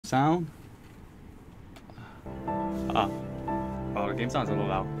sound. Oh, the game sound's a little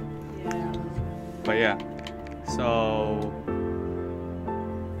loud. Yeah. But yeah, so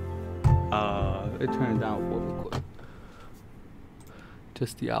it turned down real quick.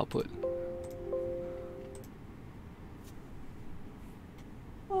 Just the output.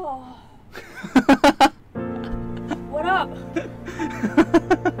 Oh. What up?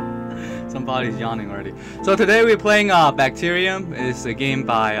 Somebody's yawning already. So today we're playing Bacterium. It's a game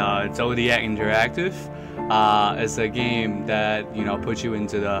by Zodiac Interactive. It's a game that puts you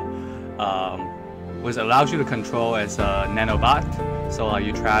into the which allows you to control as a nanobot. So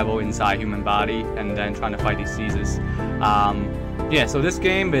you travel inside human body and then trying to fight diseases. Yeah. So this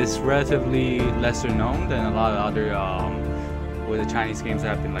game is relatively lesser known than a lot of other with the Chinese games that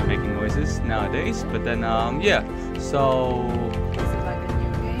have been like making noises nowadays. But then yeah. So.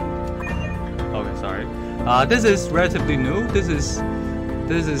 Okay, sorry. This is relatively new. This is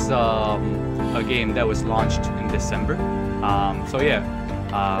a game that was launched in December. So yeah.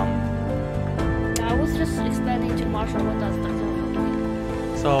 I was just explaining to Marshall what does that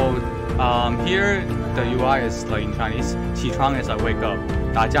mean. So here the UI is like in Chinese. 起床 is like wake up.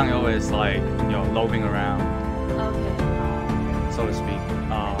 打酱油 is like loafing around. Okay. So to speak.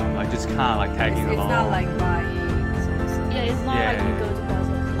 Like just kind of like tagging along. It's not like buying. Yeah, it's not like you go to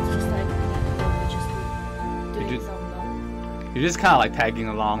Basel. It's just like you're just kind of like tagging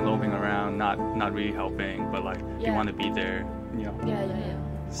along, loafing around, not really helping, but like you want to be there, Yeah.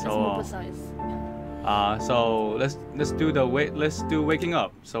 So more precise. So let's do waking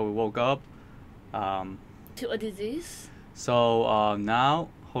up. So we woke up. To a disease. So now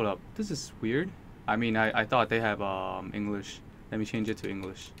hold up. This is weird. I mean I thought they have English. Let me change it to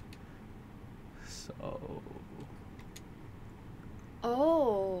English. So.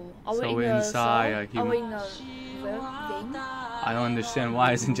 Oh, are So we in inside a human. Are we in a game? I don't understand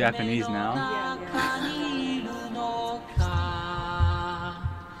why it's in Japanese now.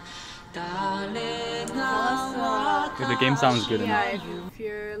 If the game sounds good enough. Yeah, if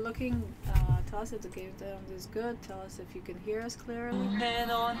you're looking, tell us if the game sound is good. Tell us if you can hear us clearly.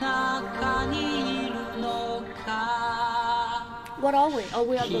 What are we? Are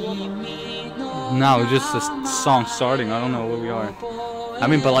we at the level? No, it's just a song starting. I don't know where we are. I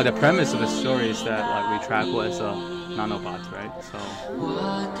mean, but like the premise of the story is that like we travel as a nanobot, right? So.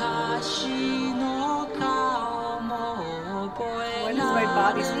 When does my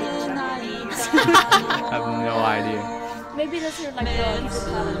body speak Chinese? I have no idea. Maybe this is like the hidden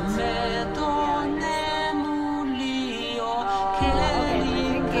talent. Okay, I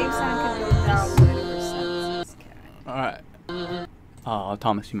think game sound can go down 20%. Alright.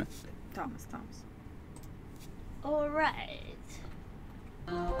 Thomas, you missed. Thomas. Alright.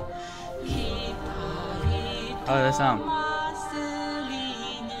 How does that sound?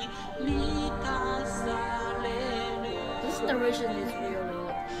 This narration is really.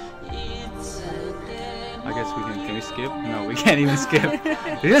 I guess we can we skip? No, we can't even skip.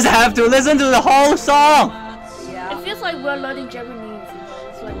 You just have to listen to the whole song! Yeah. It feels like we're learning Japanese.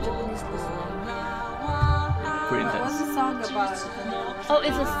 It's like Japanese listening. Pretty intense. What's the song about? Oh,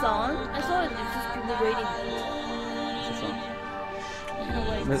 it's a song? I thought it's just people reading it. It's a song. No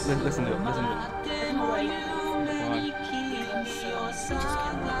way. Listen to it. Listen to it. There's no way. Why?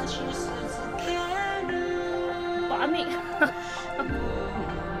 But I mean...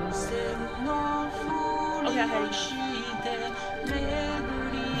 Okay, I had it.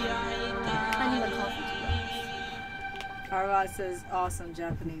 I need my coffee. Arvad says awesome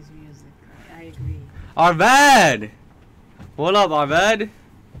Japanese music. I agree. Arvad! What up, Arvad?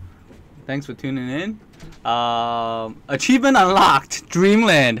 Thanks for tuning in. Achievement unlocked,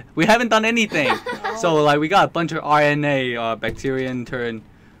 Dreamland. We haven't done anything. So like we got a bunch of RNA, bacterium turn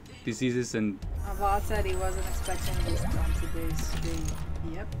diseases and. Arvad said he wasn't expecting this on today's stream.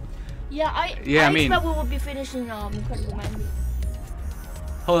 Yep. Yeah, I mean, expect we will be finishing Incredible Man.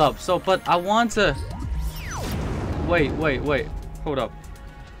 Hold up. So, but I want to. Wait. Hold up.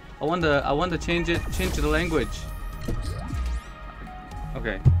 I want to change the language.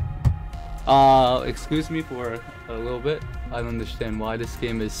 Okay. Excuse me for a little bit. I don't understand why this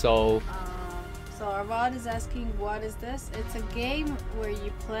game is so. So Arvad is asking, what is this? It's a game where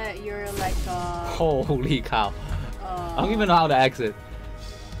you play. You're like Holy cow! I don't even know how to exit.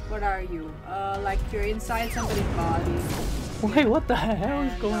 What are you? Like you're inside somebody's body. Wait, what the hell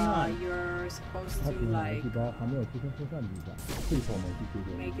is going on? You're supposed to like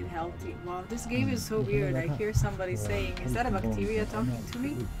make it healthy. Wow, this game is so weird. I hear somebody saying, "Is that a bacteria talking to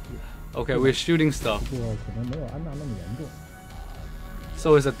me?" Okay, we're shooting stuff.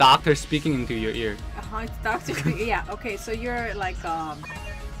 So is a doctor speaking into your ear? It's doctor. Yeah. Okay. So you're like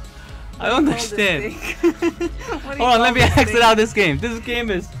I don't understand. Hold on, let me exit out this game. This game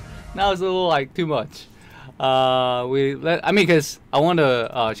is now it's a little like too much. I mean, cause I want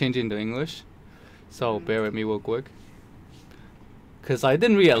to change it into English, so bear with me real quick. Cause I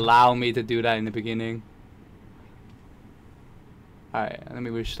didn't really allow me to do that in the beginning. All right, let me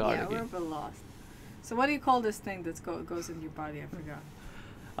restart again. Yeah, we're a bit lost. So what do you call this thing that goes in your body? I forgot.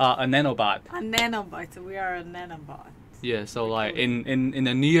 A nanobot. A nanobot. So we are a nanobot. Yeah. So like in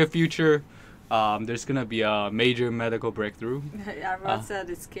the near future, there's gonna be a major medical breakthrough. Arvad said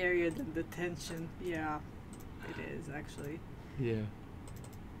it's scarier than detention. Yeah, it is actually. Yeah.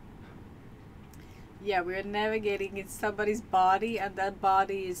 Yeah, we're navigating in somebody's body, and that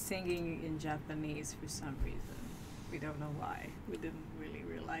body is singing in Japanese for some reason. We don't know why. We didn't really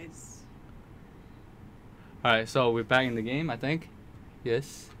realize. All right, so we're back in the game, I think.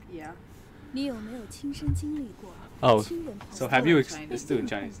 Yes. Yeah. Oh, so have you? It's still in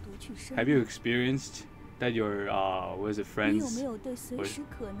Chinese. Have you experienced that your friends was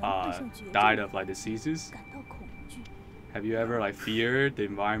died of like diseases? Have you ever like feared the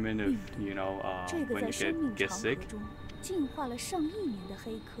environment of when you get sick?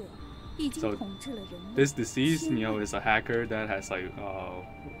 So this disease, is a hacker that has like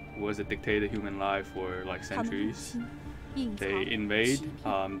dictated human life for like centuries. They invade,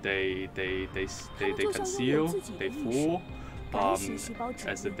 they conceal, they fool,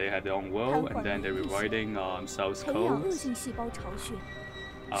 as if they had their own will, and then they're rewriting source codes.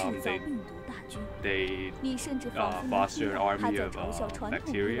 They foster an army of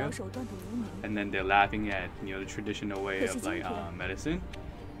bacteria, and then they're laughing at the traditional way of like medicine.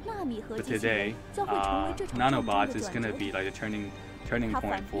 But today, nanobots is gonna be like a turning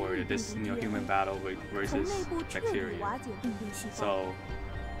point for this human battle versus bacteria. So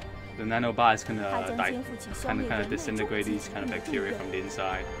the nanobot is gonna kind of disintegrate these kind of bacteria from the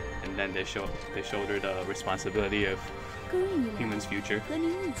inside, and then they shoulder the responsibility of humans' future.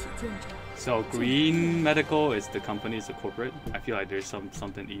 So Green Medical is the company, is the corporate. I feel like there's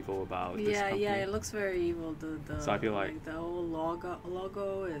something evil about this company. Yeah, it looks very evil. So I feel like the whole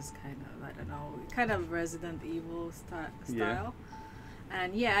logo is kind of, I don't know, kind of Resident Evil style. Yeah.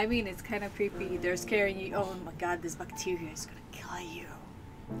 And yeah, I mean, it's kind of creepy. They're scaring you. Oh my god, this bacteria is gonna kill you.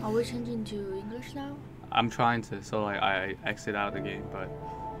 Are we changing to English now? I'm trying to, so like I exit out the game, but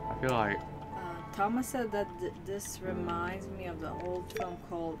I feel like Thomas said that this reminds me of the old film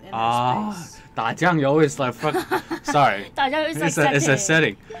called Inner Space. 打酱油 is like fuck. Sorry. 打酱油 is like it's a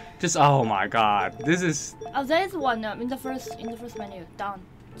setting. Just oh my god, this is. Oh, there is one in the first menu down.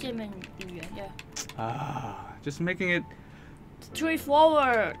 界面语言 yeah. Just making it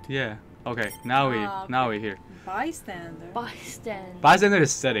straightforward. Yeah. Okay. Now we're here. Bystander. Bystander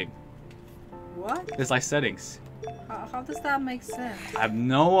is setting. What? It's like settings. How does that make sense? I have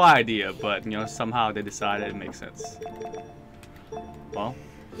no idea, but somehow they decided it makes sense. Well,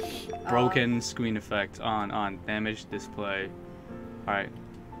 broken screen effect on damaged display. All right.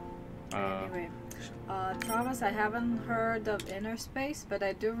 Anyway, Thomas, I haven't heard of Inner Space, but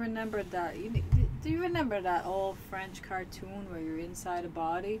I do remember that. Do you remember that old French cartoon where you're inside a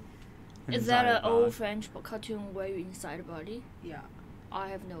body? Is that an old French cartoon where you're inside a body? Yeah. I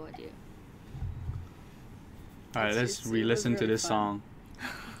have no idea. Alright, let's re-listen to this song.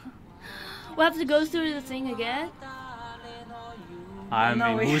 We have to go through the thing again? I'm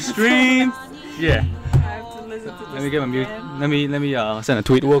in whose screen? Yeah. I have to listen to this. Let me get my mute. Let me send a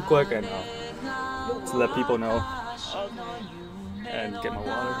tweet real quick and to let people know. And get my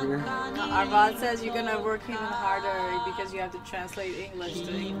water here. Arvad says you're gonna work even harder because you have to translate English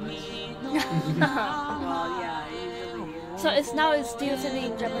to English. Well, yeah, it really is. So it's still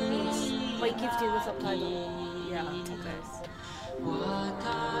sending in Japanese, but it gives you the subtitle. Yeah, it does.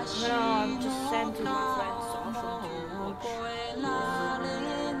 No, I'm just sent to my friends to ask them to watch.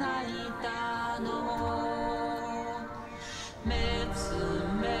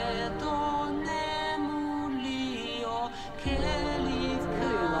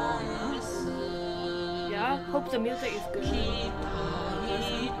 Yeah, hope the music is good.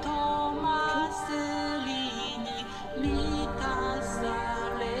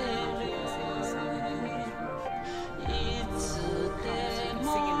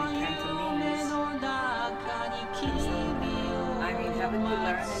 Haven't you learned in Japanese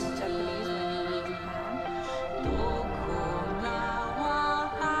when you were in Japan?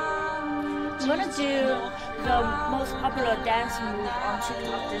 I'm gonna do the most popular dance move on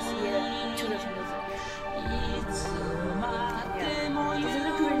TikTok this year to this music.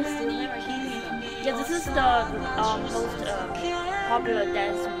 Yeah, this is the most popular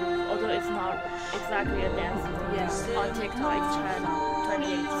dance move, although it's not exactly a dance move. Yeah. On TikTok, it's trending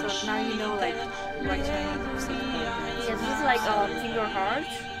 2018. So now you know like why China is such a bad Yes, this is like Finger Heart.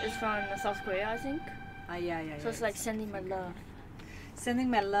 It's from South Korea, I think. yeah. So it's like sending my love. Sending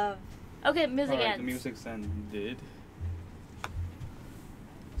my love. Okay, music Alright, ends. the music's ended.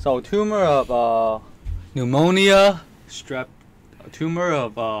 So tumor of pneumonia, tumor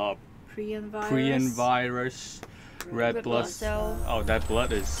of prion virus, red blood cell. Oh, that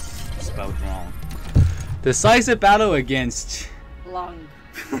blood is spelled wrong. Decisive battle against Lung.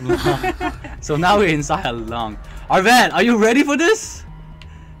 So now we're inside a lung. Arvan, are you ready for this?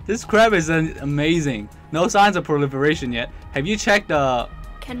 This crab is amazing. No signs of proliferation yet. Have you checked the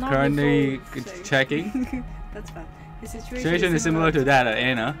Cannot currently resolve. checking? That's fine. The Situation is similar to that at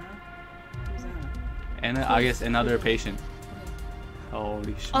Anna. Who's Anna? Anna, I guess another patient.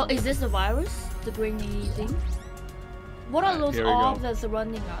 Holy shit. Oh, is this the virus? The brainy thing? What are those here we go. orbs that's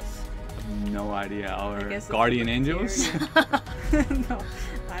surrounding us? No idea. Our guess it's guardian a angels? No,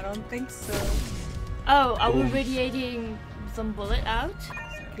 I don't think so. Oh, are we Boom. radiating some bullet out?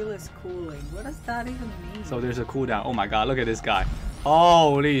 Circulus cooling. What does that even mean? So there's a cooldown. Oh my god, look at this guy.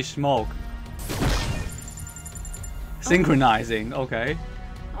 Holy smoke. Synchronizing, okay.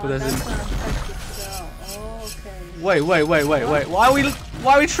 oh, does that's it- gonna affect the cell. Oh, okay. Wait.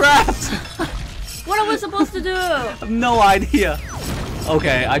 Why are we trapped? What are we supposed to do? I have no idea.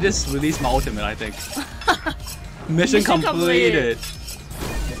 Okay, I just released my ultimate, I think. Mission Mission completed.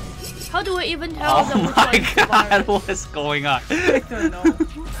 How do we even tell them Oh which my one is the god, virus? what is going on? I don't know.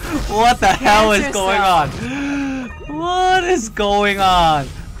 What the hell is Cancer going cell. on? What is going on?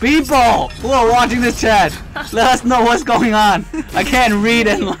 People who are watching this chat, let us know what's going on. I can't read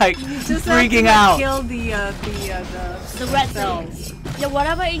and like Just freaking have to, like, out. Kill The red cells. things. Yeah,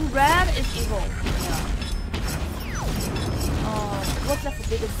 whatever in red is evil. What's the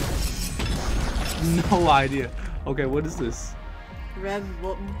forbidden fruit? No idea. Okay, what is this? Red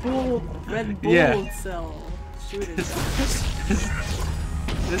bull Yeah. cell. Shoot it.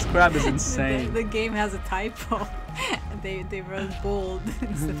 This crab is insane. The game has a typo. they wrote bold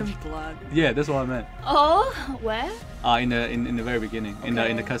instead of blood. Yeah, that's what I meant. Oh, where? In the very beginning, in the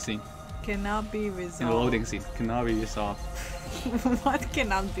Okay. cutscene, Cannot be resolved. in the loading scene, cannot be resolved. What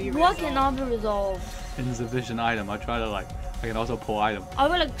cannot be resolved? What cannot be resolved? Insufficient item. I try to like. I can also pull item. Are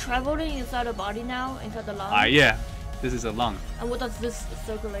we like traveling inside the body now? Inside the lung? Yeah. This is a lung. And what does this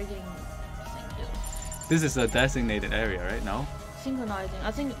circulating thing do? This is a designated area, right? No. Synchronizing.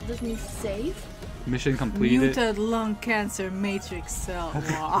 I think this means save. Mission completed. Muted lung cancer matrix cell.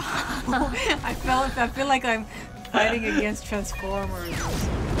 Wow. I feel like I'm fighting against Transformers.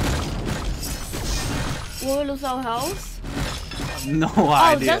 Will we lose our health? No Oh,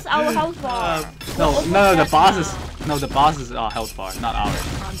 idea. that's our health bar. No, Well, no, the that's bosses. now. No, the bosses are health bar, not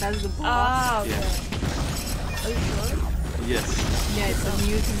ours. That's the boss. Ah, okay. Yeah. Are you sure? Yes. Yeah, it's a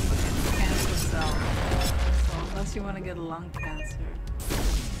mutant cancer cell. So unless you want to get lung cancer.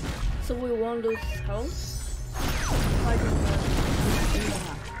 So we won't lose health?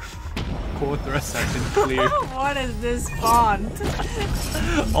 Core thrust has been cleared. What is this font?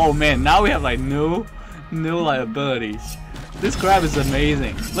 Oh man, now we have like new like abilities. This crab is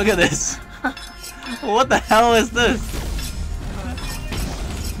amazing. Look at this. What the hell is this?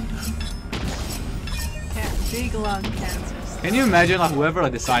 Big lung cancer cell. Can you imagine like whoever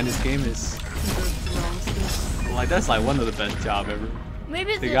like designed this game is like that's like one of the best job ever.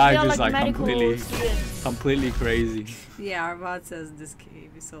 Maybe The they guy are just, like like, medical completely- students. Completely crazy. Yeah, our bot says this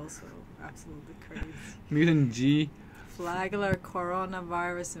cave is also absolutely crazy. Mutant G. Flagellar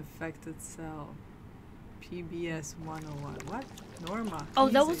coronavirus infected cell. PBS 101. What? Norma. Oh,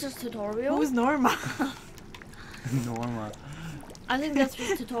 that Music. was just tutorial? Who's Norma? Norma. I think that's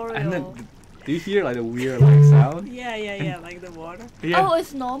just tutorial. And then do you hear like the weird like sound? yeah, like the water. Yeah. Oh,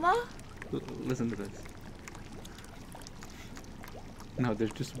 it's Norma? Listen to this. No,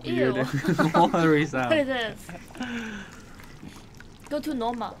 there's just Ew. weird watery What is sound. this? Go to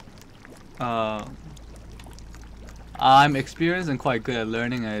Norma. I'm experienced and quite good at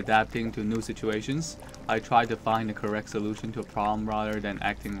learning and adapting to new situations. I try to find the correct solution to a problem rather than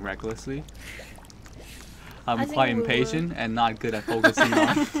acting recklessly. I I'm think quite we impatient and not good at focusing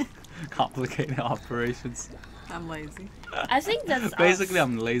on complicated operations. I'm lazy. I think that's Basically, us.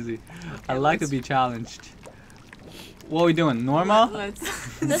 I'm lazy. I Okay, like to let's- be challenged. What are we doing? Norma?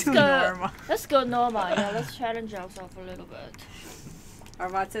 Let's go. do Norma. Let's go Norma. Yeah, let's challenge ourselves a little bit.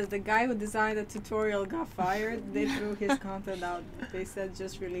 Arvat says the guy who designed the tutorial got fired. They threw his content out. They said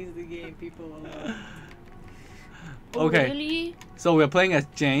just release the game. People will love it. Oh, Okay. Really? So we're playing as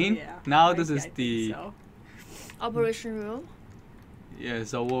Jane. Yeah. Now I- this I is think the so. Operation room. yeah.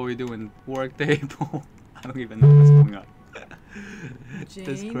 So what are we doing? Work table. I don't even know what's going on.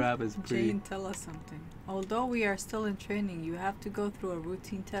 This crab is pretty. Jane, tell us something. Although we are still in training, you have to go through a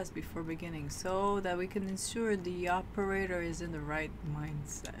routine test before beginning so that we can ensure the operator is in the right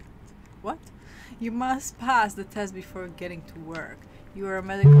mindset. What? You must pass the test before getting to work. You are a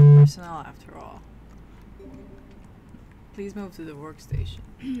medical personnel after all. Please move to the workstation.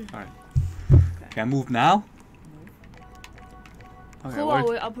 Alright. Okay. Can I move now? Okay, Who are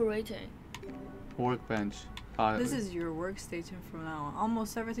we operating? workbench. This is your workstation from now on.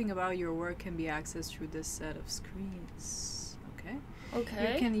 Almost everything about your work can be accessed through this set of screens. Okay?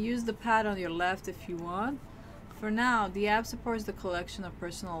 Okay. You can use the pad on your left if you want. For now, the app supports the collection of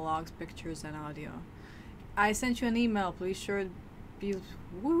personal logs, pictures, and audio. I sent you an email. Please sure be...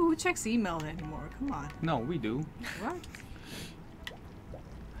 Who checks email anymore? Come on. No, we do. What?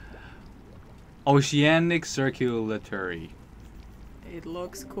 Oceanic Circulatory. It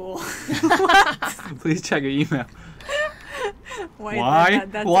looks cool. Please check your email. Why?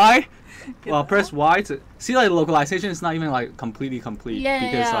 Why? Well, press Y to see, like, localization is not even like completely complete. Yeah,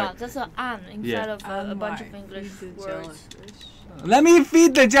 because, yeah, like, that's an an instead of a bunch of English words. let me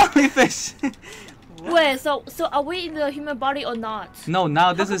feed the jellyfish. Wait, so are we in the human body or not? No, now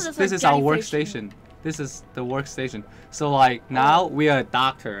How this come is there's this a is our jellyfish? workstation. This is the workstation. So like now we are a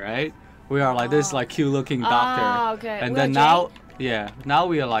doctor, right? We are like this like cute looking doctor. Ah, okay. And We then are now, yeah, now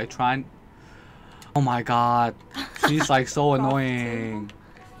we are like trying. Oh my God, she's like so annoying.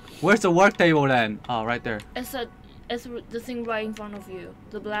 Where's the work table then? Oh, right there. It's the thing right in front of you,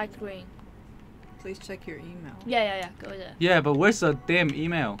 the black screen. Please check your email. Yeah, go there. Yeah, but where's the damn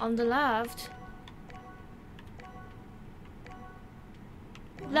email? On the left.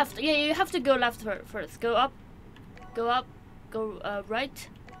 Left. Yeah, you have to go left first. Go up, go right.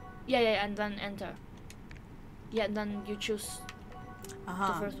 Yeah, and then enter. Yeah, and then you choose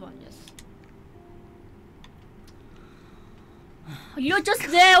the first one. Yes. You're just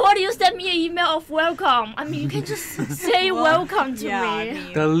there. Why do you send me an email of welcome? I mean, you can just say welcome to me. I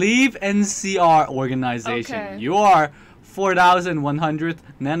mean, The Leave NCR organization. Okay. You are 4,100th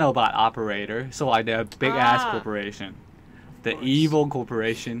nanobot operator. So like they're a big ass corporation. The evil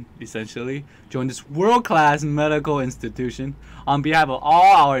corporation, essentially, joined this world-class medical institution. On behalf of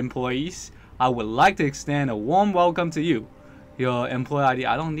all our employees, I would like to extend a warm welcome to you. Your employee ID,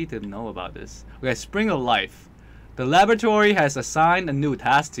 I don't need to know about this. Okay, Spring of Life. The laboratory has assigned a new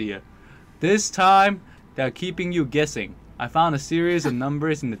task to you. This time, they're keeping you guessing. I found a series of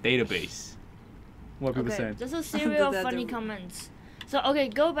numbers in the database. What are people saying? There's a series of funny comments. So, okay,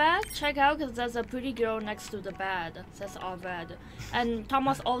 go back, check out, because there's a pretty girl next to the bed. Says our bed. And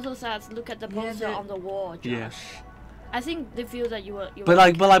Thomas also says, look at the poster on the wall, Josh. Yeah. I think they feel that you were But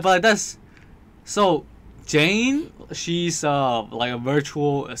like that's... So, Jane, she's like a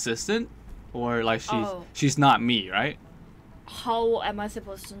virtual assistant? Or like she's not me, right? How am I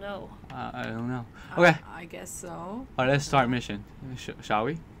supposed to know? I don't know. Okay. I guess so. Alright, let's start mission. Shall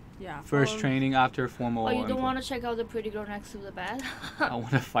we? Yeah. First training after formal. Oh, you don't want to check out the pretty girl next to the bed? I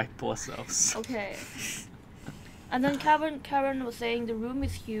want to fight bossos. Okay. And then Karen was saying the room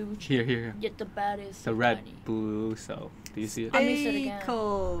is huge. Here. Yet the bed is The red, tiny. blue, so do you see it? I missed it again.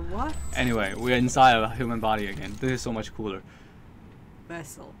 Vehicle. What? Anyway, we're inside of a human body again. This is so much cooler.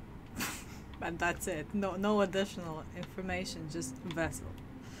 Vessel. But that's it. No additional information. Just vessel.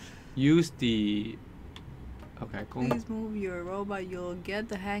 Use the. Okay, cool. Please move your robot. You'll get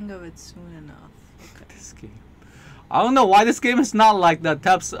the hang of it soon enough. Okay. This game. I don't know why this game is not like the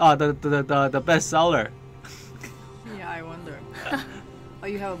the bestseller. Yeah, I wonder. Oh,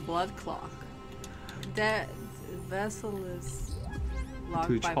 you have a blood clock. That vessel is locked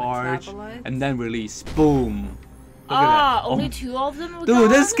To by charge metabolites. and then release. Boom. Look at that. Only Oh. 2 of them were Dude,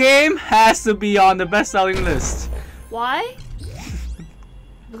 this gone? game has to be on the best-selling list. Why?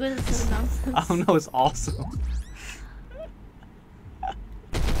 Because it's so nonsense. I don't know, it's awesome.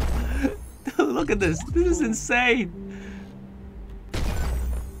 Dude, look at this. This is insane.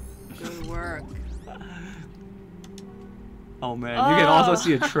 Good work. Oh man, you can also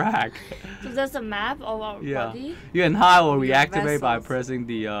see a track. So there's a map of our body? You can hide or Your reactivate by vessels. pressing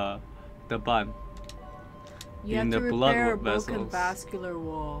the button. You In have the to blood repair a broken vessels. vascular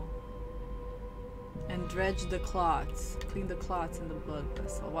wall and dredge the clots. Clean the clots in the blood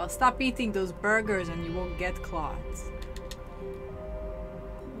vessel. Well, stop eating those burgers and you won't get clots.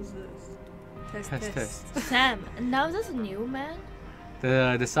 What's this? Test. Sam, and now there's a new man?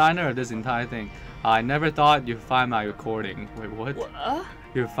 The designer of this entire thing. I never thought you'd find my recording. Wait, what?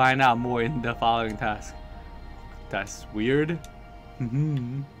 You'll find out more in the following task. That's weird.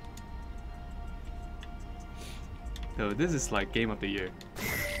 So this is like game of the year.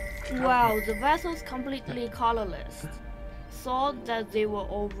 Wow, the vessel's completely colorless. thought that they were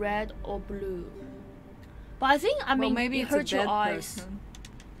all red or blue. But I think Well, maybe it it's a hurt your dead eyes. person.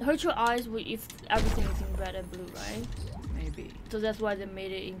 It hurt your eyes if everything is in red and blue, right? Maybe. So that's why they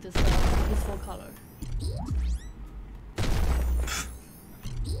made it in this full color.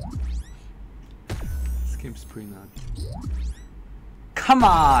 This game's pretty nuts. Come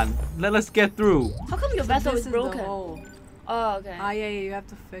on! Let us get through. How come your vessel This is the broken? hole. Oh, okay. Ah, yeah, you have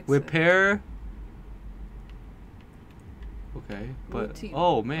to fix it. Repair. Okay, but Routine.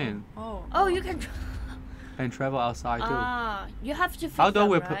 oh man, Oh, you can. and travel outside too. Ah, you have to fix How do them,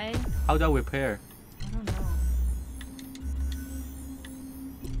 we right? How do I repair? I don't know.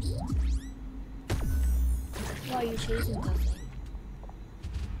 Why are you chasing something?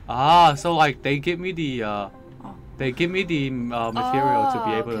 Ah, so like they give me the material to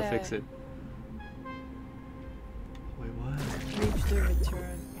be able to okay. fix it. Wait, what? Reach the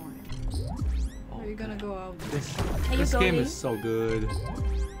return point. Are you gonna go out? Can This you go game in? is so good.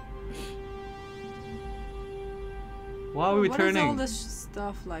 Why are we What is all returning? this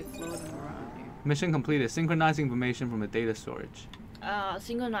stuff like floating around here? Mission completed. Synchronize information from the data storage.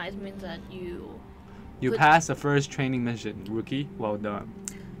 Synchronize means that you. You passed the first training mission, rookie. Well done.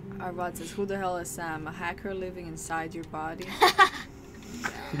 Arvad says, who the hell is Sam? A hacker living inside your body?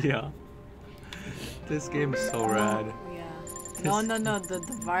 Yeah. This game is so rad. Yeah. No. The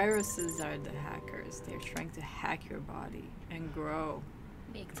viruses are the hackers. They're trying to hack your body and grow.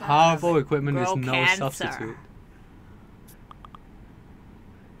 Powerful equipment is Grow no cancer. substitute.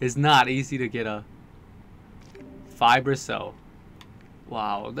 It's not easy to get a fiber cell.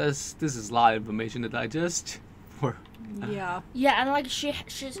 Wow, this is a lot of information to digest. Yeah. Yeah, and like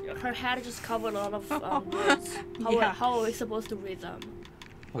her head just covered a lot of words. Yeah. How are we supposed to read them?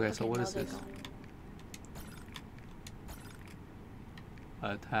 Okay, so what now is they're this? gone.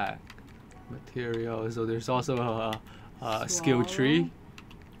 Attack. Material. So there's also a skill tree.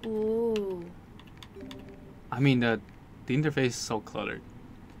 Ooh. I mean the interface is so cluttered.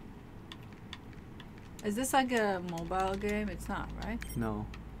 Is this like a mobile game? It's not, right? No.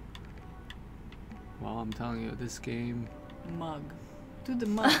 Well, I'm telling you, this game. Mug. Do the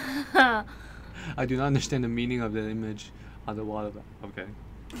mug. I do not understand the meaning of the image on the water. Okay.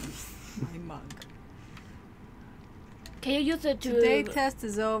 My mug. Can you use it to? Today test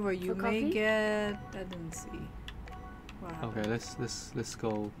is over. You for may coffee? get. I didn't see. What happened? Okay, let's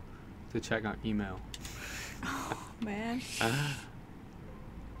go to check our email. Man.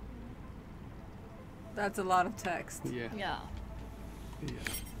 That's a lot of text. Yeah. Yeah. Yeah.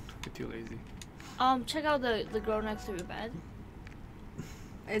 I'm too lazy. Check out the girl next to your bed.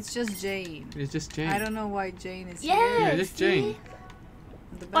 It's just Jane. It's just Jane. I don't know why Jane is Yeah. here. Yeah, just Jane.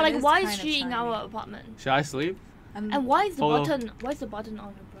 The bed But like, why is kinda she in tiny. our apartment? Should I sleep? And why is the Follow. button? Why is the button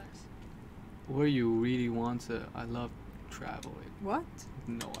on her breast? Where you really want to? I love traveling. What?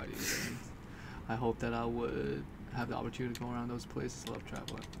 No idea. I hope that I would have the opportunity to go around those places. I love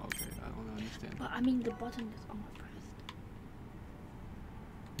traveling. Okay, I don't understand. But I mean, the button is on her breast.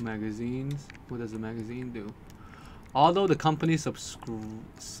 Magazines. What does the magazine do? Although the company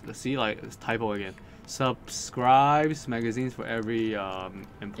see, like, it's typo again. Subscribes magazines for every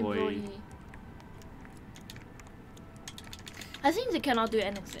employee. I think they cannot do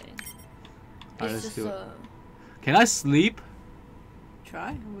anything. Alright, It's let's just do it. Can I sleep?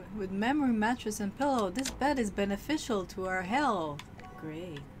 Try. With memory mattress and pillow, this bed is beneficial to our health.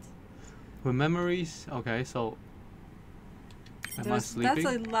 Great. With memories? Okay, so. Am I sleeping?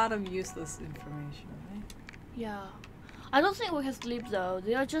 That's a lot of useless information, right? yeah. I don't think we can sleep though.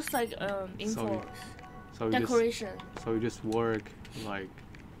 They are just like infos, So you decoration. So you just work like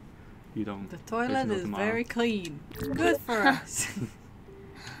you don't. The there's toilet no is tomorrow. very clean. Good for us.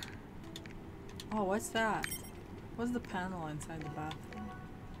 Oh, what's that? What's the panel inside the bathroom?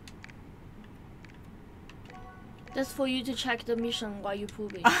 That's for you to check the mission while you're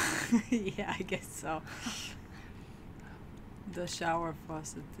pooping. Yeah, I guess so. The shower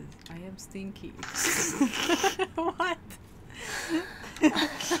faucet is. I am stinky. What?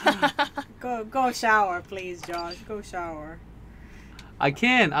 Go shower, please, Josh. Go shower. I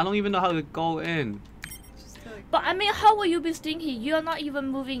can't. I don't even know how to go in. Just like But I mean, how will you be stinky? You are not even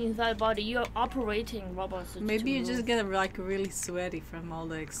moving inside body. You are operating robots. maybe you just get like really sweaty from all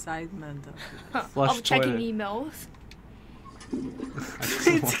the excitement of Flush of checking toilet. emails.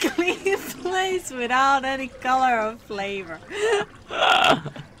 it's a clean place without any color or flavor.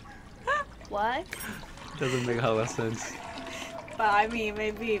 What? Doesn't make a lot of sense. But I mean,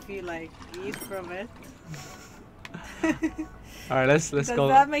 maybe if you like eat from it. All right, let's Does go.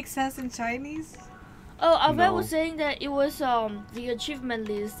 that make sense in Chinese? Oh, Alvin No. was saying that it was the achievement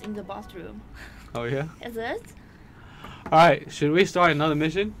list in the bathroom. Oh yeah. Is it? Alright, should we start another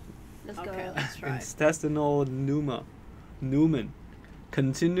mission? Let's Okay, go. let's try. Intestinal Newman.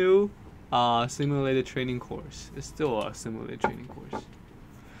 Continue simulated training course. It's still a simulated training course.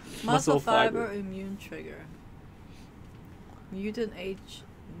 Muscle fiber immune trigger. Mutant H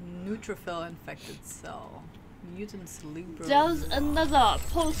neutrophil infected cell. Mutant cerebral. There's another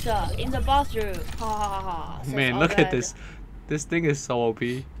poster in the bathroom. Ha ha ha. Says Man, look at already. this. This thing is so OP.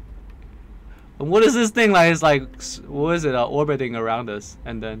 And what is this thing like? It's like, what is it, orbiting around us?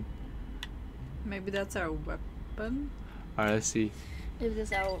 And then, Maybe that's our weapon. alright, let's see. Is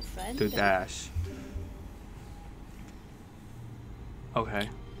this our friend? To dash. Okay.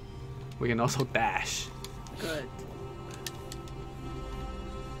 We can also dash. Good.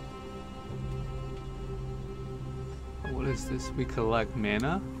 What is this? We collect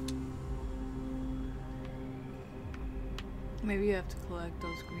mana? Maybe you have to collect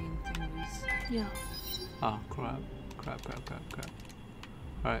those green thingies. Yeah. Ah, crap.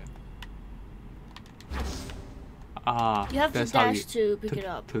 Alright. Ah, You have to that's how dash to pick it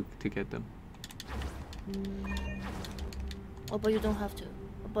up. To get them. Oh, but you don't have to.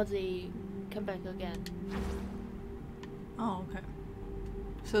 But they come back again. Oh, okay.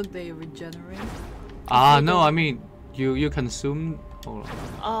 So they regenerate. Ah, you no, don't- I mean, you consume. Hold on.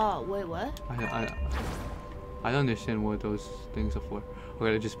 Oh, wait, what? I don't understand what those things are for.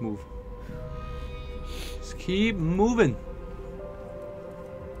 Okay, let's just move. Just keep moving.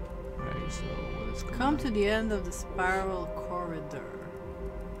 Right, so what is going Come on? to the end of the spiral corridor.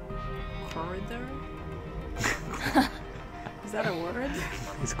 Corridor? Is that a word?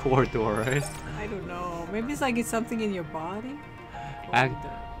 It's corridor, right? I don't know. Maybe it's like it's something in your body. Ac-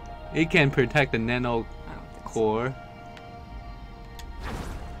 Corridor. It can protect the nano I don't think so. core.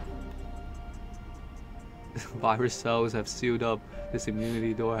 Virus cells have sealed up. This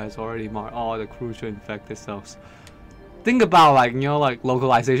immunity door has already marked all the crucial infected cells. Think about, like, you know, like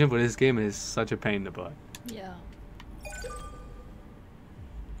localization for this game is such a pain in the butt. Yeah.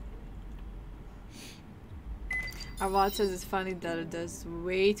 Our bot says it's funny that there's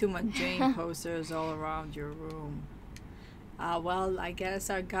way too much Jane posters all around your room. Well, I guess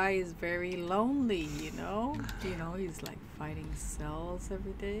our guy is very lonely, you know? You know, he's like fighting cells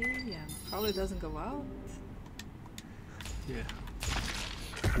every day and probably doesn't go out. Yeah.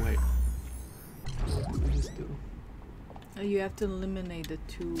 Wait. What do we just do? You have to eliminate the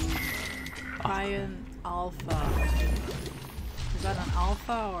two. Ah. Cyan alpha. Is that an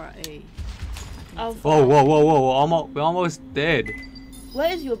alpha or a? I think it's a- Alpha. Whoa. We're almost dead.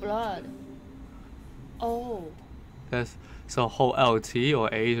 Where is your blood? Oh. That's so hold LT or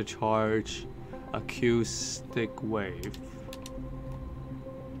A to charge acoustic wave.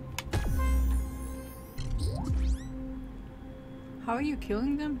 How are you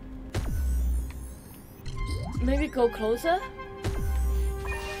killing them? Maybe go closer?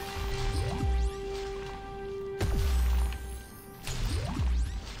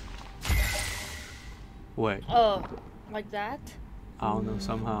 Wait, Oh, like that? I don't know.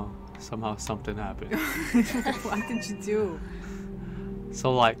 Somehow something happened. What did you do?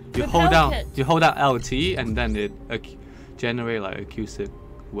 So like you Repel hold down kit. LT and then it generate like acoustic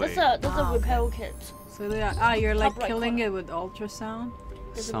wave. That's a Ah, repel kit. So you're like Top right killing corner. it with ultrasound?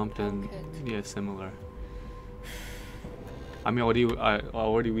 There's a Something, repel kit. yeah, similar. I mean, I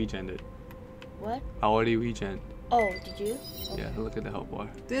already regened it. What? I already regen. Oh, did you? Yeah, look at the health bar.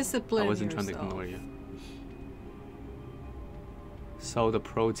 Discipline I wasn't trying to yourself. ignore you. So the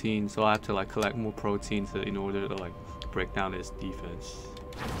protein, so I have to like collect more protein in order to like break down his defense.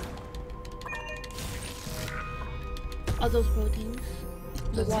 Are those proteins?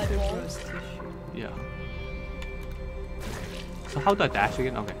 The That's white balls? fibrous tissue. Yeah. So how do I dash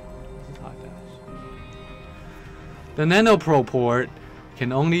again? Okay. This is how I dash. The NanoPro port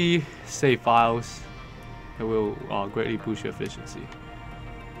can only save files. It will greatly boost your efficiency.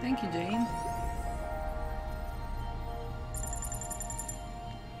 Thank you, Jane.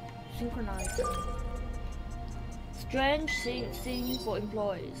 Synchronizing. Strange thing for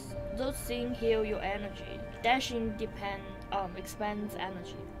employees. Those things heal your energy. Dashing expands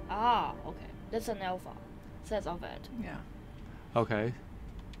energy. Ah, okay. That's an alpha. Says of it. Yeah. Okay.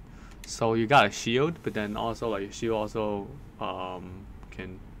 So you got a shield, but then also like your shield also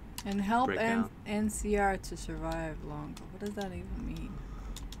can. And help Break down. NCR to survive longer. What does that even mean?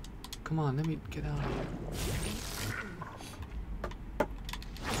 Come on, let me get out of here.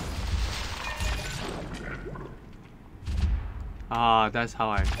 Ah, that's how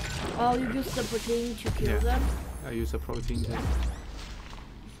I Oh, you use the protein to kill Yeah. them? use the protein to.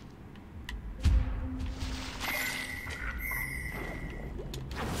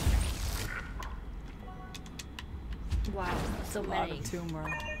 Wow. So a lot many. of tumor.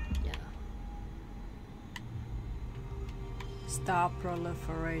 Yeah. Stop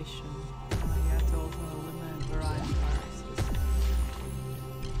proliferation. You have to also eliminate variety viruses.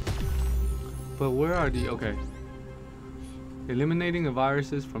 But where are the... Okay. Eliminating the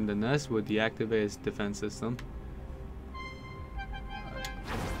viruses from the nest will deactivate its defense system.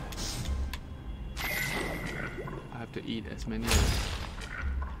 I have to eat as many as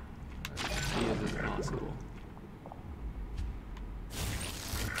possible.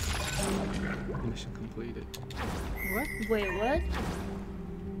 Mission completed. What? Wait, what?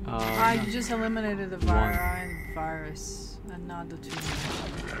 You just eliminated the virus and not the tumor.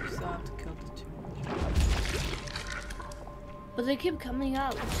 You still have to kill the tumor. But they keep coming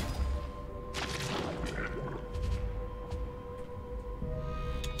out.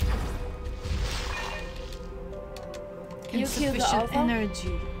 Can you kill the Insufficient alpha?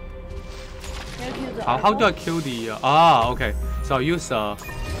 energy. Can you kill the How alpha? do I kill the... okay. So I use the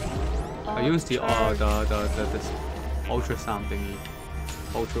this ultrasound thingy.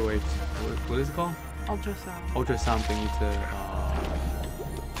 Ultrawave. What is it called? Ultrasound. Ultrasound thingy to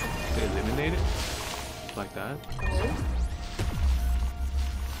eliminate it. Like that.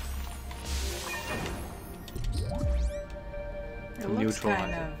 It To looks neutralize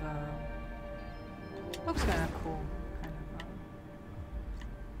kind it. of looks kind of cool, kind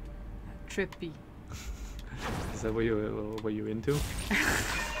of trippy. Is that what you into?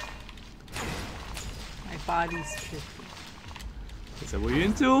 My body's trippy. Is that what you're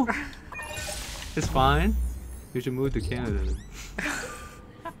into? It's fine. You should move to Canada then.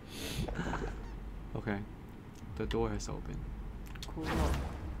 Okay. The door has opened. Cool.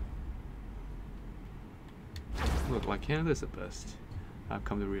 Look, like Canada's the best. I've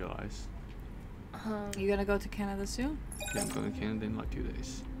come to realize. You gonna go to Canada soon? Yeah, I'm going to Canada in like 2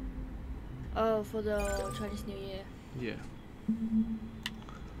 days. Oh, for the Chinese New Year. Yeah.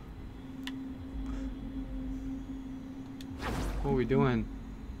 What are we doing?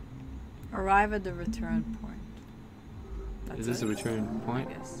 Arrive at the return point. That's Is this it? a return point?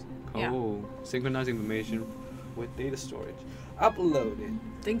 Yes. Oh, Yeah. synchronize information with data storage. Uploaded.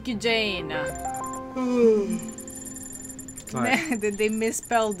 Thank you, Jane. Alright. Did they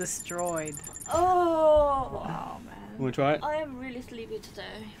misspell destroyed? Oh! Wow, man. Wanna try it? I am really sleepy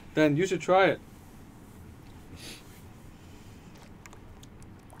today. Then you should try it.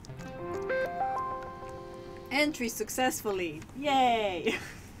 Entry successfully. Yay!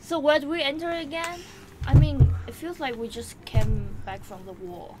 So where do we enter again? I mean, it feels like we just came back from the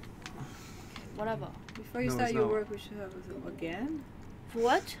war. Whatever. Before you No, start it's your not. work, we should have it again.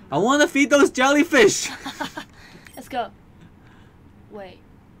 What? I want to feed those jellyfish. Let's go. Wait.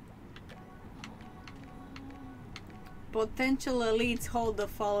 Potential elites hold the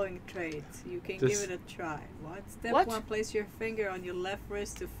following traits. You can Just- give it a try. What? Step What? 1, place your finger on your left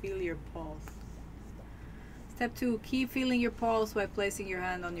wrist to feel your pulse. Step 2, keep feeling your pulse by placing your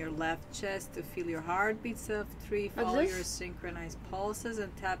hand on your left chest to feel your heartbeat. Step 3, Like follow this? your synchronized pulses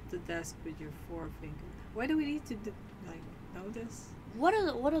and tap the desk with your forefinger. Why do we need to know this? What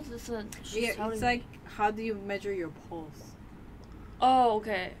is this? She's Yeah, telling it's me? like, how do you measure your pulse? Oh,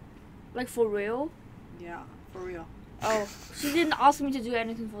 okay. Like for real? Yeah, for real. Oh, she didn't ask me to do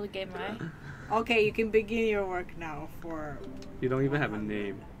anything for the game, right? Okay, you can begin your work now for... You don't even have a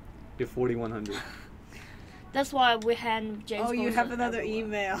name. You're 4100. That's why we hand James. Oh, you Bond have another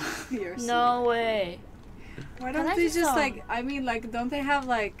everywhere. email. You're No way. Why Can don't I they just, just like, I mean, like, don't they have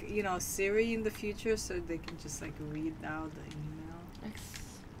like, you know, Siri in the future so they can just like read out the email? X.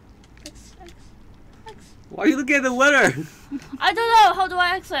 Why are you looking at the weather? I don't know. How do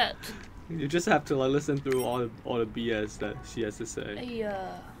I exit? You just have to like listen through all the BS that she has to say.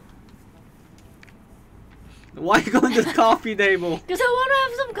 Yeah. Why are you going to the coffee table? Cause I want to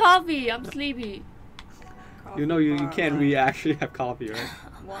have some coffee. I'm sleepy. You know you Coffee can't bar. really actually have coffee, right?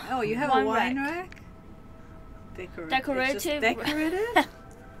 Oh, you have Wine a wine rack. rack? Decorative. Decorative. Decorative?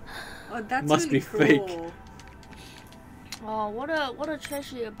 Oh, that's Must really be fake. cool. Oh, what a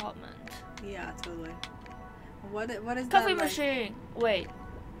trashy apartment. Yeah, totally. What is Coffee that like, machine. Wait,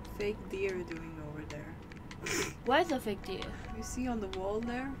 fake deer doing over there? where's the fake deer? You see on the wall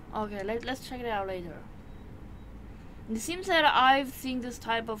there? Okay, let's check it out later. It seems that I've seen this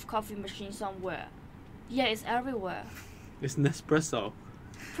type of coffee machine somewhere. Yeah, it's everywhere. It's Nespresso.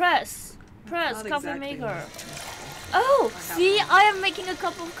 Press Not coffee exactly maker. Oh, see, I am making a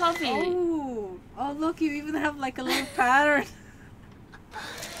cup of coffee. Oh, look, you even have like a little pattern.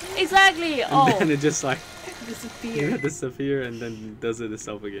 Exactly. And Oh, then it just like Disappear. disappear and then does it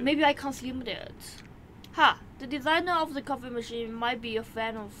itself again. maybe I consumed it. Ha! The designer of the coffee machine might be a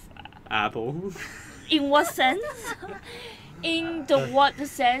fan of. Apple. In what sense? in the what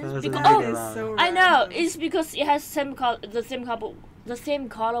sense? That's Because a big That is so I know random. it's because it has the same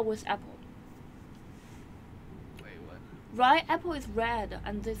color with apple. Wait, what? Right? Apple is red,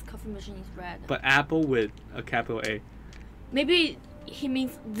 and this coffee machine is red. But apple with a capital A. Maybe he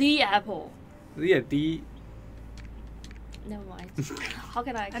means the apple. Yeah, the. Never mind. How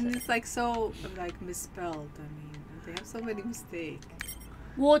can I And explain? it's like so like misspelled. I mean, they have so many mistakes.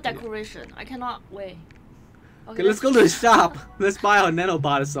 Wall decoration. I cannot wait. Okay, let's go to the shop. Let's buy our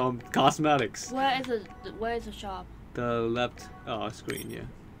nanobot some cosmetics. Where is the shop? The left screen, yeah.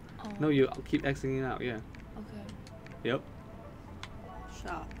 Oh, No, you keep exiting out, yeah. okay. Yep.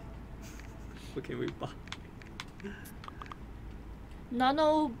 Shop. What can we buy?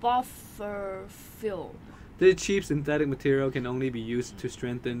 Nano buffer film. This cheap synthetic material can only be used to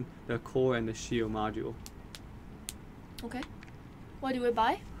strengthen the core and the shield module. Okay. What do we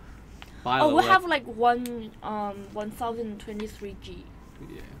buy? Buy Oh, the we left- have like 1023 G.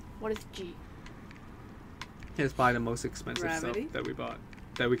 Yeah. What is G? Let's buy the most expensive Gravity? stuff that we bought.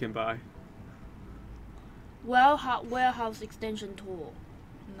 That we can buy. Warehouse extension tool.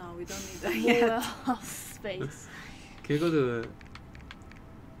 No, we don't need that More yet. warehouse space. Can you go to the...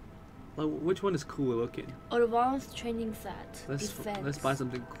 Like, which one is cool looking? Advanced training set. Let's Defense. buy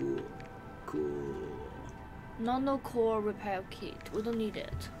something cool. Cool. Nano core repair kit. We don't need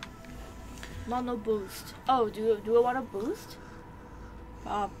it. Nano boost. Oh, do we want a boost?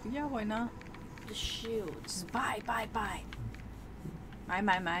 Yeah, why not? The shield. Just buy. My.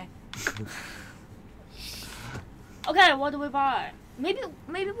 Okay, what do we buy? Maybe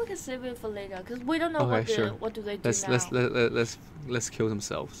we can save it for later because we don't know Okay, what do they do Let's now. let's kill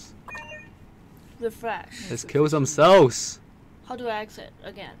themselves. Refresh. Let's kill themselves. How do I exit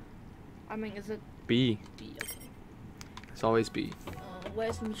again? I mean, is it B. B? Okay. It's always B.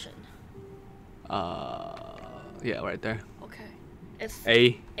 Where's mission? Yeah, right there. Okay. It's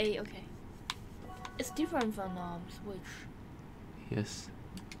A. A. Okay. It's different from Switch. Yes.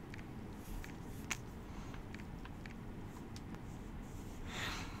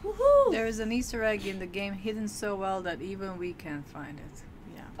 Woohoo! There is an Easter egg in the game hidden so well that even we can't find it.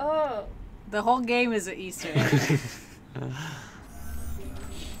 Yeah. Oh. The whole game is an Easter egg.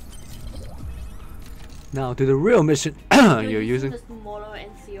 Now to the real mission. You're using the smaller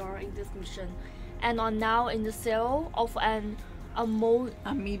NCR in this mission, and are now in the cell of an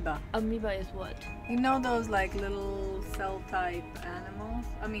Amoeba. amoeba is what? You know those like little cell type animals?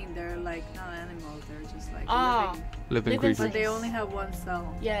 I mean, they're like not animals, they're just like living. living Living creatures. But they only have one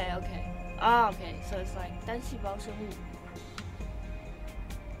cell. Yeah. Okay. Okay. So it's like 单细胞生物.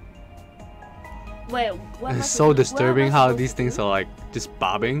 Wait, what am I It's supposed so to- disturbing what am I how supposed these to things do? are like just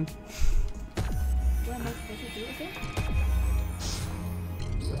bobbing. What am I supposed to do again?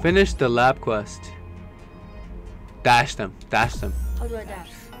 Finish the lab quest. Dash them. Dash them. How do I dash?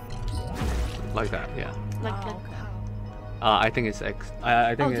 Like that, yeah. Like Oh, like okay. how? I think it's X.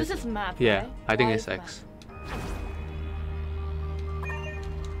 I think Oh, it's... this is map. Yeah, right? I think Why it's is map?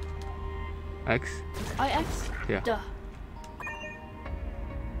 X. X? IX? Yeah. Duh.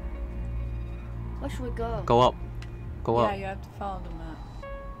 Where should we go? Go up. Go Yeah, up. you have to follow the map.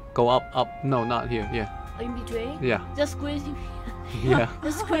 Go up, up. No, not here. Yeah. In between? Yeah. Just squeezing. Yeah.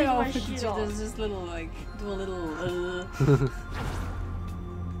 Just squeeze Oh, my could you shit do off. this just little like do a little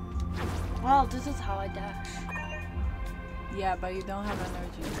Wow, this is how I dash. Yeah, but you don't have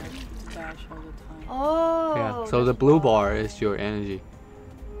energy to dash all the time. Oh. Yeah. So the that's blue why. bar is your energy.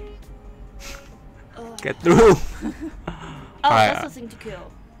 Oh. Get through. Oh, Alright. that's the thing to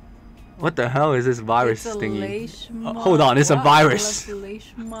kill. What the hell is this virus It's a thingy? Leishman. Hold on, it's a what? virus.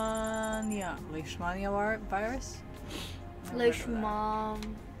 Leishmania. Leishmania virus? Never heard of that. Leishman.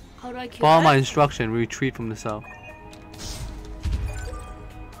 How do I kill Follow my that? instruction. Retreat from the cell.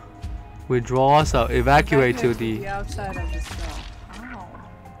 Withdraw cell. Evacuate to the. outside of the cell. Ow.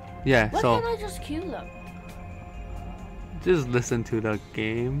 Yeah. Why So can't I just kill them? just listen to the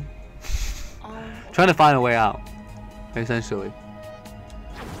game. Um, Trying to find a way out. Essentially.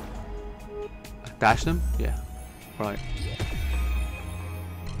 Dash them? Yeah. Right.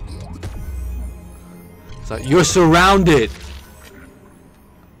 So you're surrounded!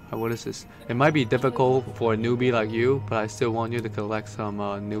 What is this? It might be difficult for a newbie like you, but I still want you to collect some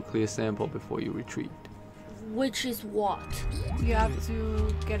nuclear sample before you retreat. which is what? You have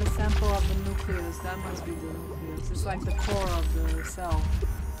to get a sample of the nucleus. That must be the nucleus. It's like the core of the cell.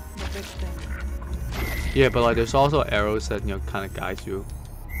 The big thing. Yeah, but like there's also arrows that kind of guide you.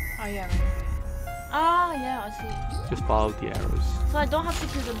 Oh yeah, maybe. Ah, yeah, I see. Just follow the arrows. So I don't have to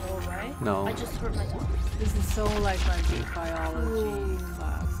kill them all, right? No. I just hurt myself. This is so like my biology Whoa.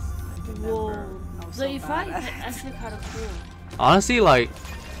 class. I remember. Whoa. I was The so effect bad is at it. actually kind of cool. Honestly, like,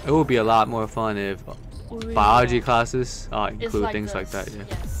 it would be a lot more fun if biology classes include like things this. like that. Yeah.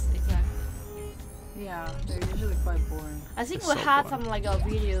 Yes, exactly. Yeah, they're usually quite boring. I think It's we'll so have boring. some like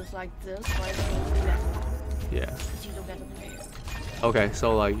videos like this, right? Yeah. Because you don't get to play. Okay,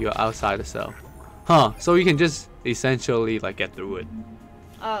 so like you're outside the cell. Huh, so you can just essentially like get through it.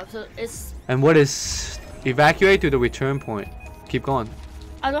 Oh, so it's. And what is evacuate to the return point? Keep going.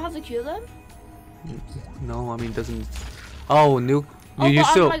 I don't have to kill them? No, I mean doesn't. Oh, you but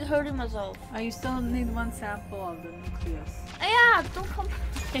still. I'm like hurting myself. You still need one sample of the nucleus. Yeah, don't come.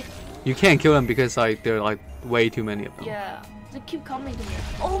 You can't kill them because like there are like way too many of them. Yeah, they keep coming to me.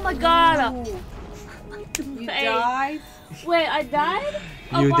 Oh my god! Ooh, you Hey. died? Wait, I died?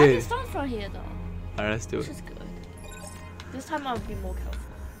 Oh, You but I did. can start from here though. Alright, let's do Which it. is good. This time I'll be more careful.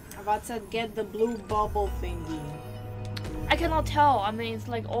 I'm about to get the blue bubble thingy. I cannot tell. I mean, it's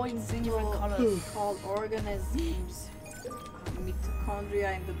like all in different Single colors. called organisms.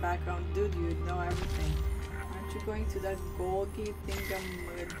 Mitochondria in the background. Dude, you know everything. Aren't you going to that Golgi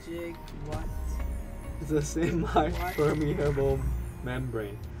thingamajig? What? It's a semi-permeable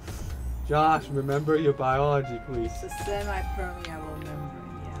membrane. Josh, remember your biology, please. It's a semi-permeable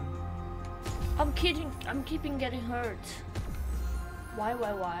membrane, yeah. I'm keeping getting hurt. Why?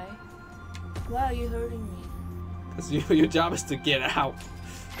 Why are you hurting me? Because your job is to get out.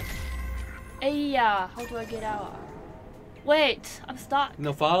 Hey, how do I get out? Wait, I'm stuck.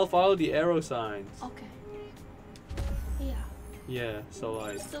 No, follow the arrow signs. Okay. Yeah. Yeah, so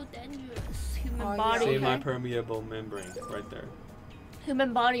like So dangerous. Human Oh, yeah. body. Okay? semi-permeable membrane right there.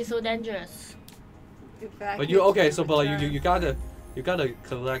 Human body is so dangerous. But you okay? So but like you gotta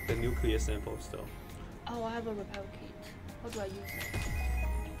collect the nucleus sample still. Oh, I have a repair kit. How do I use it?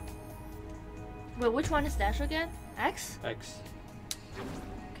 Wait, which one is dash again? X? X.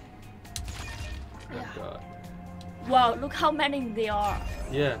 Yeah. Oh God. Wow, look how many there are.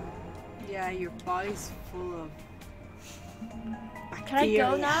 Yeah. Yeah, your body's full of Can I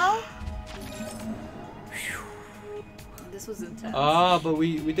go bacteria. now? This was intense. Ah, but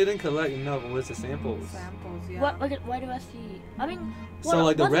we didn't collect enough. What's the samples? Samples, yeah. Why do I see? I mean, So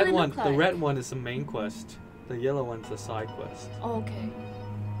like the what do red they one, look the like? red one is the main quest. The yellow one's the side quest. Oh, okay.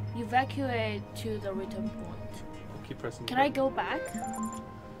 Evacuate to the return point. Keep pressing. Can the I button. go back?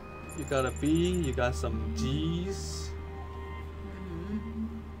 You got a B. You got some G's. Mhm.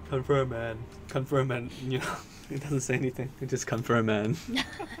 Confirm, man. Confirm, man. You know, it doesn't say anything. It just confirm, man.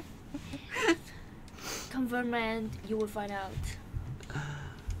 Confirm and you will find out.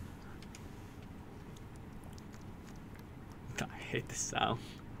 I hate this sound.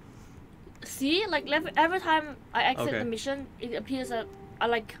 See, like every time I exit Okay. the mission, it appears that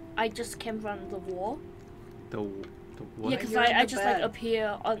I just came from the wall. The what? Yeah, because You're in I the just like bed.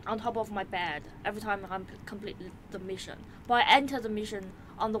 appear on top of my bed every time I'm complete the mission. But I enter the mission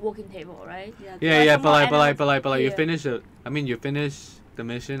on the working table, right? Yeah, somehow but like you here. finish it. I mean, you finish the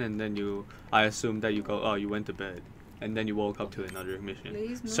mission and then I assume that you go. Oh, you went to bed, and then you woke up to another mission.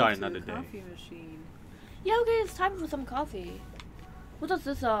 Please move Start to another the day. coffee machine. Yeah, okay, it's time for some coffee. What does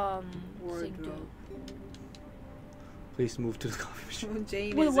this thing do? Wardrobe. Please move to the coffee machine.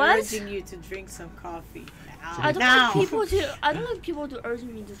 Jane Wait, is what? urging you to drink some coffee. Now. I don't now. like people to urge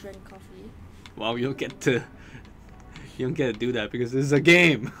me to drink coffee. Well, you don't get to do that because this is a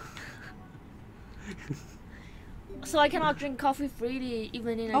game. So I cannot drink coffee freely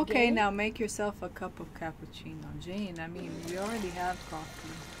even in a Okay, game? now make yourself a cup of cappuccino. Jane, I mean, we already have coffee.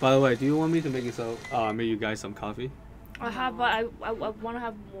 By the way, do you want me to make make you guys some coffee? I have, but I want to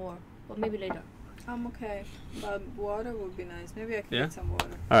have more. But maybe later. I'm okay. But water would be nice. Maybe I can Yeah? get some water.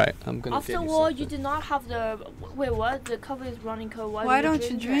 All right, I'm gonna. After all, you did not have the. Wait, what? The coffee is running cold. Why don't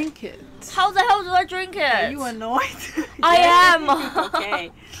you drink it? How the hell do I drink it? Are you annoyed? I am.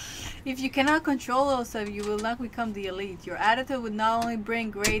 Okay. If you cannot control yourself, you will not become the elite. Your attitude would not only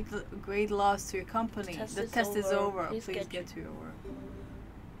bring great loss to your company. The test is over. Please get to your work.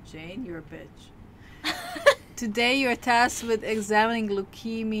 Jane, you're a bitch. Today you're tasked with examining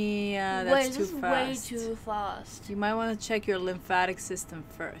leukemia. That's Wait, too this is fast. way too fast. You might want to check your lymphatic system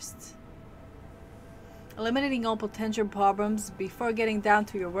first. Eliminating all potential problems before getting down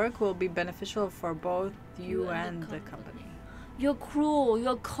to your work will be beneficial for both you and the company. You're cruel.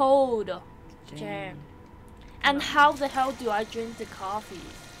 You're cold, Jane. And how the hell do I drink the coffee?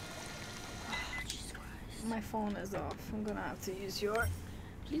 Jesus Christ. My phone is off. I'm gonna have to use your.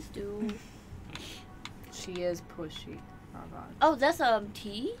 Please do. She is pushy. Oh god. Oh, that's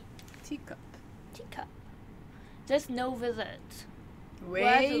tea? Teacup. Teacup. There's no visit.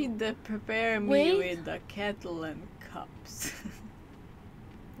 Wait, they prepare me Wait. with the kettle and cups.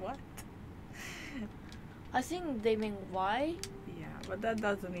 What? I think they mean Y. Yeah, but that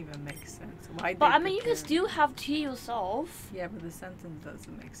doesn't even make sense. Why? But I mean, you can still have tea yourself. Yeah, but the sentence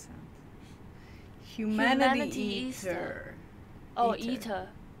doesn't make sense. Humanity eater. Oh, eater.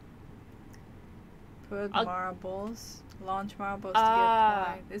 Put marbles. Launch marbles to get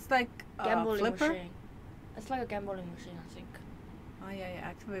points. It's like a gambling flipper. machine. It's like a gambling machine, I think. Oh yeah, yeah.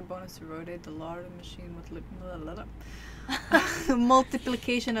 Activate bonus to rotate the lottery machine with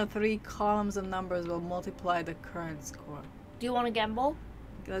multiplication of 3 columns of numbers will multiply the current score. Do you want to gamble?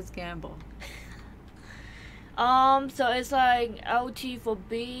 Let's gamble. So it's like LT for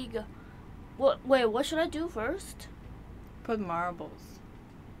big. Wait, what should I do first? Put marbles.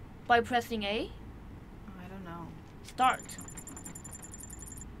 By pressing A? I don't know. Start.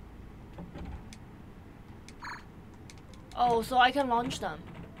 Oh, so I can launch them.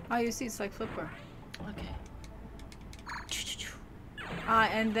 Oh, you see, it's like flipper. Okay.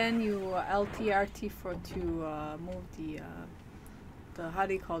 And then you LTRT to move the how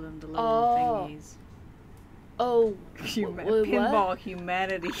do you call them, the little thingies? Oh. Pinball what?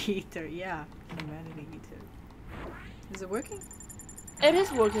 humanity eater. Yeah, humanity eater. Is it working? It is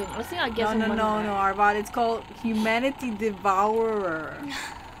working. I think I guess. No, Arvad. It's called humanity devourer.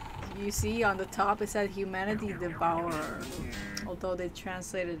 You see on the top it said humanity devourer, although they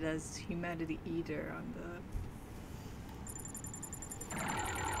translated it as humanity eater on the.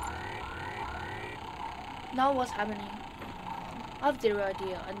 Now what's happening? I have zero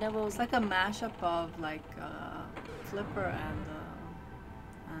idea. I never. It's like a mashup of like flipper and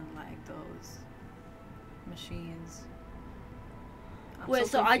like those machines. Wait,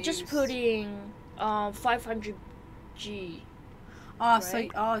 so I just put in 500 G. Oh,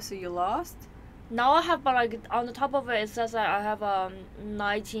 right? So you lost? Now I have, but like on the top of it, it says that I have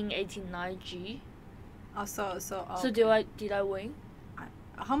 1989 G. Oh, so. So did I win?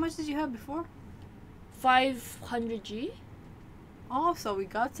 How much did you have before? 500 G. Oh, so we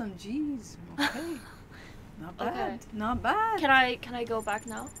got some G's. Okay. Not bad. Okay. Not bad. Can I go back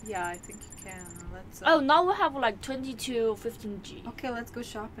now? Yeah, I think you can. Let's. Oh, now we have like 2215 G. Okay, let's go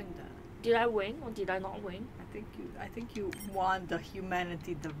shopping then. Did I win or did I not win? I think you won the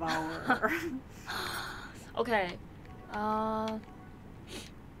humanity devourer. Okay. Shop.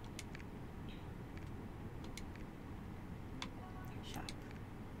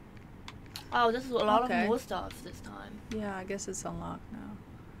 Oh, this is a lot of more stuff this time. Yeah, I guess it's unlocked now.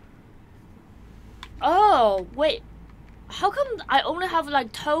 Oh, wait. How come I only have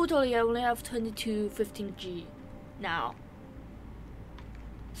like totally I only have 2215 G now?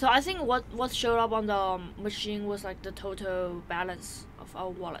 So I think what showed up on the machine was like the total balance of our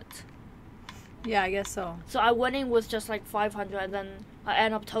wallet. Yeah, I guess so. So I went in with just like 500 and then I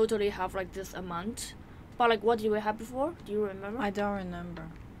end up totally have like this amount. But like what did we have before? Do you remember? I don't remember.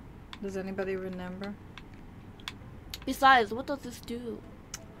 Does anybody remember? Besides, what does this do?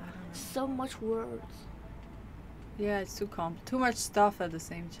 I don't know. So much words. Yeah, it's too much stuff at the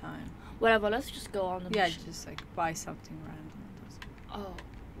same time. Whatever, let's just go on the Yeah, machine. just like buy something random. Oh,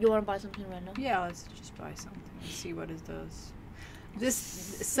 you want to buy something random? Yeah, let's just buy something and see what it does. This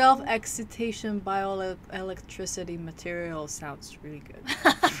self-excitation bioelectricity material sounds really good.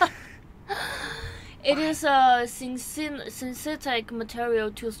 It is a synthetic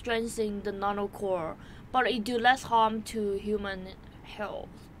material to strengthen the nanocore, but it do less harm to human health.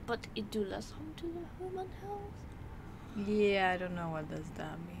 But it do less harm to the human health? Yeah, I don't know what does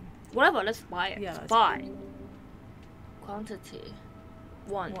that mean. Whatever, let's buy it. Yeah, let's buy. Quantity.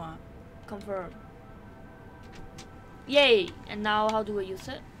 1. What? Confirm. Yay! And now how do we use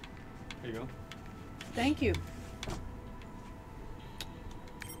it? There you go. Thank you.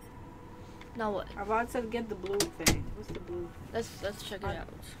 Now what? Arvad said get the blue thing. What's the blue thing? Let's check it out.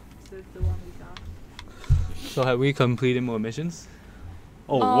 Is it the one we got? So have we completed more missions?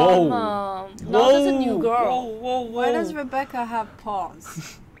 Oh, No, there's a new girl. Whoa. Why does Rebecca have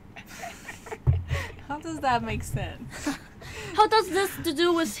paws? How does that make sense? How does this to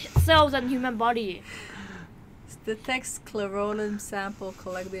do with cells and human body? Detect sclerotin sample,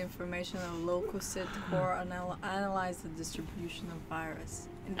 collect the information of leukocyte core, analyze the distribution of virus.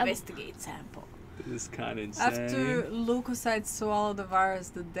 Investigate sample. This is kind of insane. After leukocytes swallow the virus,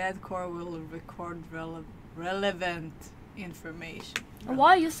 the dead core will record relevant information. Why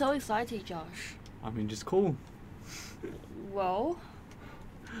are you so excited, Josh? I mean, just cool. Well,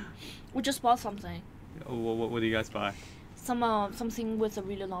 we just bought something. Oh, what do you guys buy? Something with a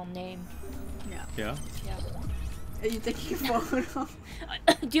really long name. Yeah. Yeah? Yeah. Are you taking a photo?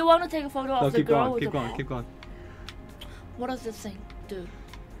 Do you want to take a photo of the girl with the paw? Keep going. What does this thing do?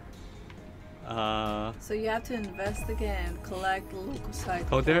 So you have to investigate and collect leukocyte.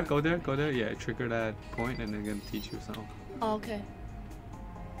 Go there, go there, go there. Yeah, trigger that point, and they're gonna teach you something. Oh, okay.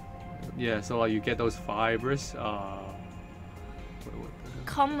 Yeah, so like you get those fibers.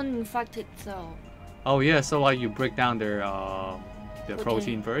 Common infected cell. Oh yeah, so like you break down their Protein.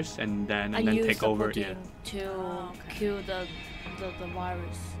 protein first, and then Use take the over. protein Yeah. to okay. kill the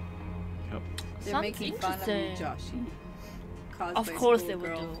virus. Yep. They're Sounds making fun of you, interesting. Joshy. Cosplay Of course they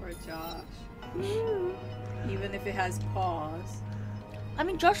schoolgirl would do. for Josh. Even if it has paws. I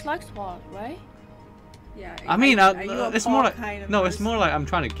mean, Josh likes paws, right? Yeah. I mean, are you a it's paw more like kind of no, it's person? more like I'm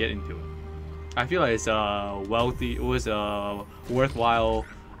trying to get into it. I feel like it's a wealthy, it was a worthwhile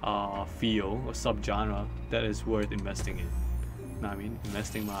field or subgenre that is worth investing in. You know what I mean?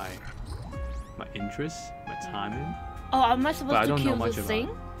 Investing my interest, my time in. Oh, am I But I supposed to don't know kill much this about thing?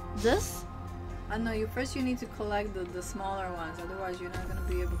 it. This? I know you first. You need to collect the smaller ones. Otherwise, you're not gonna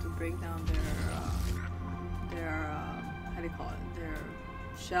be able to break down their how do you call it? Their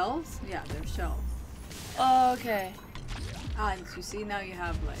shells. Yeah, their shells. Okay. Ah, and you see now you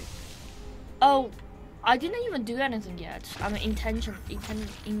have like. Oh, I didn't even do anything yet. I mean,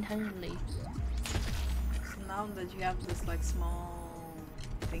 intentionally. So now that you have this like small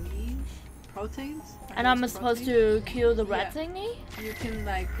thingy, proteins. And I'm supposed to kill the red Yeah. thingy? You can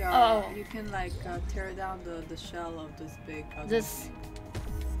like Oh. you can like tear down the shell of this big. ugly This thing.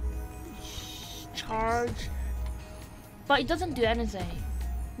 charge. But it doesn't do anything.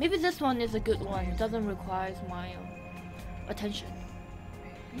 Maybe this one is a good one. It doesn't require my attention.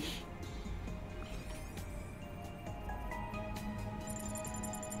 Maybe.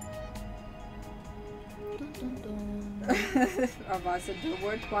 Dun, dun, dun. About the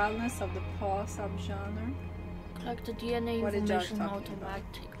worthwhileness of the paw subgenre. Collect the DNA What is Josh information talking about?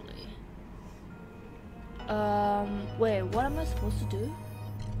 automatically. Wait, what am I supposed to do?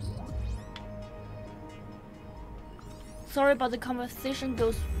 Sorry, but the conversation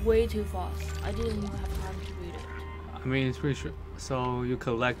goes way too fast. I didn't even have time to read it. I mean, it's pretty sure. So you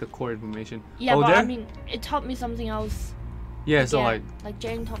collect the core information. Yeah, oh, but there? I mean, it taught me something else. Yeah, so again. like,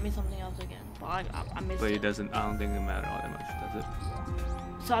 Jane taught me something else again, but I missed but it it. doesn't. I don't think it matters all that much, does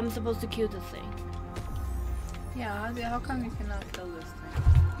it? So I'm supposed to kill this thing. Yeah, how come you cannot kill this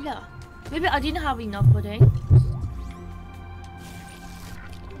thing? Yeah, maybe I didn't have enough pudding.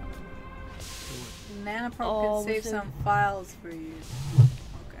 Nanoprobe Oh, can save was it- some files for you.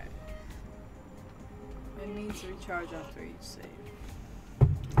 Okay. It needs recharge after each save.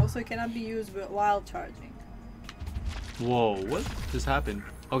 Also, it cannot be used while charging. Whoa, what just happened?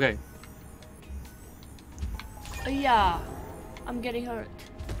 Okay, Yeah, I'm getting hurt.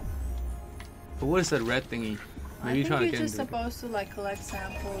 but what is that red thingy? I Maybe think trying to you're get just into it. supposed to like collect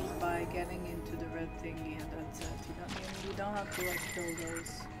samples by getting into the red thingy, and that's it. You don't have to like kill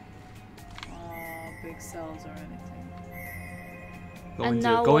those big cells or anything. Go And into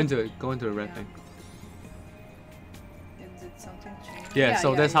now it. Go what- into it. Go into the red Yeah. thing. Did something change? Yeah,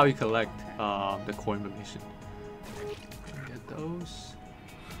 so that's how you collect Okay. the core information. Get those.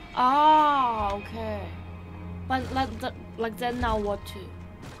 Ah, okay. But like then now what to?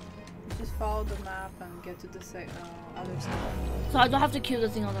 Just follow the map and get to the other side. So I don't have to kill the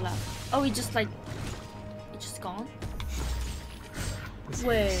thing on the left. Oh, it's just gone. This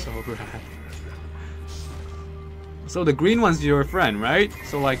Wait. is so rad. So the green one's your friend, right?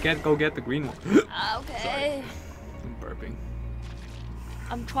 So like, go get the green one. Okay. I'm burping.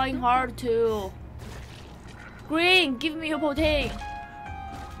 I'm trying hard to. Green, give me your protein.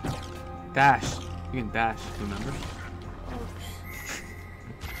 Dash. You can dash. Remember?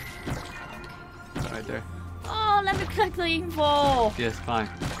 Right there. Oh, let me collect the info, Yes, fine.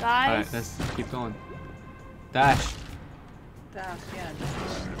 guys. All right, let's keep going. Dash. Dash, yeah,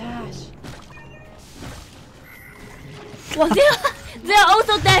 dash. Well, they're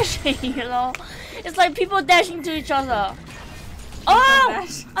also dashing, you know. It's like people dashing to each other. Oh,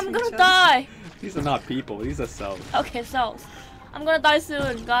 dashing I'm to gonna each other. die. These are not people. These are cells. Okay, cells. I'm gonna die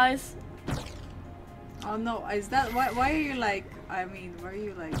soon, guys. Oh no, is that why are you like? I mean, why are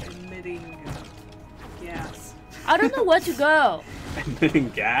you like emitting gas? I don't know where to go. Emitting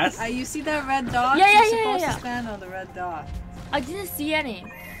gas. You see that red dot? Yeah, yeah, You're yeah, supposed yeah. to stand on the red dot. I didn't see any.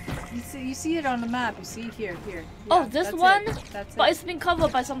 You see it on the map. You see here. Oh, Yeah, this that's one? It. That's But it. it's been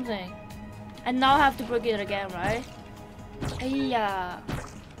covered by something. And now I have to break it again, right? Yeah.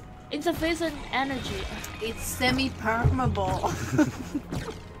 Insufficient energy. It's semi-permeable.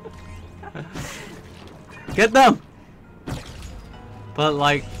 Get them. But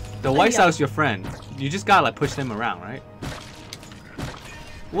like, the white Yeah. cell's your friend. You just gotta like push them around, right?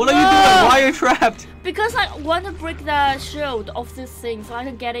 What are you No! doing? Why are you trapped? Because I want to break the shield of this thing so I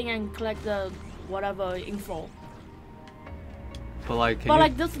can get in and collect the whatever info. But like, But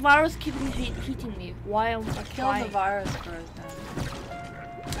like this virus keeps hitting me. Why am I Kill trying? the virus first then.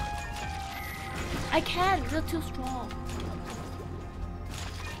 I can't. They're too strong.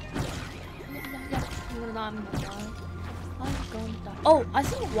 Yeah. I'm gonna die. I'm gonna die. I'm gonna die. Oh, I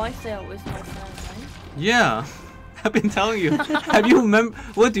think White Cell is my friend, right? yeah. I've been telling you. Have you remember?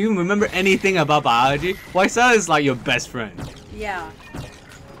 What do you remember anything about biology? White cell is like your best friend. Yeah.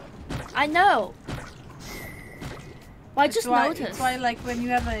 I know. Well, I just noticed. It's why, like, when you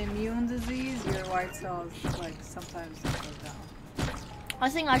have an immune disease, your white cells, like, sometimes they go down. I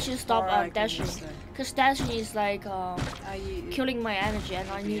think I should stop dashing. Because dashing is like killing my energy, and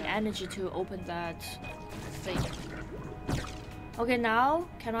I need energy to open that thing. Okay, now,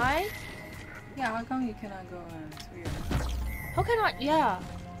 can I? Yeah, how come you cannot go in? It's weird. How can I? Yeah.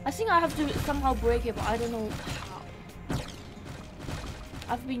 I think I have to somehow break it, but I don't know how.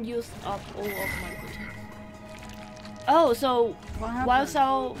 I've been used up all of my protein. Oh, so white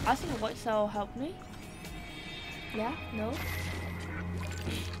cell, I think white cell helped me. Yeah? No?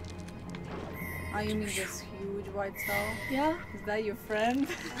 Oh, you mean this huge white cell? Yeah? Is that your friend?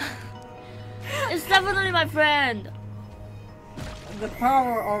 It's definitely my friend! The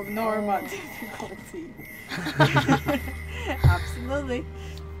power of normal difficulty. Absolutely.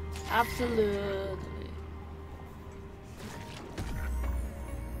 Absolutely.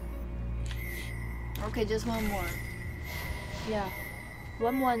 Okay, just one more. Yeah.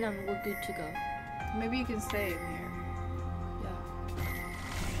 One more and then we're good to go. Maybe you can stay in here.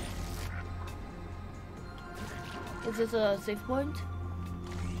 Yeah. Is this a safe point?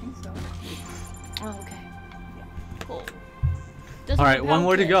 I think so. Oh, okay. Yeah. Cool. Alright, one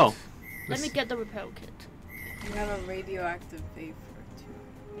more to go. Let me get the repair kit. You have a radioactive vapor too.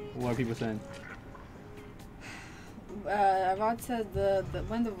 What are people saying? Rod said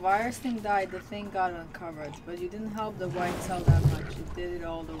when the virus thing died, the thing got uncovered, but you didn't help the white cell that much. You did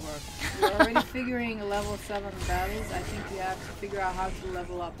all the work. You're already figuring level 7 battles. I think you have to figure out how to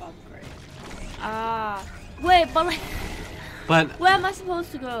level up upgrade. Ah. Wait, but like... But... Where am I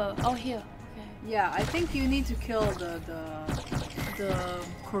supposed to go? Oh, here. Okay. Yeah, I think you need to kill the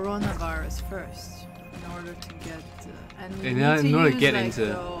coronavirus first in order to get... and you need to use, get into...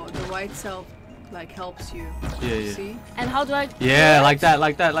 the white cell... like helps you. Yeah. See? And how do I? Yeah, like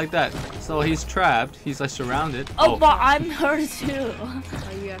that. So he's trapped. He's like surrounded. Oh, but I'm hurt too. Oh,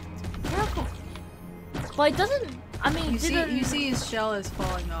 you have to be careful. But it doesn't. I mean, you see his shell is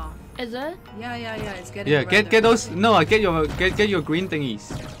falling off. Is it? Yeah. It's getting. Yeah, get those. No, get your green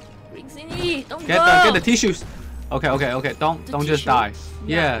thingies. Green thingy. Don't get go. Get the tissues. Okay. Don't just die.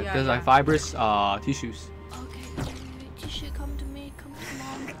 Yeah, there's like fibrous tissues. Tissue, come to me.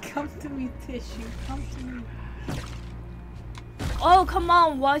 Come to me, tissue. Come to me. Oh, come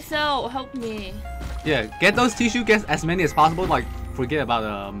on, white cell, help me. Yeah, get those tissue. Get as many as possible. Like, forget about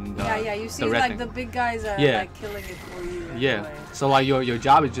the Yeah. You see, like the big guys are like killing it for you. Yeah. Anyway. So like your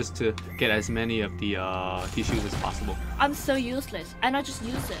job is just to get as many of the tissues as possible. I'm so useless, and I just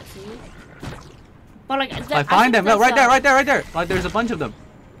use it. See? But like, I find them. No, right there. Like, there's a bunch of them.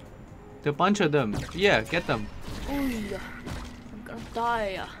 There's a bunch of them. Yeah, get them. Ooh, I'm gonna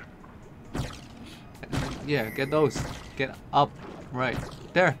die. Yeah, get those. Get up. Right.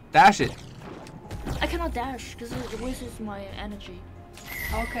 There. Dash it. I cannot dash because it wastes my energy.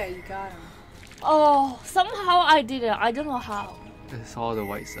 Okay, you got him. Oh, somehow I did it. I don't know how. That's how the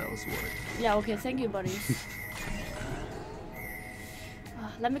white cells work. Yeah, okay. Thank you, buddy.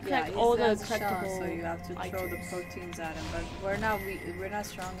 Let me collect all the collectible. So you have to throw the proteins at him, but we're not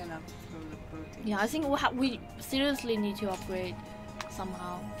strong enough to throw the proteins. Yeah, I think we seriously need to upgrade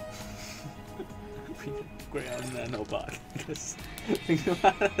somehow. We upgrade our nanobot. Think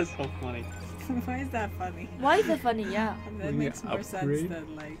about it, that's so funny. Why is that funny? Why is it funny? Yeah. That makes more sense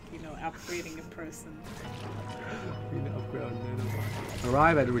than like, upgrading a person. We need to upgrade our nanobot.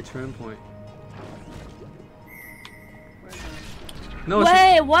 Arrive at the return point. No,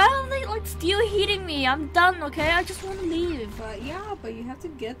 wait, why are they like still hitting me? I'm done, okay? I just want to leave. But you have to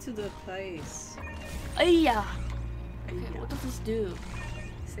get to the place. Yeah. Okay, what does this do?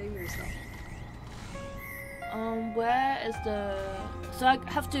 Save yourself. Where is the... So I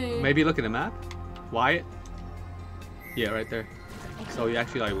have to... Maybe look at the map. Wyatt? Yeah, right there. Okay. So you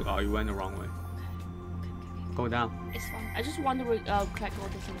actually you went the wrong way. Okay. Go down. It's fine. I just want to collect all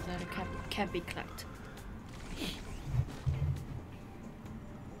the things that can't be collected.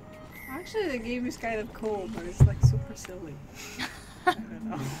 Actually, the game is kind of cool, but it's like super silly. I don't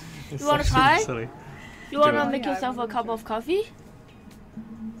know. You wanna try? You wanna make yourself a cup of coffee?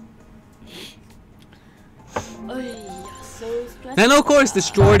 Oh yeah, so stressful. Nanocore is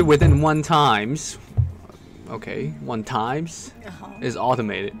destroyed within 1 times. Okay, 1 times is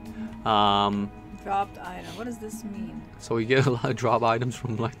automated. Dropped item. What does this mean? So we get a lot of drop items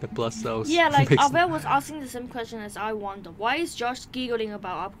from like the plus cells. Yeah, like Makes- Abel was asking the same question as I wonder. Why is Josh giggling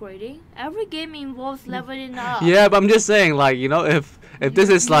about upgrading? Every game involves leveling up. Yeah, but I'm just saying, like, you know, if this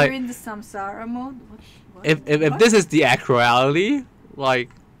is You're like in the samsara mode. What? if What? this is the actuality, like,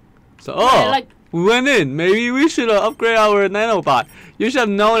 so Yeah, like we went in. Maybe we should upgrade our nanobot. You should have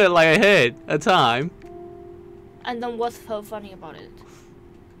known it like ahead of time. and then what's so funny about it?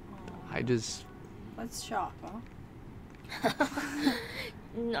 I just Let's shop, huh?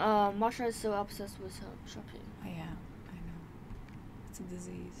 Marsha is so obsessed with shopping. I am. I know. It's a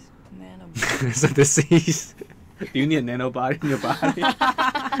disease. Nanobot. it's a disease. Do you need a nanobot in your body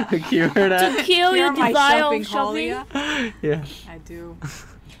to cure that? To kill your Cure my desire shopping of shopping. holia? Yeah. I do.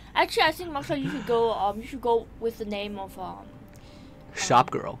 Actually, I think Marsha, you should go with the name of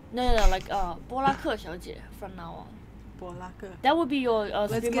Shop girl. no, like 波拉克小姐 from now on. Bolaka. That would be your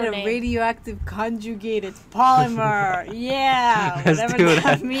Let's streamer get a name. radioactive conjugated polymer. Yeah, Let's whatever do that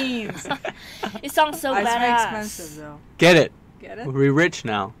that. means. It sounds so It's very badass. expensive though. Get it. Get it? We're rich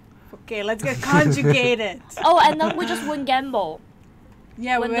now. Okay, let's get conjugated. Oh, and then we just win gamble.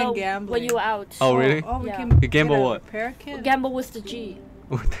 Yeah, we when went the- gambling. When you're out. Oh, really? Oh, we Yeah. can You gamble get a what? Parakeet? Gamble with the G.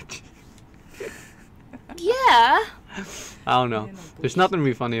 With the G. Yeah. I don't know. There's nothing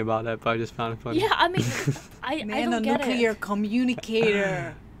really funny about that, but I just found it funny. Yeah, I mean, I don't get Nanonuclear it.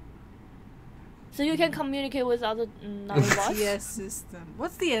 communicator. So you can communicate with other nanobots. NTS system.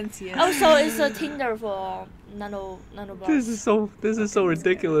 What's the NTS? Oh, so it's a Tinder for nanobots. This is so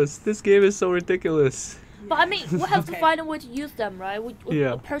ridiculous. This game is so ridiculous. But I mean, we have to Okay. find a way to use them, right? We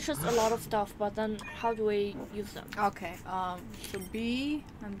Yeah. purchase a lot of stuff, but then how do we use them? Okay, so B,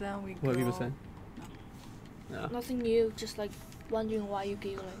 and then we go... What people say? No. Nothing new, just like wondering why you're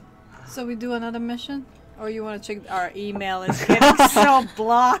giggling. So we do another mission? Or you want to check our email? It's getting so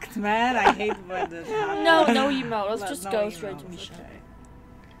blocked, man. I hate when this happens. No email. Let's just No go emails, straight to mission.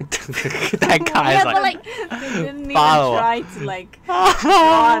 okay. That guy Yeah, is but like, like, They didn't even Follow up. try to like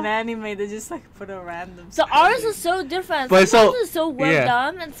draw an anime. They just like put a random. so ours is so different. But Sometimes so- it's so well yeah.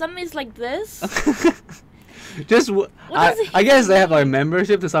 done, and some is like this. just does it I guess they have like mean?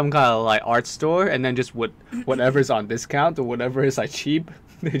 membership to some kind of like art store, and then just whatever's on discount or whatever is like cheap,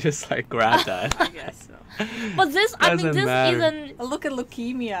 they just like grab that. I guess so. But this, I mean, Doesn't this matter. isn't. Oh, look at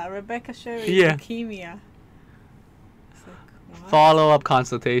leukemia. Rebecca Sherry. Yeah. Leukemia. It's like, what? Follow-up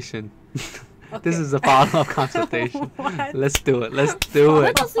consultation. This Okay. is a follow-up consultation. What? Let's do it. Let's do What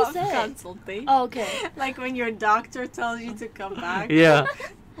it. does it say? Consultation. Oh, okay. Like when your doctor tells you to come back. Yeah,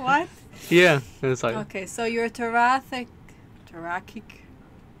 What? yeah. It's like Okay, so your thoracic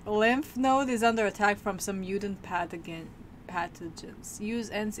lymph node is under attack from some mutant pathogens. Use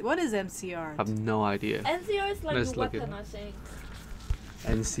NC. What is MCR? I have no idea. NCR is like Let's a look weapon, it. I think.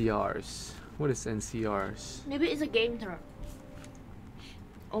 NCRs. What is NCRs? Maybe it's a game term.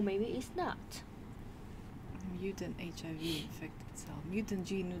 Or maybe it's not. Mutant HIV infected cell. Mutant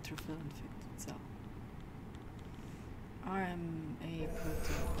G neutrophil infected cell. RMA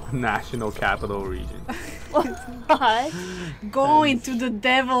protein. National Capital Region. What? Going to the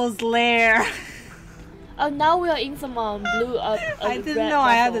devil's lair. Oh, now we are in some blue. I didn't know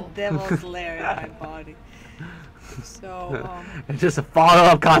I had a devil's lair in my body. So, It's just a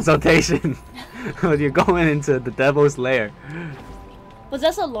follow-up consultation when you're going into the devil's lair. But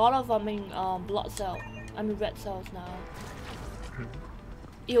there's a lot of blood cell. Red cells now.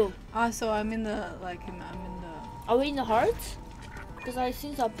 Ew. so I'm in the I'm in the. Are we in the heart? Because I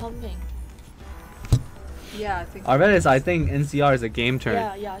think are pumping. Yeah, I think. I read this. I think NCR is a game term.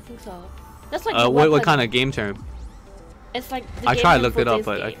 Yeah, I think so. That's like. What kind of game term? It's like. The I game tried to term look for it up, this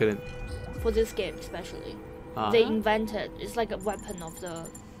but I game. couldn't. For this game, especially, Uh, they invented. It's like a weapon of the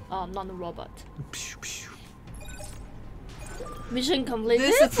non-robot. Mission completed.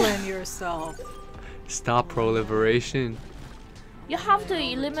 Discipline yourself. Stop proliferation. You have to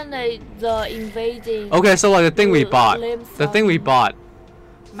eliminate the invading. Okay, so like the thing we L- bought. lymph The thing we cells. bought.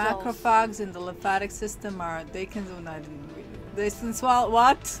 Macrophages in the lymphatic system they can do not. They can swallow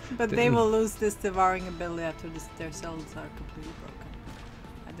what? But they will lose this devouring ability after their cells are completely broken.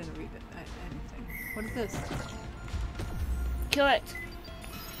 I didn't read it. Anything. What is this? Kill it.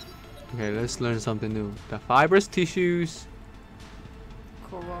 Okay, let's learn something new. The fibrous tissues,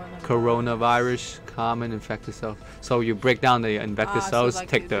 coronavirus, common infected cells. So you break down the infected so cells, like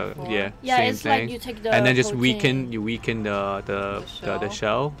take you the did before? Yeah, same it's thing, like you take the and then just protein. weaken the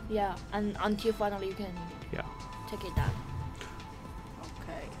shell. Yeah, and until finally you can Yeah. take it down.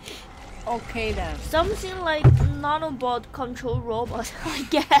 Okay. Okay then. Something like nanobot control robot, I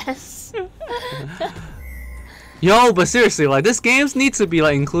guess. Yo, but seriously, like this games needs to be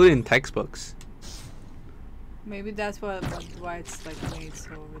like included in textbooks. Maybe that's why it's like made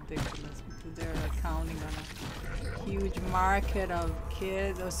so ridiculous, because they're like counting on a huge market of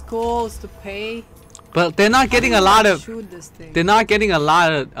kids or schools to pay. But they're not getting a lot of. Shoot this thing. They're not getting a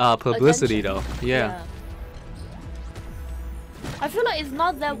lot of publicity Attention. though. Yeah. I feel like it's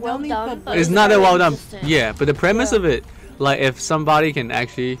not that You well don't need done. But It's not that very well done. interesting. Yeah, but the premise Yeah. of it, like if somebody can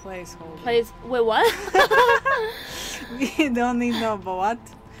actually. Placeholder. Plays. Wait, what? We don't need no, but what?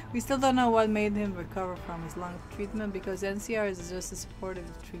 We still don't know what made him recover from his lung treatment, because NCR is just a supportive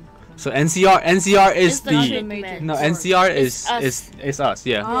treatment. So NCR is It's the the. treatment. No, NCR It's us. is us.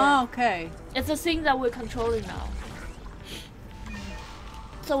 Yeah. Oh, okay. It's a thing that we're controlling now.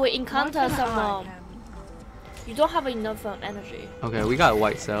 So we encounter What can some. I- You don't have enough energy. Okay, we got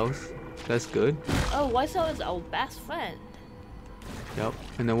white cells. That's good. Oh, White Cell is our best friend. Yep.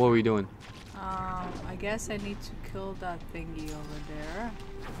 And then what are we doing? I guess I need to kill that thingy over there.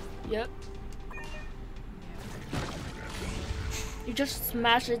 Yep. You just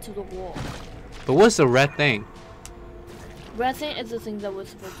smash it to the wall. But what's the red thing? Red thing is the thing that we're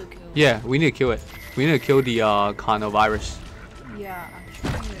supposed to kill. Yeah, we need to kill it. We need to kill the coronavirus. Yeah,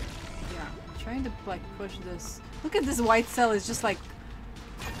 I'm trying to like push this. Look at this white cell. It's just like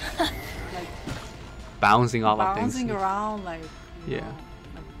Bouncing off of bouncing things. around like you Yeah. know,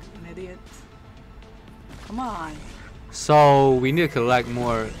 like an idiot. Come on. So we need to collect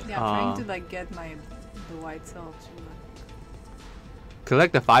more. Yeah, I'm trying to like get the white cell to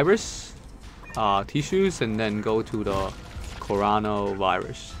Collect the fibers, tissues, and then go to the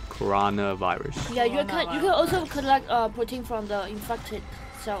coronavirus. Yeah, you can also collect protein from the infected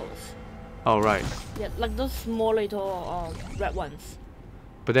cells. Oh right. Yeah, like those small little red ones.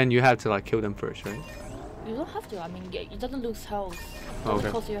 But then you have to like kill them first, right? You don't have to. I mean, it doesn't lose health. It Okay.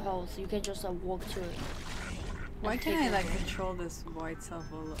 doesn't cost you health. You can just walk to it. Why and can't take I it like away. control this white cell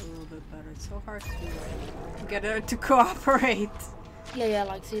a little bit better? It's so hard to get her to cooperate. Yeah,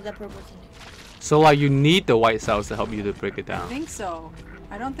 like see that purple thing. So like you need the white cells to help you to break it I down. think so.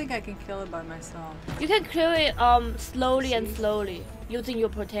 I don't think I can kill it by myself. You can kill it slowly and See? slowly using your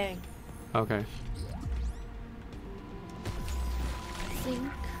protein. Okay. I think.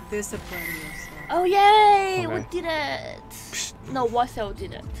 Discipline yourself. Oh yay! We Okay. did it. No, White Cell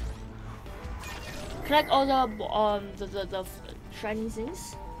did it. Collect all the shiny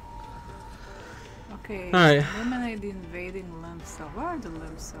things. Okay. Alright. Eliminate the invading lymph cell. Where are the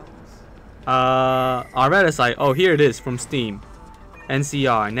lymph cells? Alright, it's like, oh, here it is from Steam.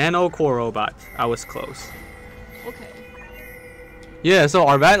 NCR, Nano Core Robot. I was close. Okay. Yeah, so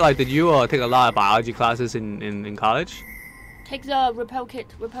Arvet, like, did you take a lot of biology classes in college? Take the repel kit.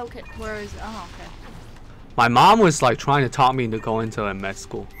 Where is? Oh, okay. My mom was like trying to talk me into going to a med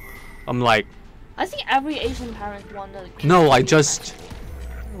school. I'm like, I think every Asian parent wanted. no, like just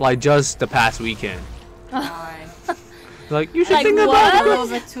the past weekend. Why? Like you should Like think what? about A it. little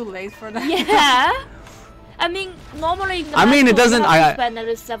bit too late for that. Yeah. I mean, normally. In the I mean, it med school, doesn't- you have to I- spend at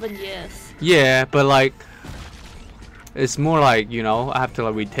least 7 years. Yeah, but like, it's more like, you know, I have to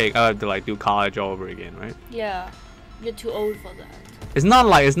like retake. I have to like do college all over again, right? Yeah. You're too old for that. It's not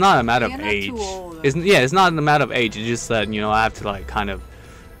a matter You're of not age. too old. It's not a matter of age. It's just that, you know, I have to like kind of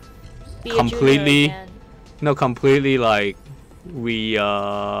Be a junior Completely. again. completely like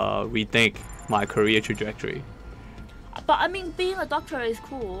rethink my career trajectory. But I mean, being a doctor is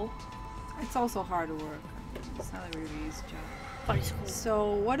cool. It's also hard work. It's not a really easy job. But it's cool.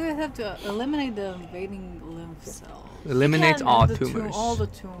 So what do I have to eliminate the invading lymph cells? Eliminates can- all The tumors. all the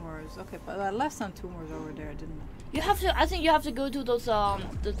tumors. Okay, but I left some tumors over there, didn't I? You have to. I think you have to go to those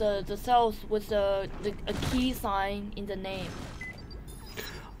the cells with a key sign in the name.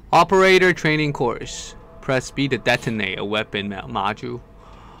 Operator training course. Press B to detonate a weapon module.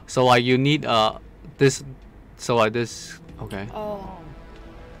 So like you need this. So like this. Okay. Oh.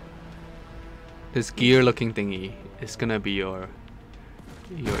 This gear-looking thingy is gonna be your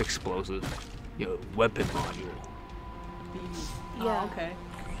explosive, your weapon module. Yeah. Oh, okay.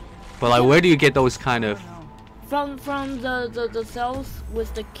 But like, where do you get those kind of? I don't know. From the cells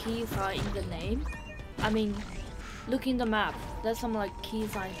with the key sign in the name. I mean, look in the map. There's some like key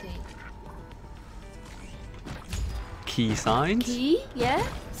sign thing. Key signs? Key? Yeah.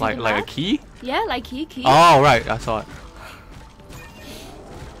 See Like the a map? key? Yeah, like key. Oh right, I saw it.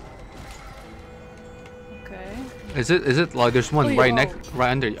 Okay. Is it like there's one Oh, right yeah.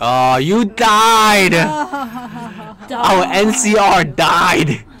 right under you? Oh, you died! Our NCR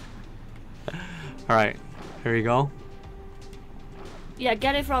died! Alright, here we go. Yeah,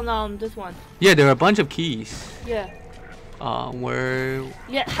 get it from this one. Yeah, there are a bunch of keys. Yeah. Where?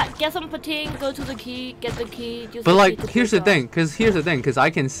 Yeah, get some patin, go to the key, get the key. Use But the like, key to here's the pick up. thing, cause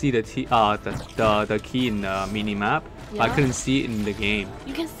I can see the the key in the mini map. But I Yeah? couldn't see it in the game.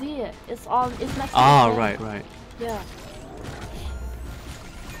 You can see it. It's on. It's next to Ah, the right, pen. right. Yeah.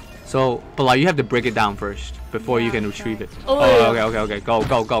 So, but like, you have to break it down first before you Yeah, can okay. retrieve it. Oh, Oh, yeah. okay.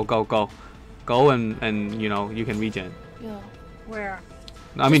 Go and you know you can regen. Yeah. Where?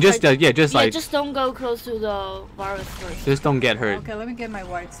 I mean, Just just yeah, just Yeah, like just don't go close to the virus first. just don't get hurt. Okay, let me get my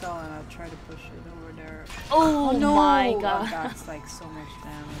white cell and I'll try to push it over there. Oh, no! my Oh, god. that's like so much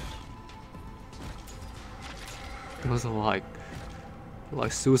damage. Those are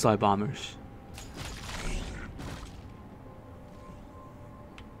like suicide bombers.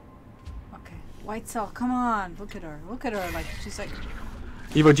 Okay, white cell, come on! Look at her, like she's like.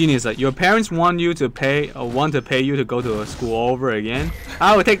 Evil Genius, like, your parents want you to pay you to go to a school over again?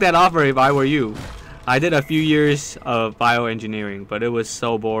 I would take that offer if I were you. I did a few years of bioengineering, but it was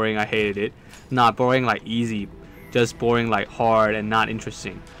so boring I hated it. Not boring like easy, just boring like hard and not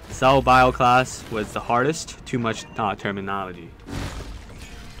interesting. Cell bio class was the hardest, too much terminology.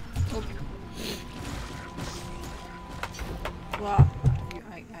 Well,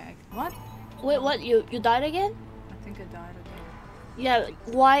 what? Wait, what? You died again? I think I died again. Yeah.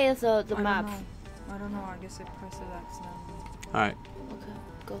 Why is the I map? don't know. I guess I pressed it accidentally. Alright. Okay,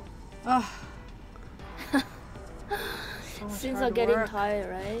 go. Oh. So much Things hard are getting work. tired,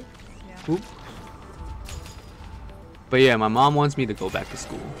 right? Yeah. Oop. But yeah, my mom wants me to go back to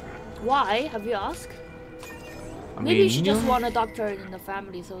school. Why? Have you asked? I Maybe mean, she you just know- want a doctor in the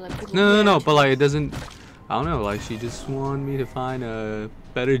family so that people. No, but like it doesn't. I don't know. Like she just want me to find a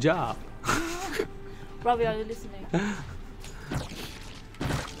better job. Robbie, are you listening?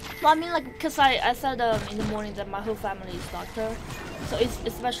 Well, I mean, like, cause I said in the morning that my whole family is doctor, so it's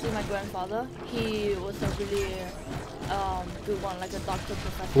especially my grandfather. He was a really good one, like a doctor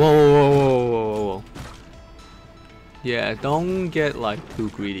professional. Whoa. Yeah, don't get like too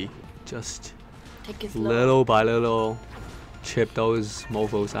greedy. Just Take it slow. little by little, chip those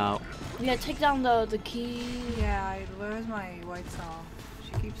mofos out. Yeah, take down the key. Yeah, where's my white cell?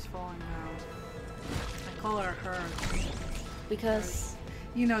 She keeps falling down. I call her her. Because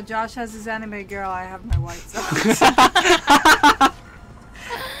You know, Josh has his anime girl, I have my white cell.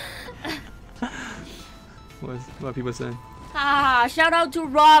 What people saying? shout out to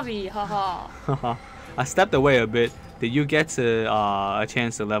Robbie, haha. I stepped away a bit. Did you get to a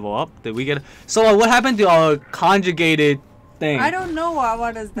chance to level up? Did we get? So what happened to our conjugated thing? I don't know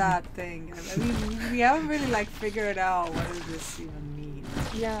what is that thing. I mean, we haven't really like figured out what does this even mean.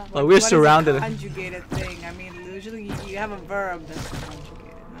 Yeah. Like, we're What is a surrounded. conjugated thing. I mean, usually you have a verb that's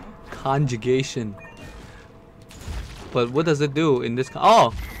conjugated, no? Conjugation. But what does it do in this?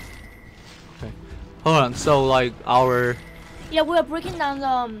 Oh. Okay. Hold on. So like our. Yeah, we are breaking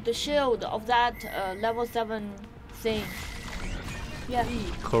down the shield of that level 7 thing. Yeah.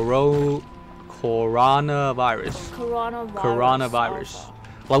 Coronavirus. Coronavirus. Alpha.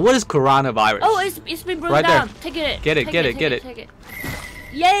 Like, what is coronavirus? Oh, it's been broken Right there. down. Take it. Get it, Take get it, get it. Take it.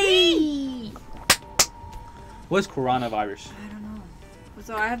 Yay! What is coronavirus? I don't know.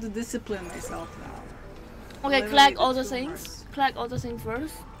 So I have to discipline myself now. Okay, Literally collect all the the tumors. things. Collect all the things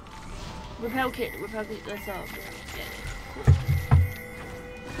first. Repair kit. Let's get it. Cool.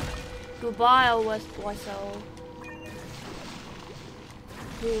 Goodbye, West Cell.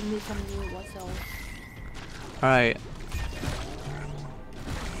 We'll need some new West Cells. Alright.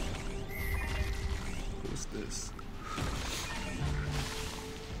 Who's this?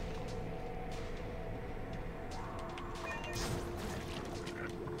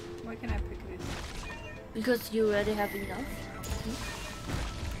 Why can I pick this? Because you already have enough.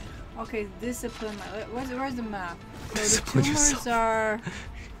 Okay, discipline my. Where's the map? So the Discipline tumors yourself. are.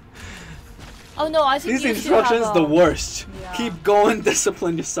 Oh no, I think These you still instructions have the worst. Yeah. Keep going,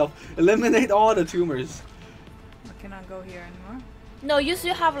 discipline yourself. Eliminate all the tumors. I cannot go here anymore. No, you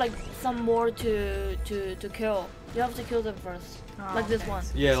still have like some more to kill. You have to kill them first. Oh, Like this okay. one.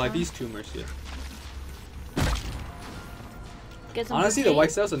 Yeah, This like one? these tumors, yeah. Get some Honestly, the protein.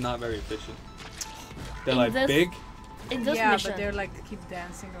 white cells are not very efficient. They're In like this- big. In this Yeah, mission. but they're like keep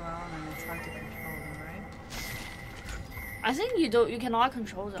dancing around and it's hard to control them, right? I think you cannot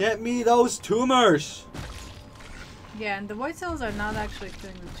control them. Get me those tumors! Yeah, and the white cells are not actually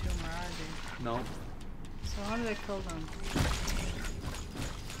killing the tumor, are they? No. So how do I kill them?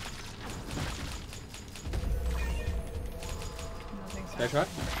 Nothing's Did I try?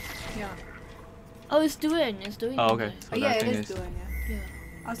 Yeah. Oh, it's doing Oh, okay. something. So Oh, yeah, that it thing is doing it. Yeah.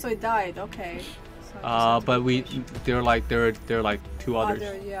 Oh, so it died. Okay. So I just have to But be we patient. there are like two others.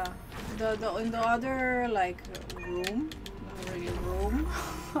 Other, yeah. The in the other like room, not really room.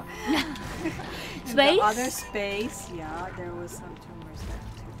 In Space? the other space, yeah, there was some tumors there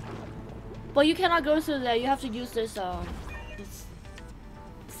too. But you cannot go through there. You have to use this this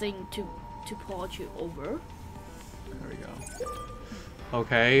thing to port you over. There we go.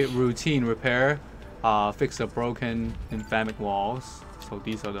 Okay, routine repair. Fix the broken lymphatic walls. So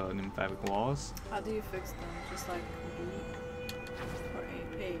these are the lymphatic walls. How do you fix them? Just like B or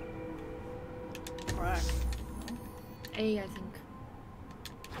A or X? A, I think.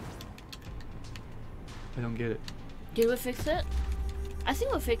 I don't get it. Did we fix it? I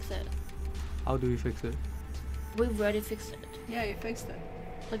think we fixed it. How do we fix it? We've already fixed it. Yeah, you fixed it.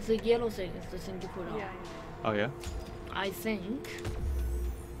 Like the yellow thing is the thing to put on. Yeah. Oh yeah. I think.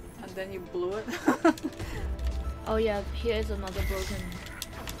 And then you blew it. Oh yeah, here is another broken.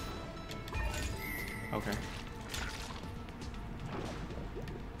 Okay.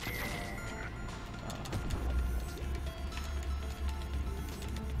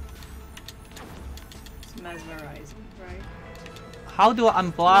 It's mesmerizing, right? How do I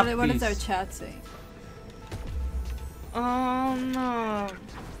unblock What these? does our chat say?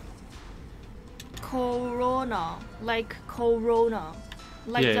 Corona, like Corona,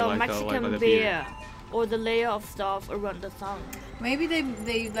 like Yeah, the like the- Mexican like the beer, or the layer of stuff around the sun. Maybe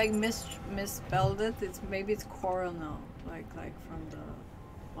they like misspelled it. Maybe it's coronal, like from the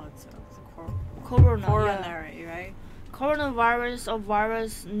blood cells. Corona, yeah. Coronary, right? Coronavirus or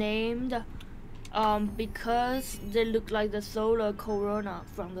virus named because they look like the solar corona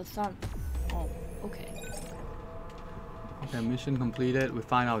from the sun. Oh, okay. Okay, mission completed. We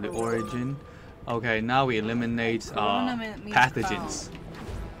find out the origin. Okay, now we eliminate Corona means pathogens.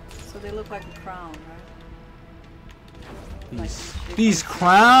 So they look like a crown, right? These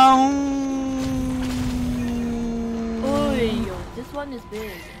crowns. Oh, this one is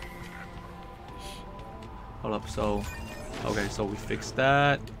big. Hold up. So, okay, so we fixed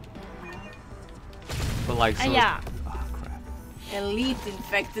that. But like, so Yeah. oh crap. Elite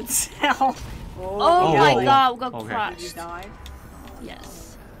infected cell. Oh, Oh, my whoa, god, we got okay. Did you crushed. die?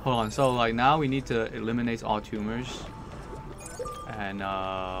 Yes. Hold on. So like now we need to eliminate all tumors. And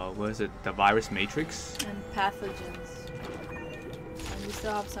what is it? The virus matrix. And pathogens. And we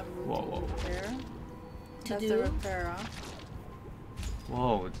still have some routine Whoa. repair. To That's do? the repair, huh?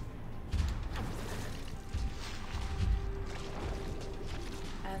 Whoa.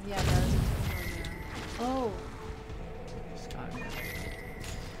 And yeah, there's a tumor there. Oh, This guy.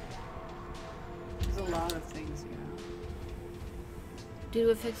 There's a lot of things here. did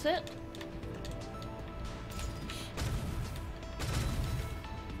we fix it?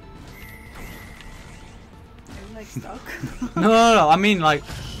 Are you like stuck? No. I mean like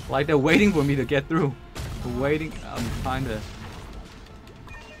they're waiting for me to get through. They're waiting. I'm trying to.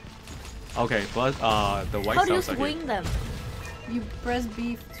 Okay, but the white How do you cells are here. swing them? You press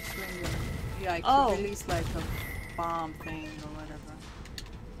B to swing them. You like Oh. to release like a bomb thing or whatever.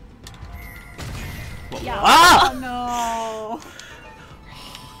 Whoa. Yeah. Ah! Oh no!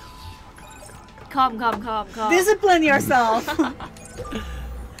 Calm. Discipline yourself!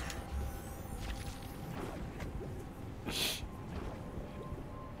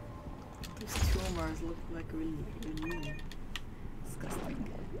 These tumors look like really disgusting.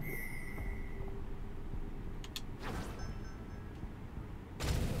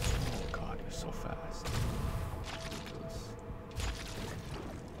 Oh god, you're so fast. Ridiculous.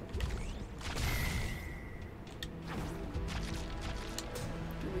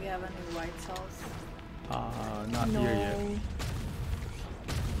 Do we have any white cells? Not No. here yet.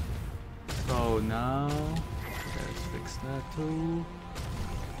 So now, let's fix that too.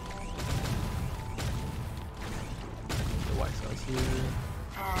 The white cells here.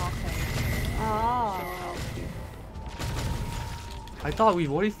 Oh, okay. Oh. I thought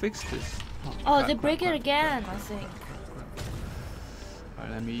we've already fixed this. Oh, crap, they crap, break it crap, again, crap, I crap, think. crap, crap, crap.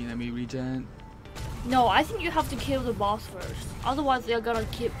 Alright, let me regen. No, I think you have to kill the boss first. Otherwise, they're gonna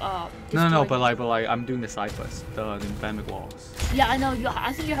keep No, destroying but it. like I'm doing the side quest, the lymphatic walls. Yeah, I know.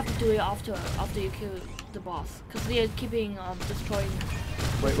 I think you have to do it after you kill the boss, because they are keeping destroying.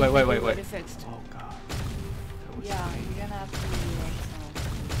 Wait. Already fixed. Oh god. That was Yeah, you're gonna have to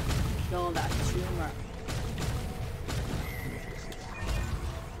kill that tumor.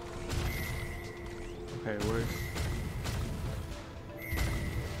 Okay, where's...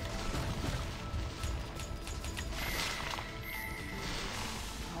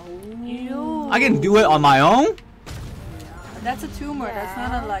 You. I can do it on my own? Yeah. That's a tumor. That's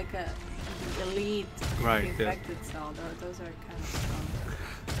not Yeah. a, like a elite Right, yeah. infected cell. Those are kind of strong.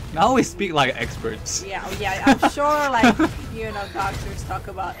 Now we speak like experts. Yeah, yeah, I'm sure, like, you know, doctors talk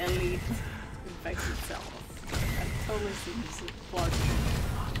about elite infected cells. That totally seems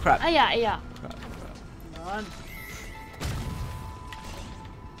plausible. Crap. Yeah, yeah. Crap. Run.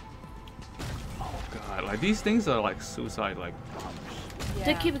 Oh god, like these things are like suicide like bombers. Yeah.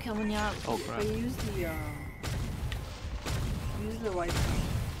 They keep coming out. Oh crap. But use the white stuff.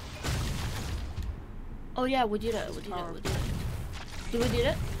 Oh yeah, we did it. We did it. We did it. Did we did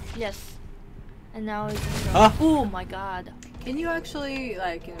it? Yes. And now it's. Ah! Oh my god. Can you actually,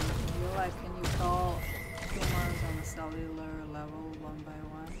 like, in real life, can you call tumors on a cellular level one by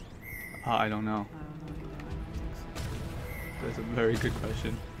one? I don't know. I don't know either. I don't think so. That's a very good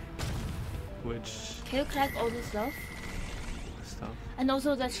question. Which Can you collect all this stuff? stuff? And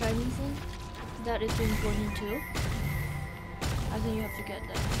also that shiny thing that is important too. I think you have to get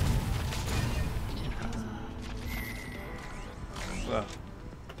that. Well,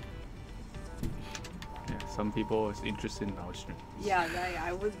 yeah, some people is interested in our stream. Yeah,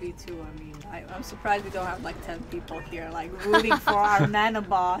 I would be too. I mean, I'm surprised we don't have like 10 people here, like, rooting for our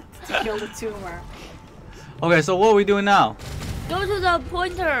nanobot to kill the tumor. Okay, so what are we doing now? Go to the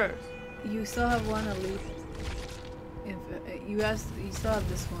pointer. You still have one elite. You still have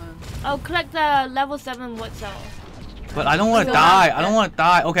this one. Oh, collect the level 7 white cell. But I don't want to So- die. I don't want to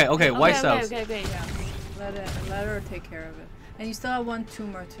die. Okay, white okay, cells. Okay. Yeah, let her take care of it. And you still have one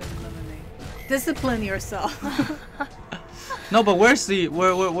tumor to eliminate. Discipline yourself. No, but where's the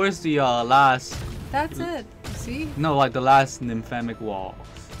last? That's it. See? No, like the last nymphamic walls.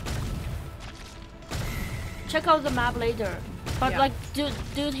 Check out the map later. But Yeah. like,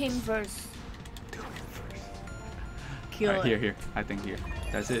 do him first. Kill Alright, it. here. I think here.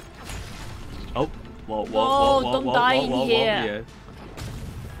 That's it. Oh, whoa, Don't die in here. yeah.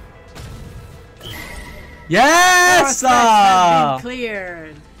 Yes! Parasites have been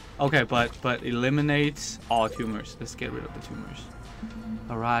cleared. Okay, but eliminates all tumors. Let's get rid of the tumors.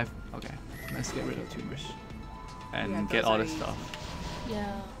 Arrive. Okay, let's get rid of tumors and Yeah, get those all are this easy. stuff.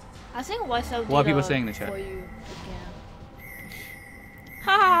 Yeah. I think white cell What are did, people saying in the chat? for you again.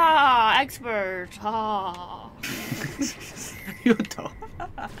 Ha! Expert. Ha! You don't.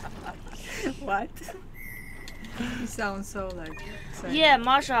 What? You sound so like. Excited. Yeah,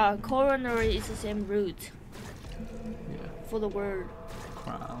 Masha. Coronary is the same root Yeah. for the word.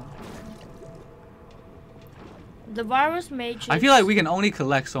 Crown. The virus matrix. I feel like we can only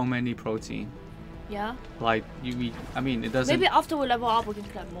collect so many protein. Yeah. Like I mean, it doesn't. Maybe after we level up, we can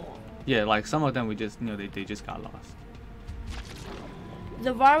collect more. Yeah, like some of them we just they just got lost.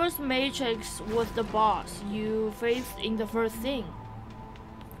 The virus matrix was the boss you faced in the first thing.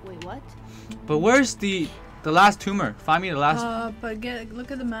 Wait, what? But where's the last tumor? Find me the last. But look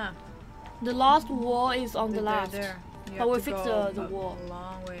at the map. The last wall is on the They're left. there. You But have we to fixed go the wall. A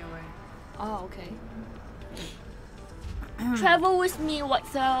long way away. Oh, okay. Travel with me, white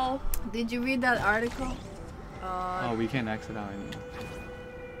cell. Did you read that article? Oh, we can't exit out anymore.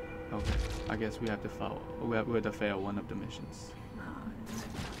 Okay, I guess we have to follow. We have to fail one of the missions.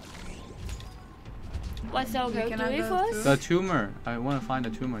 White cell, We can you do cannot it go for us? through. The tumor. I want to find the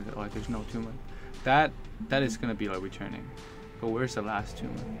tumor. Like, there's no tumor. That is gonna be like returning. But where's the last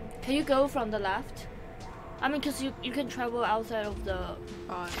tumor? Can you go from the left? I mean, cause you can travel outside of the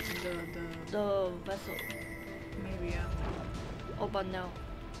vessel. Maybe yeah. Oh, but no.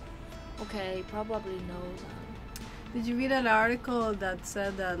 Okay, probably no. Did you read that article that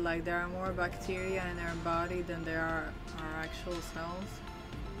said that like there are more bacteria in our body than there are our actual cells?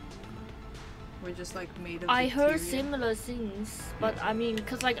 We're just like made of I heard bacteria. similar things, but I mean,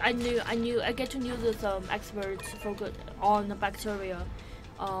 cause like I get to know this expert focused on the bacteria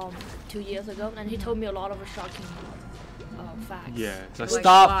 2 years ago, and he told me a lot of shocking facts. Yeah. So Like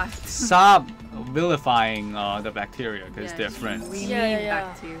stop what? stop vilifying the bacteria because Yeah, they're friends. we Yeah, need yeah.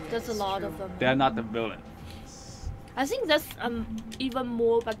 bacteria. There's a it's lot true. of them. They're not the villain. I think that's even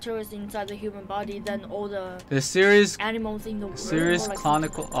more bacteria inside the human body than all the The serious animals in the world. serious or,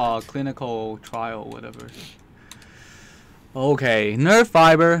 like, clinical trial, whatever. Okay, nerve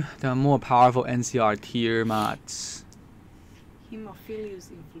fiber. The more powerful NCR tier mods.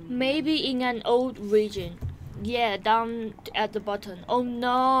 Hemophilus inflammation. Maybe in an old region. Yeah, down at the bottom. Oh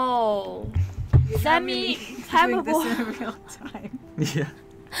no! Sammy, doing Hammer this boy. in real time. Yeah.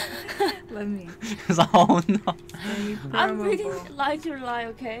 Let me. Oh no. I'm really Permeable. like to lie,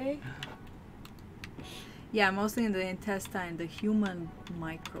 okay? Yeah, mostly in the intestine, the human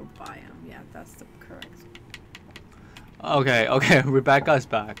microbiome. Yeah, that's the correct. Okay, Rebecca's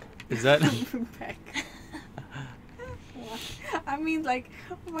back. Is that? Rebecca. What? I mean, like,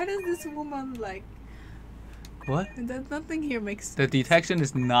 what is this woman like? What? Nothing here makes sense. The detection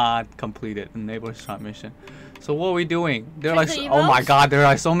is not completed. Enable transmission. So what are we doing? They're Check like, the oh my emails? god, there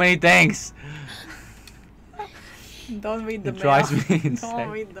are so many things. Don't read the It mail. drives me Don't insane.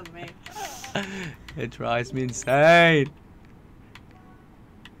 read the mail. It drives me insane.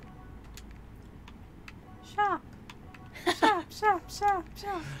 Shop. Shop, shop, shop,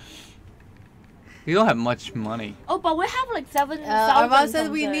 shop. You don't have much money. Oh, but we have like 7,000. Arvan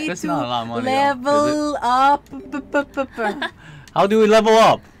said we something. need That's to not a lot of money, though, level up. How do we level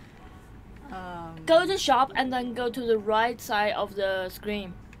up? Go to shop and then go to the right side of the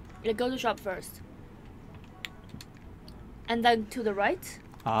screen. Yeah, go to shop first. And then to the right.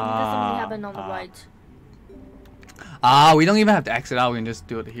 There's something happen on the right. We don't even have to exit out. We can just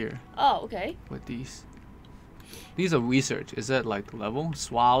do it here Oh, okay. with these. These are research. Is that like the level?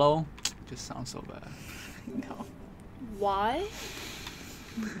 Swallow? Just sounds so bad. No. Why?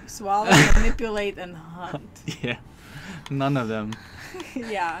 Swallow, manipulate, and hunt. Yeah. None of them.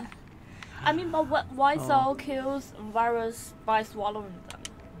 Yeah. I mean, but why Oh. Saul kills virus by swallowing them?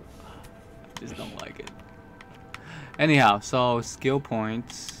 Just don't like it. Anyhow, so skill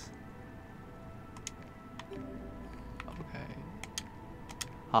points.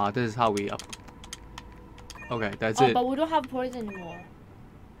 Okay. This is how we up. Okay, that's Oh, it. but we don't have poison anymore.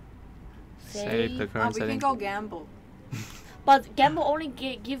 Save the current We can setting. go gamble. But gamble only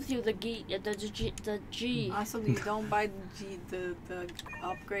gives you the G. Also, you don't buy the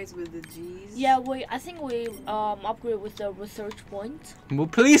upgrades with the G's. Yeah, I think we upgrade with the research point.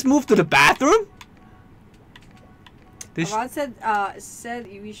 Please move to the bathroom. This Arvan said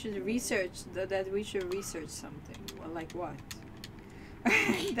we should research that we should research something. Well, like what?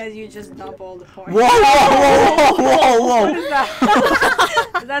 That you just dump all the points. Whoa, whoa, whoa, whoa, whoa, What whoa! is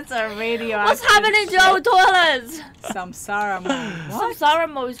that? That's a radio. What's happening to our toilets? Samsara mode. What? Samsara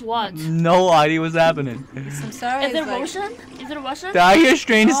mode is what? No idea what's happening. Samsara Is it like, Russian? Is it Russian? Did I hear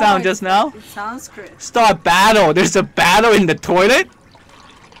strange No, sound just now? It sounds Sanskrit. Start battle. There's a battle in the toilet.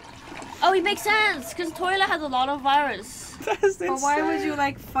 Oh, it makes sense because toilet has a lot of virus. That's But why would you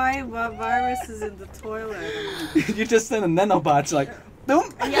like fight viruses in the toilet? You just send a nanobot like,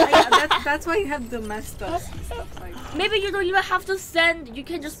 boom. Yeah, that's why you have domestos and stuff like that. Maybe you don't even have to send. You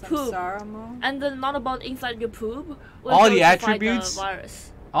can just poop, Samsara mode. and the nanobot inside your poop will All go the to fight attributes? the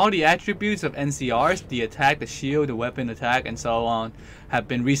virus. All the attributes of NCRs, the attack, the shield, the weapon attack, and so on, have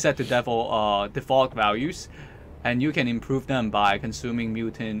been reset to default values, and you can improve them by consuming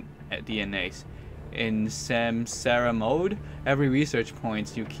mutant DNAs. In Samsara mode, every research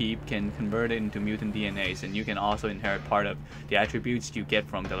points you keep can convert it into mutant DNAs, and you can also inherit part of the attributes you get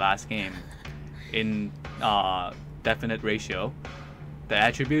from the last game in definite ratio. The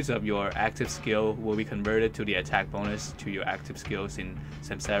attributes of your active skill will be converted to the attack bonus to your active skills in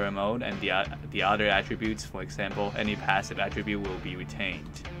Samsara mode, and the other attributes, for example, any passive attribute will be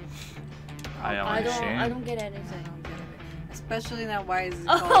retained. I don't I understand. don't get I anything. don't get it. Especially now, why is it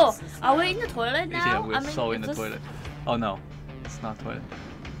Oh, called are we in the toilet now? Yeah, we're I mean, so in it's the just- toilet. Oh no, it's not toilet.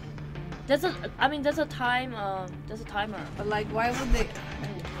 There's a time. There's a timer. But like, why would they?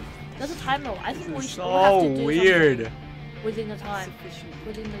 There's a timer. I think we This is should we'll have so to do weird. something within the time. Sufficient.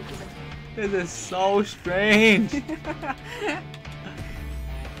 Within the given time. This is so strange.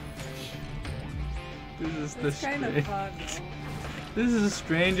 This is the It's kind of strange. fun. This is the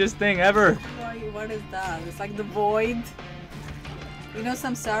strangest thing ever. What is that? It's like the void. You know,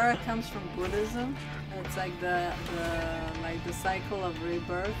 samsara comes from Buddhism. It's like the cycle of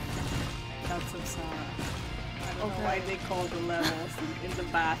rebirth. That's samsara. I don't know why they call the levels in the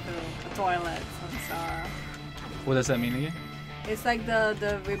bathroom, the toilet, samsara. What does that mean again? It's like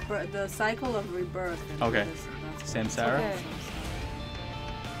the cycle of rebirth. In Okay. Buddhism. That's what it's Samsara? called, Okay. samsara.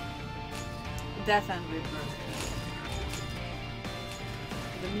 Death and rebirth.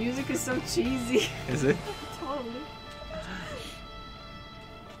 The music is so cheesy. Is it? Totally.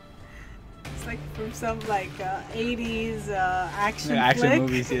 It's like from some like 80s action Yeah, action flick.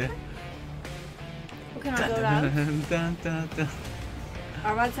 movies, yeah. What can I go down? Dun, dun, dun.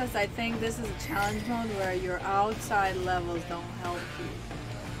 Arvad says, I think this is a challenge mode where your outside levels don't help you.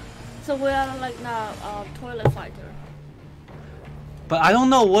 So we are like now toilet fighter. But I don't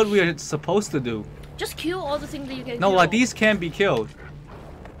know what we're supposed to do. Just kill all the things that you can No, kill. like these can't be killed.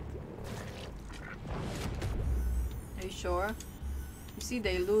 Are you sure? You see,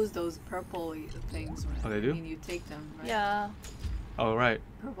 they lose those purple things when, Oh, they do? when you take them, right? Yeah. Oh, right.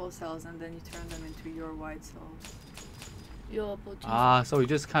 Purple cells, and then you turn them into your white cells. Your protein. So we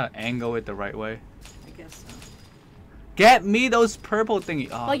just kind of angle it the right way. I guess so. Get me those purple thingy.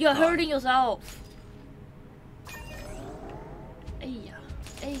 Oh, But you're God. hurting yourself. Ayya.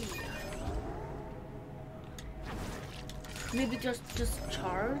 Ayya. Maybe just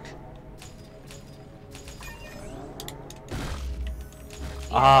charge.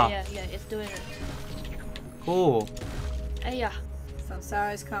 Yeah, it's doing it. Cool. Yeah.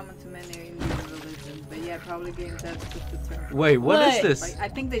 Samsara is common to many Indian religions, but yeah, probably game devs took the term. Wait, what is Wait. this? Like, I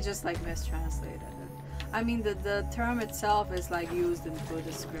think they just like mistranslated it. I mean, the term itself is like used in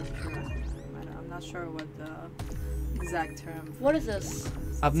Buddhist scripture. I'm not sure what the exact term. What is this?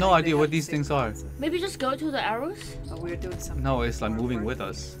 I have no idea what these things are. Maybe just go to the arrows? But we're doing something. No, it's like moving with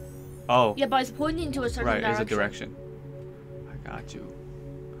us. Oh. Yeah, but it's pointing to a certain Right, direction. it's a direction. I got you.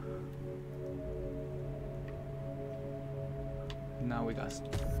 Now we got.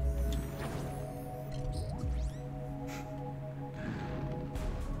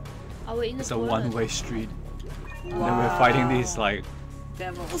 Are we in the It's a toilet? one-way street. And then we're fighting these like.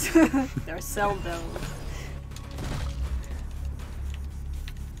 Devils. They're cell devils.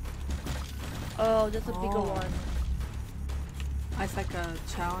 Oh, that's a bigger Oh. one. It's like a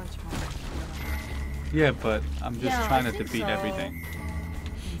challenge mode. Yeah, but I'm just Yeah, trying I to think defeat so. everything.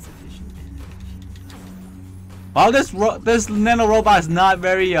 Insufficient. Oh, this nano robot is not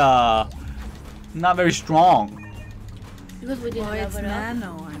very strong. Because we didn't Well, it's level it up.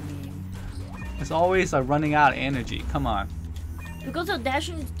 nano, I mean. It's always running out of energy. Come on. Because the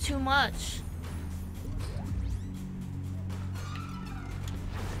dashing is too much.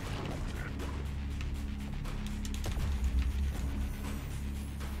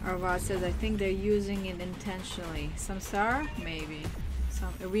 Arvad says, I think they're using it intentionally. Samsara? Maybe.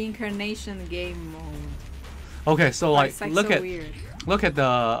 Some a reincarnation game mode. Okay, so Oh, like, it's like look so at weird. the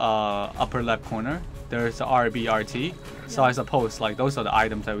upper left corner. There's the RBRT. So I suppose like those are the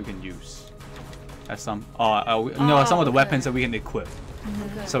items that we can use. As some some of the okay. weapons that we can equip.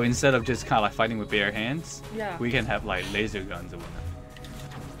 Okay. So instead of just kind of like fighting with bare hands, Yeah. we can have like laser guns or whatnot.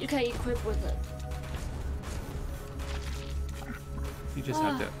 You can equip with it. You just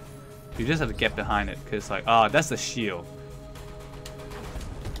have to. You just have to get behind it, cause like, that's the shield.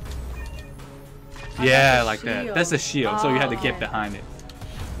 Oh, Yeah, that's the like that. shield. That's the shield. So you have to Oh, get okay. behind it.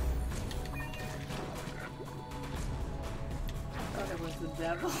 I thought it was the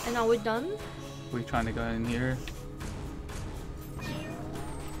devil. And are we done? We're trying to go in here.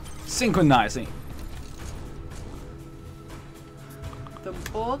 Synchronizing. The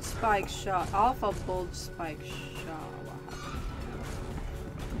bolt spike shot. Alpha bolt spike shot. What happened?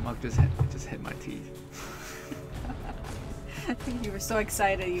 The mug just hit my teeth. I think you were so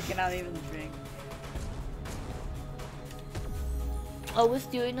excited you cannot even drink. Are we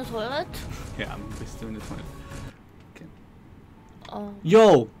still in the toilet? Yeah, I'm just doing this one. Okay. Oh.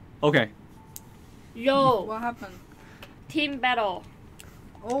 Yo. Okay. Yo, What happened? team battle.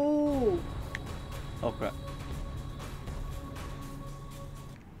 Oh! Oh crap.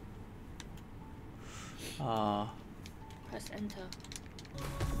 Press enter.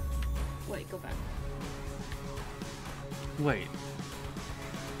 Wait, go back. Wait.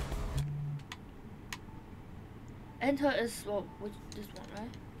 Enter is which this one, right?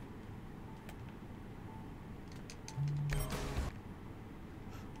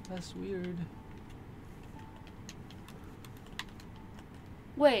 That's weird.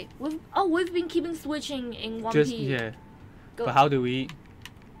 Wait, we've been keeping switching in one Just piece. yeah. Go. But how do we?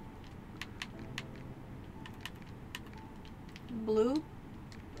 Blue?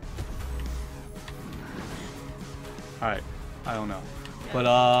 All right. I don't know.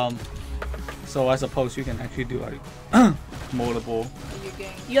 But so I suppose you can actually do like multiple.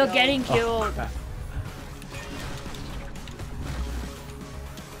 You're getting Oh, killed. crap.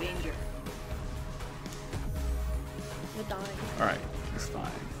 Danger. You're dying. All right. It's fine.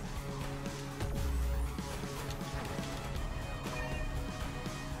 All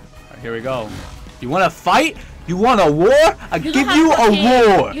right, here we go. You want to fight? You want a war? I You give don't have you a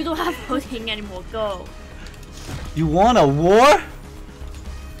protein. war. You don't have protein anymore. Go. You want a war?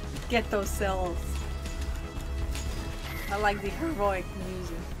 Get those cells. I like the heroic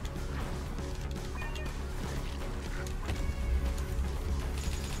music.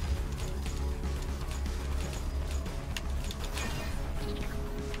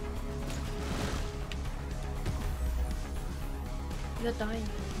 You're dying.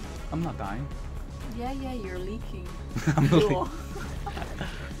 I'm not dying. Yeah, you're leaking. I'm Cool. looking.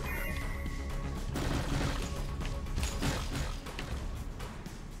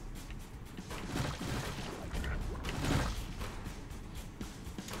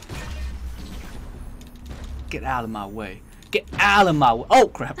 Get out of my way. Get out of my way. Oh,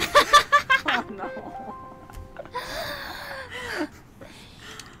 crap. Oh no.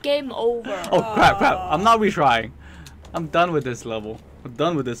 Game over. Oh, crap. I'm not retrying. I'm done with this level. I'm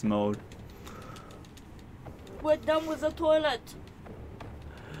done with this mode. We're done with the toilet.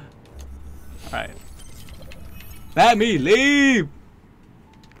 Alright. Let me leave!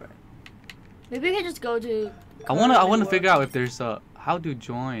 Maybe we can just go to. I wanna figure out if there's a how to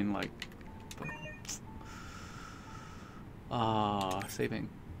join like saving.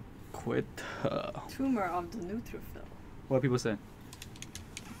 Quit. Tumor of the neutrophil. What people say?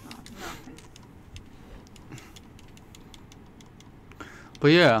 Nothing. But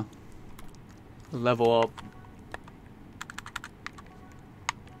yeah. Level up.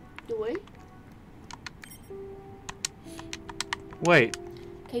 Do we? Wait,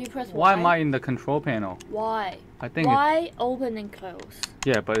 Can you press Y? why am I in the control panel? Y. I think Y open and close.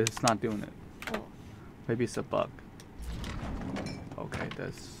 yeah, but it's not doing it. Oh. Maybe it's a bug. Okay,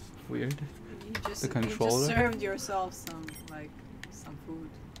 that's weird. You just, The you controller? just served yourself some food.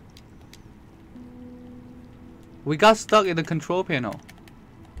 We got stuck in the control panel.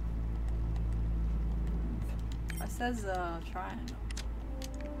 It says triangle.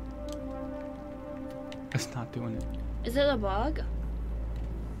 It's not doing it. Is it a bug?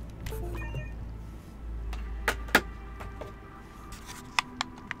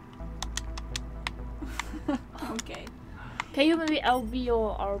 Okay. Can you maybe LB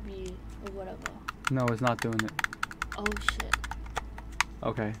or RB or whatever? No, it's not doing it. Oh shit.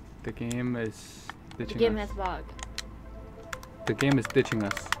 Okay, the game is The ditching game us. has bug. The game is ditching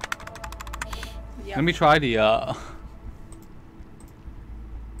us. Yep. Let me try the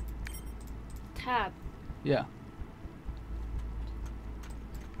Tab. yeah.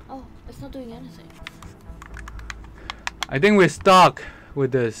 Oh, it's not doing anything. I think we're stuck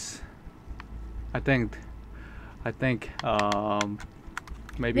with this. I think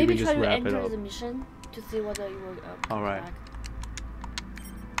maybe we try just to wrap it enter up. the mission to see whether you will come Alright. back.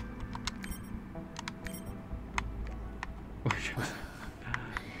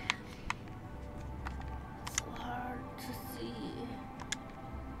 So hard to see.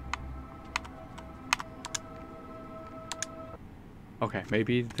 Okay,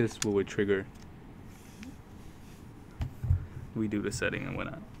 maybe this will trigger. We do the setting and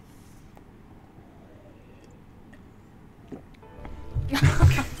whatnot.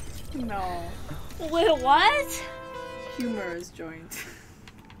 No. Wait, what? Humorous joint.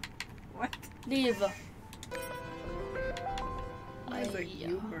 What? Leave. That's a Ay,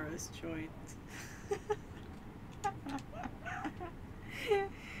 humorous joint.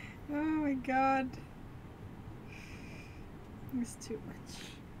 Oh my god. It's too much.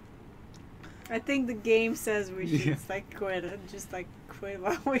 I think the game says we should Yeah. quit and just quit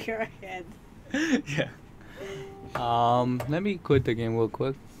while we are ahead. Yeah. Let me quit the game real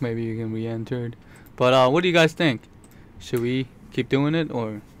quick. Maybe you can re-enter it. But what do you guys think? Should we keep doing it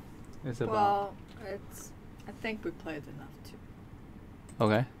or is it about? Well, I think we played enough too.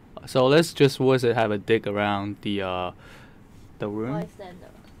 Okay. So let's just have a dig around the room. Bystander.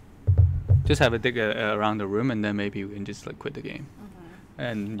 Just have a dig around the room and then maybe we can just quit the game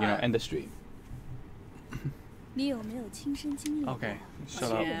and end the stream. 你有没有亲身经历过 Okay.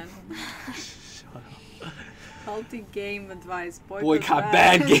 Shut up. Again. Shut up. Healthy game advice. Boycott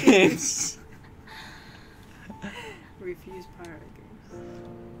bad games. Refuse pirate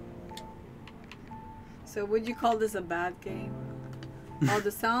games. So would you call this a bad game? Oh,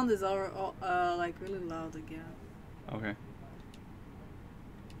 the sound is really loud again. Okay.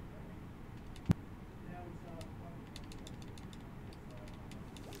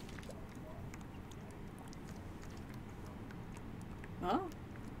 Huh?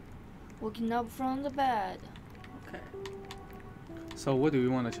 Waking up from the bed. Okay. So what do we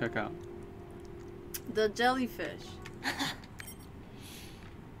want to check out? The jellyfish.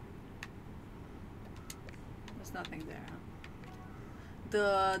 There's nothing there.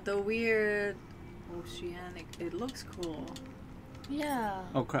 Huh? The weird oceanic. It looks cool. Yeah.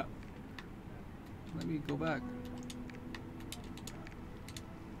 Oh crap. Let me go back.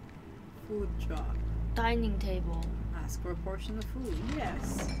 Food truck. Dining table. Ask for a portion of food.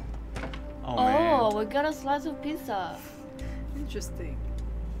 Yes. Oh, Oh, man. we got a slice of pizza. Interesting.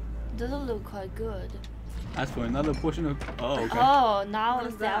 Doesn't look quite good. Ask for another portion of. Oh, okay. Oh, now What a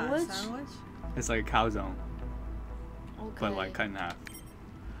is that? sandwich? Sandwich? It's like a calzone, Okay. but like cut in half.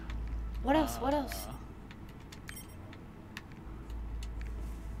 What else? What else?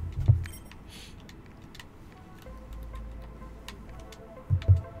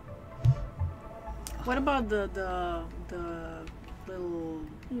 What about the little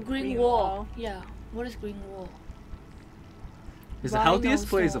Green wall. Yeah. What is green wall? It's the Rhino healthiest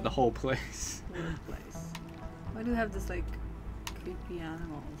place of stone. the whole place. weird place? Why do you have this creepy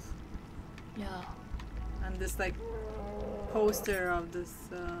animals? Yeah. And this like poster of this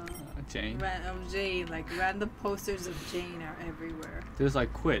Jane. of Jane, like random posters of Jane are everywhere. There's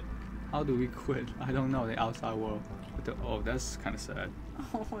like quit. How do we quit? I don't know the outside world. Oh, that's kind of sad.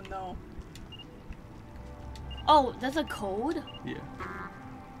 Oh no. Oh, that's a code? Yeah.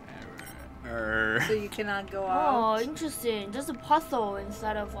 Error. So you cannot go Oh, out. interesting. There's a puzzle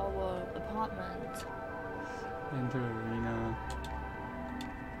inside of our apartment. Enter arena.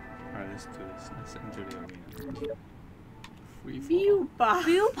 Alright, let's do this. Let's enter the arena. Free fall. Pupa.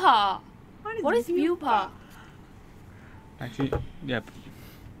 Pupa. What is pupa? pupa? Actually, yep.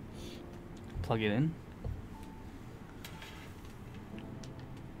 Plug it in.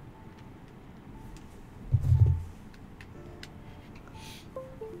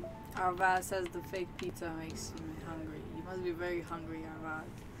 Arvad says the fake pizza makes you hungry. You must be very hungry, Arvad.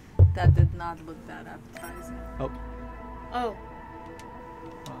 That did not look that appetizing. Oh.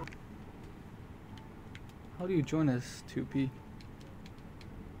 How do you join us, 2P?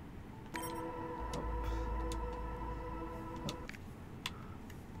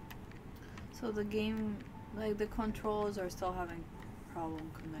 So the game, like the controls are still having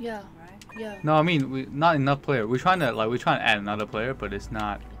problem connecting, Yeah. right? Yeah. No, I mean not enough player. We're trying to add another player, but it's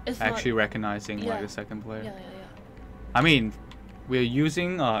not It's actually recognizing Yeah. like a second player. Yeah. I mean, we're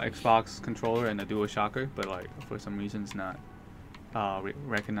using Xbox controller and a DualShocker, but like for some reason it's not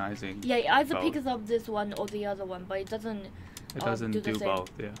recognizing. Yeah, it either both. picks up this one or the other one, but it doesn't. It doesn't do the do same.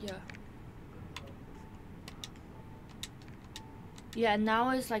 both. Yeah. Yeah. Yeah,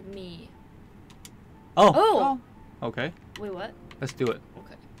 now it's like me. Oh. Oh. Okay. Wait, what? Let's do it.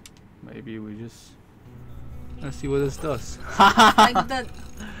 Okay. Maybe we just. Let's see what this does. Like the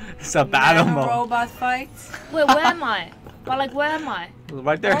It's a battle mode. robot fights. Wait, where am I? But like, where am I?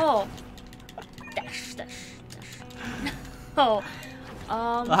 Right there. Oh. Dash. Oh.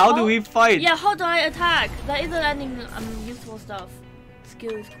 How do we fight? Yeah, how do I attack? There isn't any useful stuff.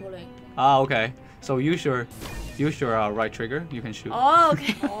 Skill is calling. Ah, okay. So use your right trigger. You can shoot. Oh,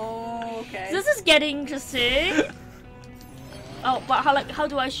 okay. Oh, okay. This is getting interesting. Oh, but how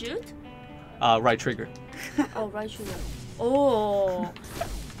do I shoot? Right trigger. Oh, right trigger. Oh,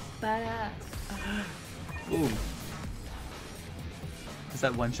 badass. Boom. Is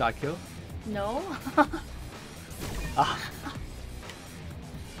that one shot kill? No. Ah.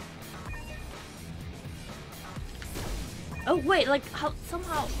 Oh wait, like how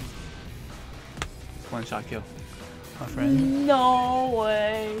somehow. One shot kill. My friend. No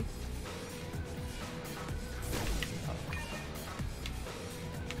way.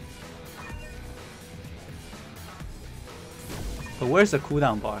 But where's the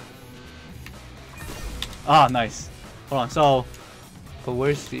cooldown bar? Ah, nice. Hold on. So, but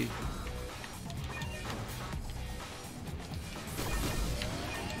where's the?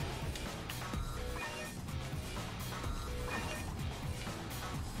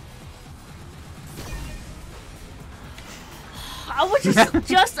 I was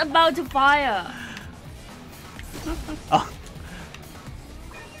just about to fire. Oh.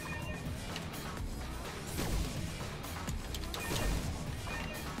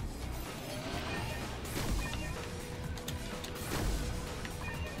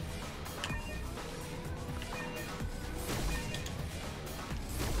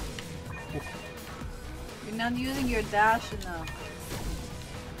 You're not using your dash enough.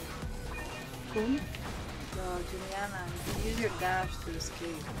 Boom. So, Juliana, you can use your dash to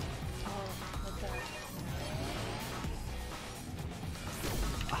escape. Oh, okay.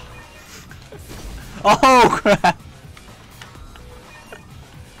 Oh crap!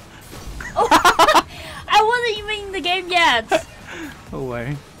 Oh, I wasn't even in the game yet. No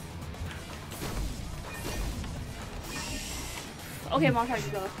way. Okay, Marsha,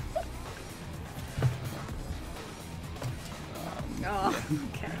 you go. Oh,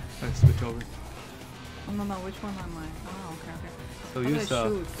 okay. Let's switch over. Oh, no, which one am I? Oh, okay. So I'm use gonna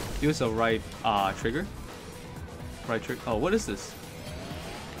the use the right trigger. Right trigger. Oh, what is this?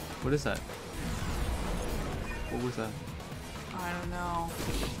 What is that? What was that? I don't know.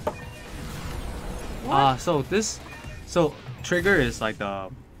 So trigger is like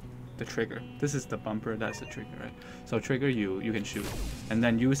the trigger. This is the bumper. That's the trigger, right? So trigger you can shoot, and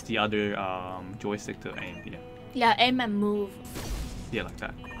then use the other joystick to aim. Yeah. Yeah, aim and move. Yeah, like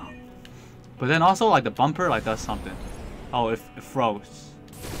that. But then also like the bumper like does something. Oh, it froze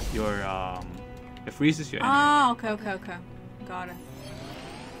your it freezes your enemy. Ah, okay. Got it.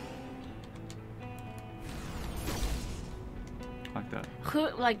 Like that.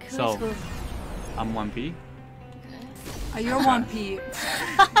 Who's So- who? I'm 1P. Okay. You're 1P.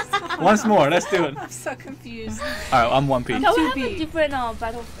 Once more, let's do it. I'm so confused. Alright, I'm 1P. Can we have a 2P. different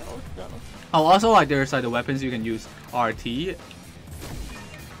battlefield though? Oh, also like there's like the weapons you can use RT. Wait.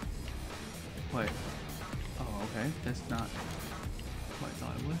 Oh, okay. That's not what I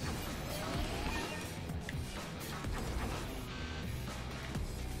thought it was.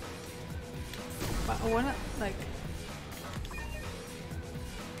 But I wanna like.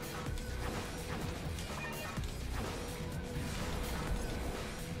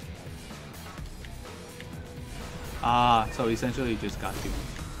 Ah, so essentially you just got two.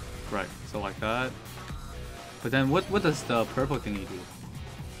 Right, so like that. But then what does the purple thingy do?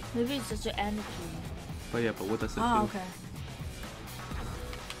 Maybe it's just an energy. But yeah, but what does it do? Oh, okay.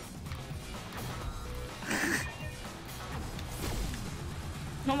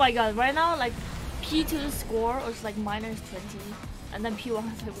 Oh my god, right now like P2 score is like -20 and then P1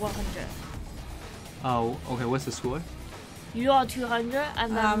 has like 100. Oh, okay, what's the score? You are 200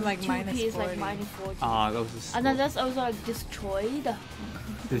 and then like 2P is like -40. -40. Ah, that was the score. And then that's also like destroyed.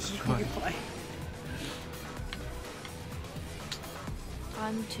 Destroy. Play.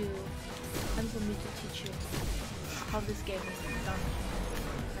 Time for me to teach you how this game is done.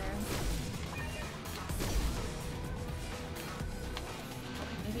 Man.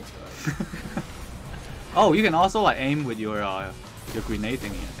 Maybe too early. Oh, you can also like aim with your grenade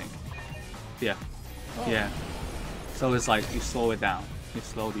thingy, I think. Yeah. Oh. Yeah. So it's like you slow it down. You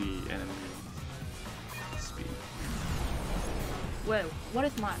slow the enemy speed. Wait, what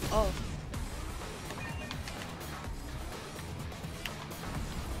is mine? Oh.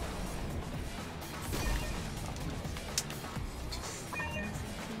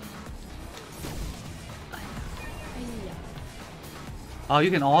 Oh, you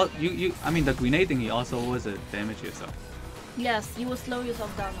can all you. I mean, the grenade thingy also was a damage yourself. Yes, you will slow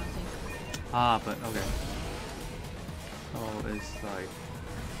yourself down, I think. Ah, but okay. So it's like.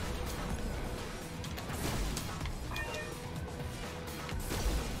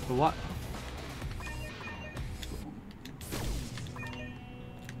 But what?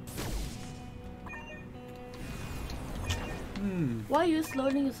 Why are you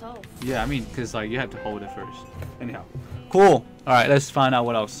slowing yourself? Yeah, I mean, cause like you have to hold it first. Anyhow, cool. All right, let's find out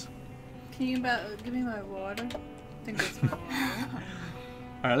what else. Can you give me my water? I think that's my water.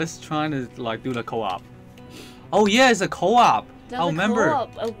 All right, let's try to like do the co-op. Oh yeah, it's a co-op. There's I a remember.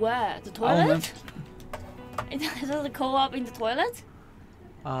 co-op where? The I remember. toilet? Is there a co-op in the toilet?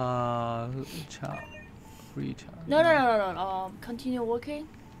 Child, free child. No. Continue working.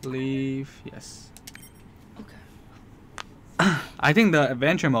 Leave. Yes. Okay. I think the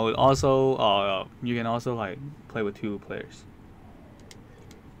adventure mode also you can also like play with 2 players.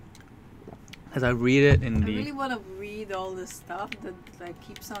 As I read it in I the really want to read all this stuff that like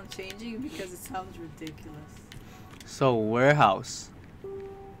keeps on changing because it sounds ridiculous. so warehouse.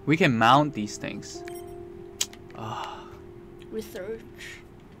 We can mount these things. Research.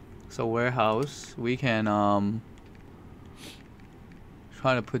 So warehouse, we can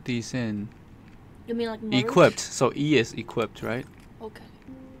try to put these in. You mean like merge? Equipped. So E is equipped, right? Okay.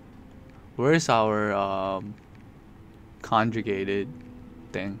 Where's our conjugated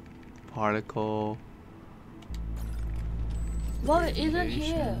thing? Particle. Well, it isn't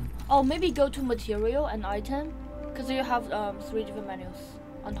here. Creation. Oh, maybe go to material and item, because you have 3 different menus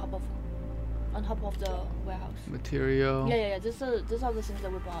on top of the warehouse. Material. Yeah. These are the things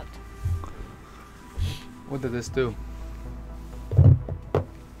that we bought. What did this do?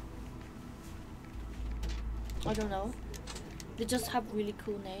 I don't know. They just have really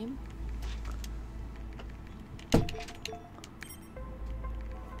cool name.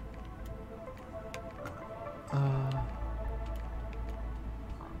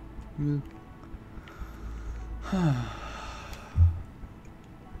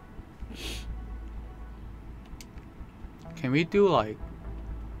 Can we do like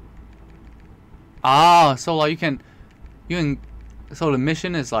so like you can so the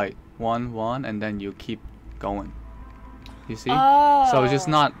mission is like 1 and then you keep going. You see? Oh. So it's just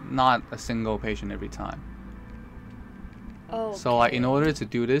not a single patient every time. Oh. So like in order to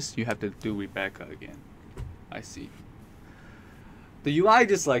do this, you have to do Rebecca again. I see. The UI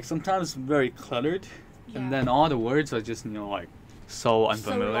just like sometimes very cluttered, and then all the words are just like so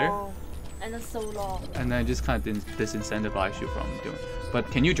unfamiliar, So long. And it's so long. and then it just kind of disincentivize you from doing. But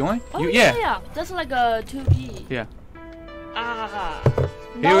can you join? Oh yeah. That's like a 2P. Yeah. Ah.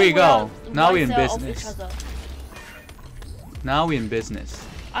 Here we go. Now we're in wiser of business. each other. Now we're in business.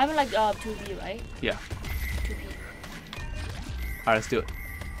 I'm like 2B, right? Yeah. 2P. Alright, let's do it.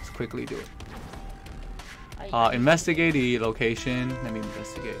 Let's quickly do it. I- Investigate the location. Let me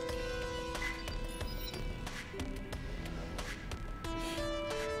investigate.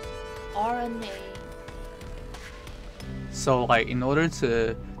 RNA. So like in order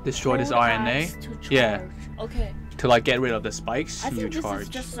to destroy this Hold RNA, X to yeah, charge. Okay. to like get rid of the spikes, I you think this charge. is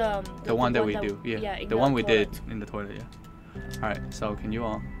just the one that we do, yeah, in the one we did toilet. in the toilet, yeah. All right, so can you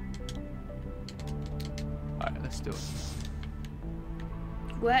all? All right, let's do it.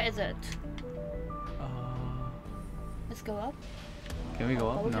 Where is it? Uh, Let's go up. can we go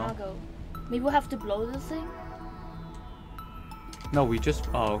Or up? we No, cannot go. Maybe we'll have to blow this thing. no, we just.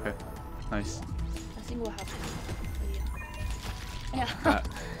 Oh, okay, nice. I think we'll have to. Yeah. That.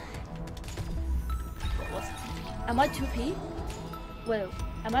 What's am I 2P? Wait,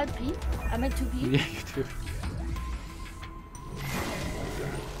 am I P? Am I 2P? Yeah, you do.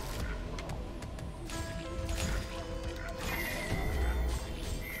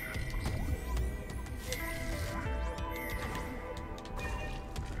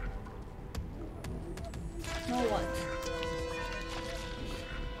 No what?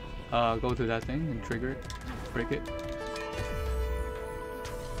 Go to that thing and trigger it, break it.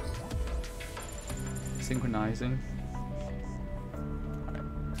 Synchronizing. Alright.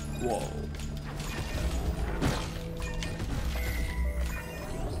 Whoa.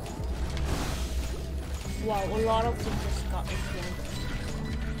 Wow, a lot of things just got exploded.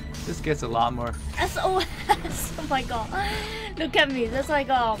 This gets a lot more. SOS! Oh my god. Look at me. There's like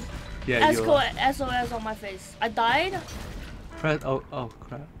Yeah, you. SOS on my face. I died? Press. Oh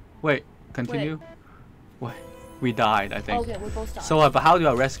crap. Wait. Continue. Wait. We died, I think. Okay, we both died. So, but how do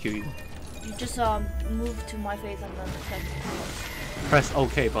I rescue you? You just move to my face and then click. Press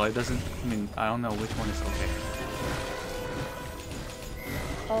OK, but it doesn't. I mean, I don't know which one is OK.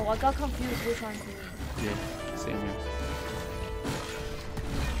 Oh, I got confused which one's me. Yeah, same here.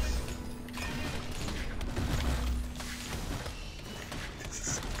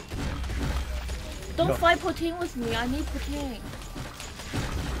 Don't No. fight protein with me. I need protein.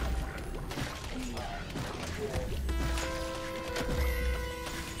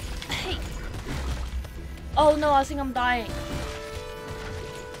 Hey. Oh no, I think I'm dying.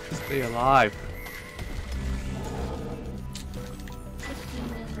 Stay alive.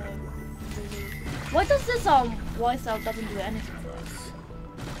 Why does this voice cell doesn't do anything for us?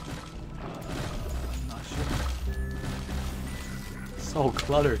 I'm not sure. So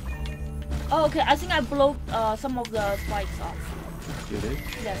cluttered. Oh, okay. I think I blew some of the spikes off. You did?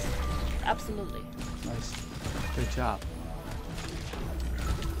 Yes, absolutely. Nice. Good job.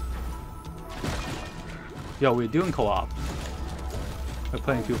 Yo, we're doing co-op. We're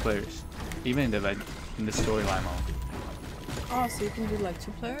playing 2 players, even in the storyline mode. Oh, so you can do like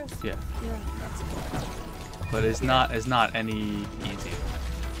 2 players? Yeah, Yeah. That's cool. but it's not any easier.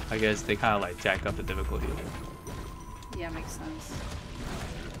 I guess they kind of like jacked up the difficulty a bit. Yeah, makes sense.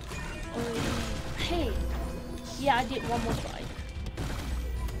 Hey. Yeah, I did one more spike.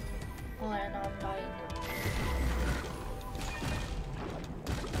 Oh, and I'm dying.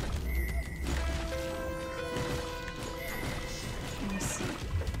 Let me see.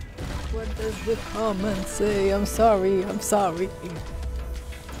 What does the comment say? I'm sorry, I'm sorry.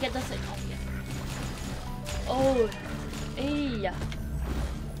 Get the thing on here. Oh. Hey.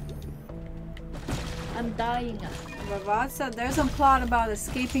 I'm dying. Ravad said there's a plot about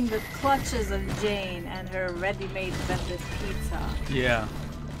escaping the clutches of Jane and her ready-made vended pizza. Yeah.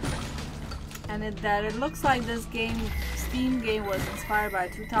 And it looks like this Steam game was inspired by a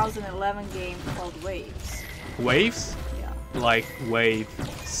 2011 game called Waves. Waves? Yeah. Like wave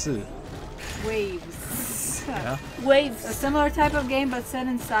 4. Waves. Yeah. Waves. A similar type of game but set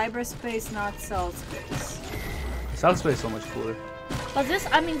in cyberspace, not cell space. South Space is so much cooler. But this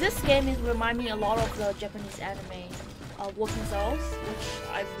game is remind me a lot of the Japanese anime, Working Souls, which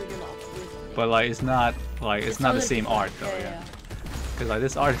I really love recently. But like it's not the totally same different. art though, yeah. Because like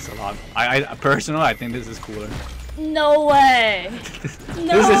this art is a lot. I personally I think this is cooler. No way.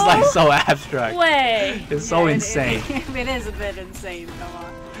 No This is like so abstract. way. It's so Yeah, insane. It is a bit insane, come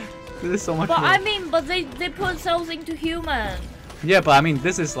on. This is so much But more. I mean, but they put cells into human. Yeah, but I mean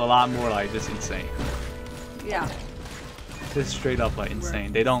this is a lot more like just insane. Yeah. This is straight up like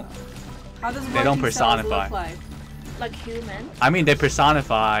insane. They don't. How does They don't working cells personify. look like? Like human. I mean they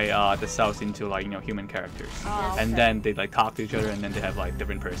personify the cells into like human characters, Oh, and okay. then they like talk to each other, and then they have like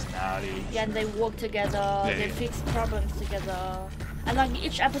different personalities. Yeah, and they work together. They yeah. fix problems together. And like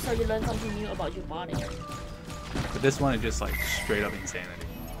each episode, you learn something new about your body. But this one is just like straight up insanity.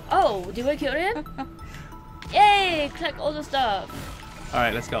 Oh, did we kill him? Yay! Collect all the stuff. All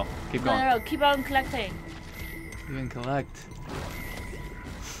right, let's go. Keep going. No, keep on collecting. You can collect.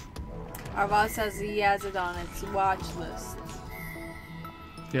 Arvad says he has it on its watch list.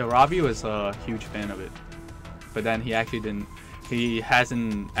 Yeah, Robbie was a huge fan of it, but then he actually didn't he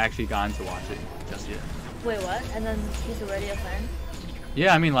hasn't actually gotten to watch it just yet. Wait, what? And then he's already a fan?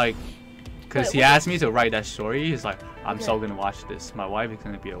 Yeah, I mean like, cause Wait, he what? asked me to write that story. He's like, I'm so Okay. gonna watch this. My wife is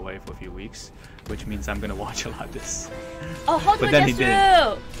gonna be away for a few weeks, which means I'm gonna watch a lot of this. Oh, how do But I then get he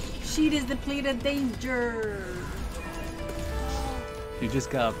didn't. through? Sheet is depleted. Danger. You just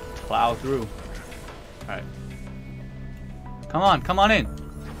gotta plow through. Alright. Come on in.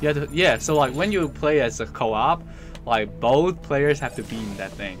 You have to, yeah, so like when you play as a co-op, like both players have to be in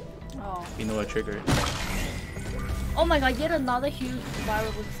that thing Oh. in order to trigger it. Oh my god, yet another huge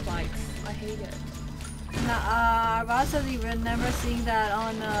viral with spikes. I hate it. Nah, I've also remember seeing that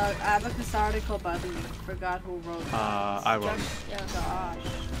on Abacus article, but I forgot who wrote it. I wrote it. Yeah. Gosh.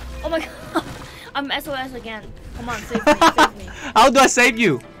 Oh my god. I'm SOS again. Come on, save me, save me. How do I save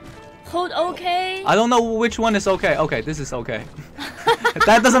you? Hold okay. I don't know which one is okay. Okay, this is okay.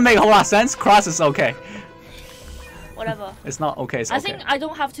 That doesn't make a whole lot of sense. Cross is okay. Whatever. It's not okay, it's okay. I think I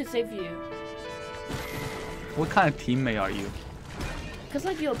don't have to save you. What kind of teammate are you? Cause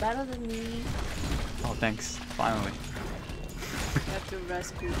like you're better than me. Oh, thanks. Finally. You have to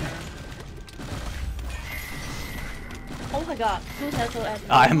rescue her. Oh my god, who's SOS?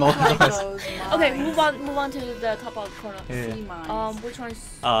 I'm Like almost. those Okay, mines. move on to the top of the corner. Yeah. Sea mines. Which one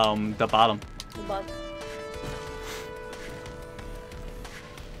is The bottom. the bottom?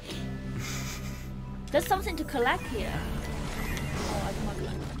 There's something to collect here. Oh, I cannot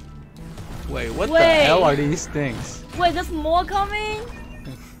collect. Wait, what the Wait. hell are these things? Wait, there's more coming?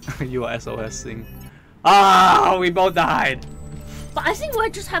 You are SOS thing. Ah, we both died. But I think we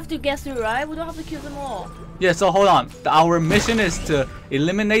just have to get through, right? We don't have to kill them all. Yeah, so hold on. Our mission is to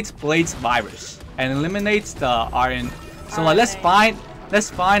eliminate Blade's virus and eliminate the RN. So like, let's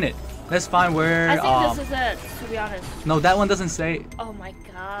RNA. find it. Let's find where. I think this is it, to be honest. No, that one doesn't say. Oh my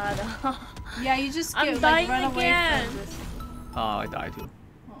god. Yeah, you just I'm get, like, dying run away again. from this. Oh, I died too.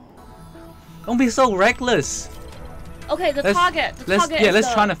 Don't be so reckless. Okay, the Let's- target. The Let's target yeah, is let's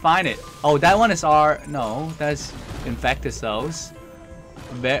the... try to find it. Oh, that one is no, that's infected cells.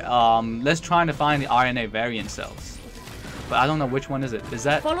 Let's try to find the RNA variant cells. But I don't know which one is it. Is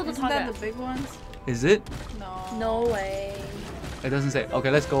that? Follow the Isn't that target. the big ones? Is it? No. No way. It doesn't say.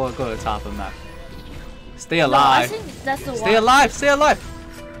 Okay, let's go to the top of the map. Stay No, I alive. think that's the Stay one. alive. Stay alive.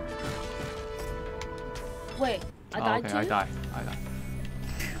 Wait, I Oh, died okay, too? I died.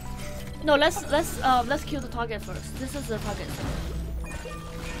 No, let's kill the target first. This is the target.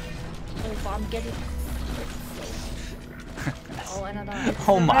 Oh, but I'm getting. Oh, and I died.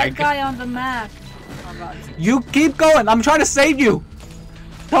 Oh The my red god. guy on the map. Oh god. You keep going. I'm trying to save you.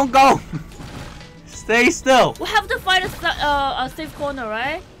 Don't go. Stay still. We have to find a safe corner,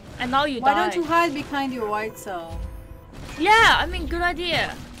 right? And now you Why die. don't you hide behind your white cell? Yeah, I mean, good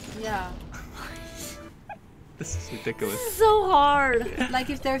idea. Yeah. This is ridiculous. This is so hard.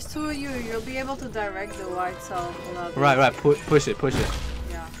 Like if there's two of you, you'll be able to direct the white cell. Right. Push it.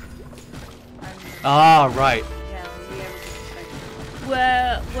 Yeah. And, Ah, right. yeah, we'll be able to protect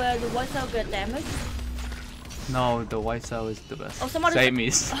you. Where the white cell get damaged? No, the white cell is the best. Oh, somebody Save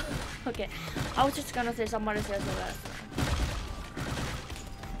me. Okay, I was just gonna say somebody says that.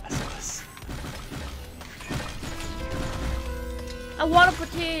 SOS. I want to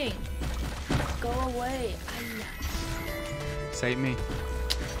protein. Go away. Ay. Save me.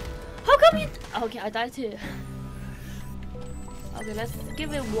 How come you? Okay, I died too. Okay, let's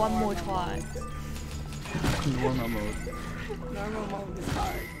give it one more try. Normal mode. Normal mode is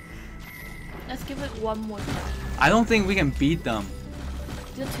hard. Let's give it one more try. I don't think we can beat them.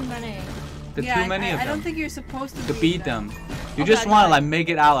 There are too many. There's Yeah, too many I of them. don't think you're supposed to beat them. You Okay, just I want to died. like make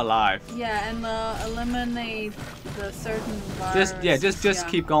it out alive. Yeah, and eliminate the certain virus. Just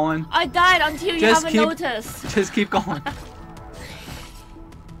keep going. I died until you Just haven't keep- noticed. Just keep going.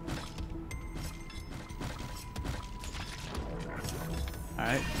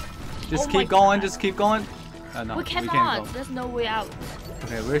 Alright. Just Oh my keep going, God. just keep going. No, We can't cannot. go. There's no way out.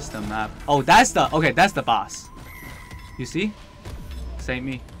 Okay, where's the map? Oh, that's the boss. You see? Save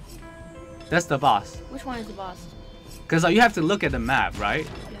me. That's the boss. Which one is the boss? Because you have to look at the map, right?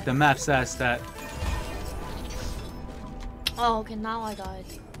 Yeah. The map says that. Oh, okay. Now I died.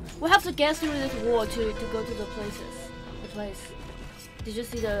 We have to get through this wall to go to the places. The place. Did you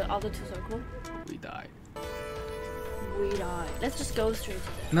see the other two circles? We died. We died. Let's just go straight to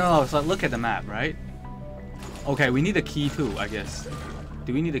them. No, so look at the map, right? Okay, we need a key too, I guess.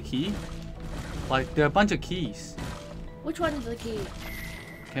 Do we need a key? Like, there are a bunch of keys. Which one is the key?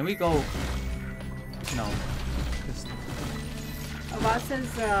 Can we go? No. Just... About says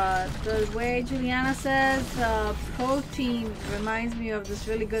the way Juliana says protein reminds me of this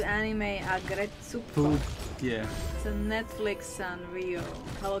really good anime Agretsuko. Food. Yeah. It's a Netflix and Rio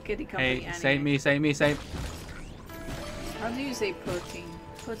Hello Kitty company Hey, anime. save me, save me, save. How do you say protein?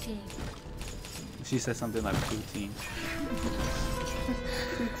 Protein. She said something like poutine.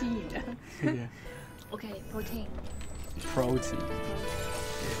 Protein. Yeah. Okay, protein. Protein.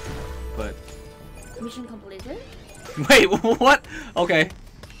 But Mission completed. wait, what? Okay.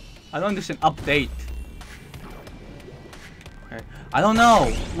 I don't understand. Update. Okay. I don't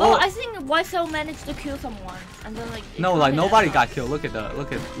know. Oh, I think White Cell managed to kill someone, and then like. No, like nobody got killed. Look at the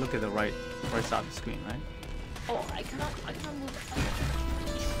right side of the screen, right? Oh, I cannot move.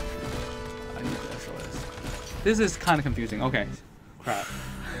 I need the SOS. This is kind of confusing. Okay. Crap.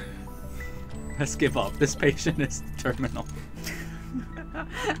 Let's give up. This patient is terminal.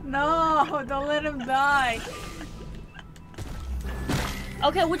 No, don't let him die.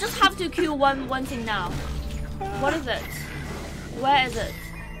 Okay, we just have to kill one thing now. What is it? Where is it?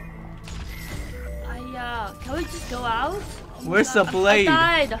 Can we just go out? Oh my Where's God. the blade?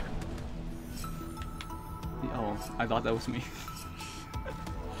 I died. Oh, I thought that was me.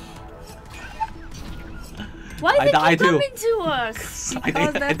 Why I did died they too. coming to us? I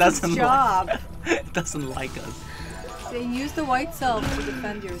think that's it doesn't his job. like. It doesn't like us. So use the white cell to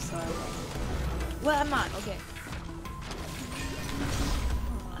defend yourself. Where am I? Okay.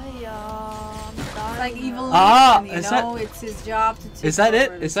 I'm dying. Like evil Ah, Lincoln, you is know, it's his job to take Is that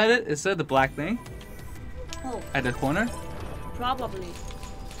it? over Is that it? Is that the black thing Oh, at the corner? probably.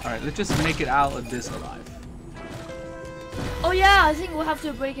 All right, let's just make it out of this alive. Oh yeah, I think we'll have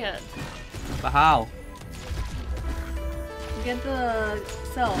to break it. But how? Get the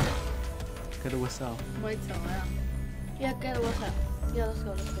cell. Get it with cell. White cell, yeah. Yeah, get it. What's that? Yeah, let's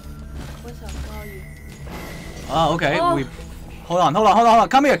go. What's that? Where are you? Oh, okay. Oh. We. Hold on.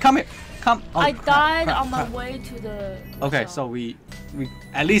 Come here. Come. Oh, I crap, died crap, on my crap. way to the. Okay, cell. so we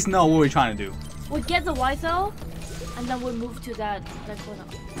at least know what we're trying to do. We get the white cell, and then we move to that corner.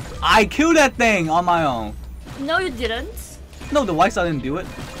 I killed that thing on my own. No, you didn't. No, the white cell didn't do it.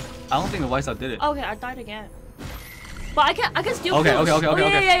 I don't think the white cell did it. Okay, I died again. But I can still Okay, push. okay, Oh,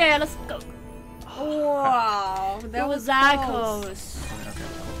 okay. yeah, let's go. Wow, That was that close.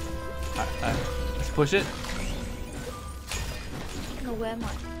 Okay. Alright, let's push it. No, where am I?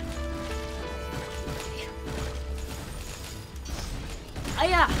 Ah,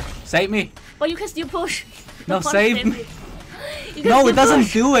 yeah. Save me. But you can still push. No, Don't save me. You can No, still it doesn't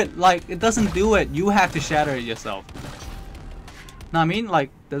push. do it. Like, it doesn't do it. You have to shatter it yourself. No, I mean, like,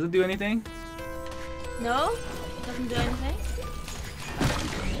 does it do anything? No? Doesn't do anything?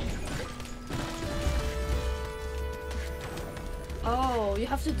 Oh, you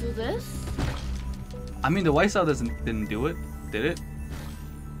have to do this? I mean, the white cell didn't do it, did it?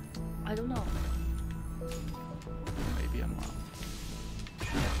 I don't know. Maybe I'm wrong.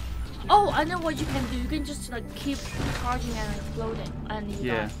 Oh, I know what you can do. You can just like keep charging and exploding, and you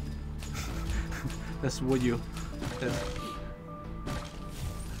Yeah. die. That's what you. That's,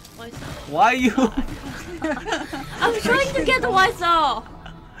 White cell. why you? I'm trying to get the white cell.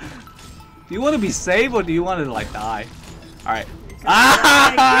 Do you want to be saved or do you want to like die? All right.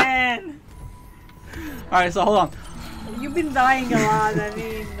 Again. All right. So hold on. You've been dying a lot. I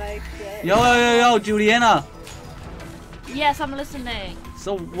mean, like. Yo, Juliana. Yes, I'm listening.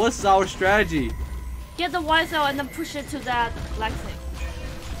 So what's our strategy? Get the white cell and then push it to that black thing.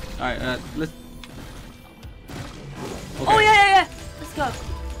 All right. Let's. Oh yeah. Let's go.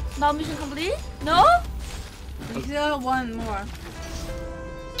 Now mission complete? No? You still have one more.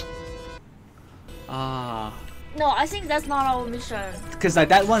 Ah. No, I think that's not our mission. Because like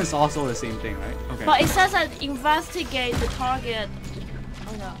that one is also the same thing, right? Okay. But it says that investigate the target.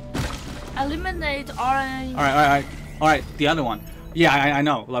 Oh no. Eliminate RNA. All right. The other one. Yeah, I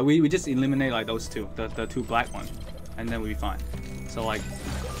know. Like we just eliminate like those two, the two black ones, and then we'll be fine. So like.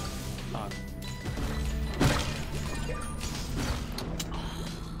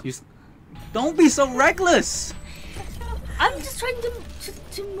 Don't be so reckless. I'm just trying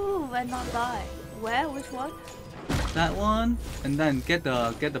to move and not die. Where? Which one? That one, and then get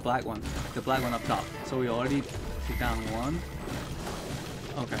the black one, the black one up top. So we already took down one.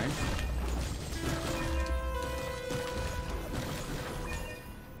 Okay.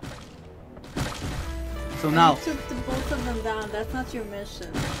 So now, You took both of them down. That's not your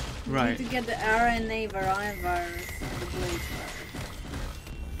mission. You right? need to get the RNA variant virus and the blade virus.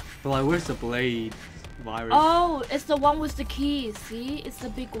 But like, where's the blade virus? Oh, it's the one with the key. See? It's the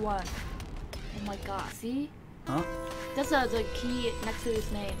big one. Oh my god, see? Huh? That's the key next to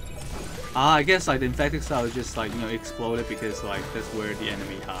his name. I guess like the infected cell is just like exploded because like that's where the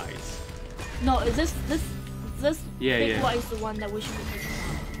enemy hides. No, this Yeah, big yeah. one is the one that we should be taking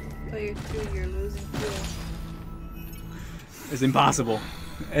out. Player 2, you're losing fuel. It's impossible.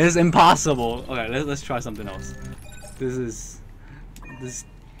 It's impossible. Okay, let's try something else. This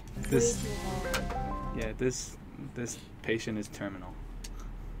yeah, this patient is terminal.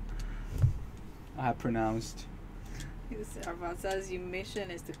 I have pronounced. Arvad says your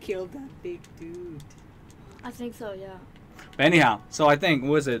mission is to kill that big dude. I think so, yeah. But anyhow, so I think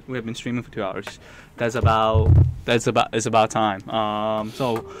what is it? We have been streaming for 2 hours. It's about time.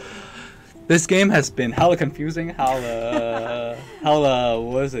 So this game has been hella confusing, hella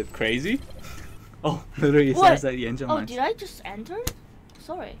what is it? Crazy? Oh, literally it What? says that the engine Oh, lines. did I just enter?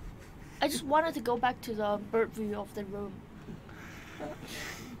 Sorry. I just wanted to go back to the bird view of the room.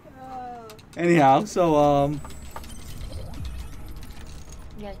 Anyhow, so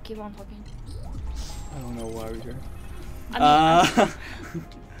Yeah, keep on talking. I don't know why we're here. I mean,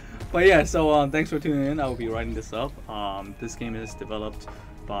 But yeah, so thanks for tuning in. I will be writing this up. This game is developed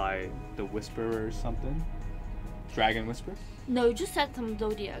by the Whisperer or something. Dragon Whisper. no, you just said some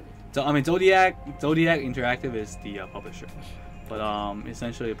Zodiac. So I mean, Zodiac Interactive is the publisher, but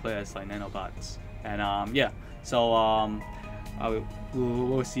essentially play as like nanobots. And yeah, so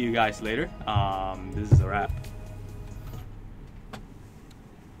we'll see you guys later. This is a wrap.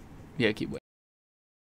 Yeah, keep waiting.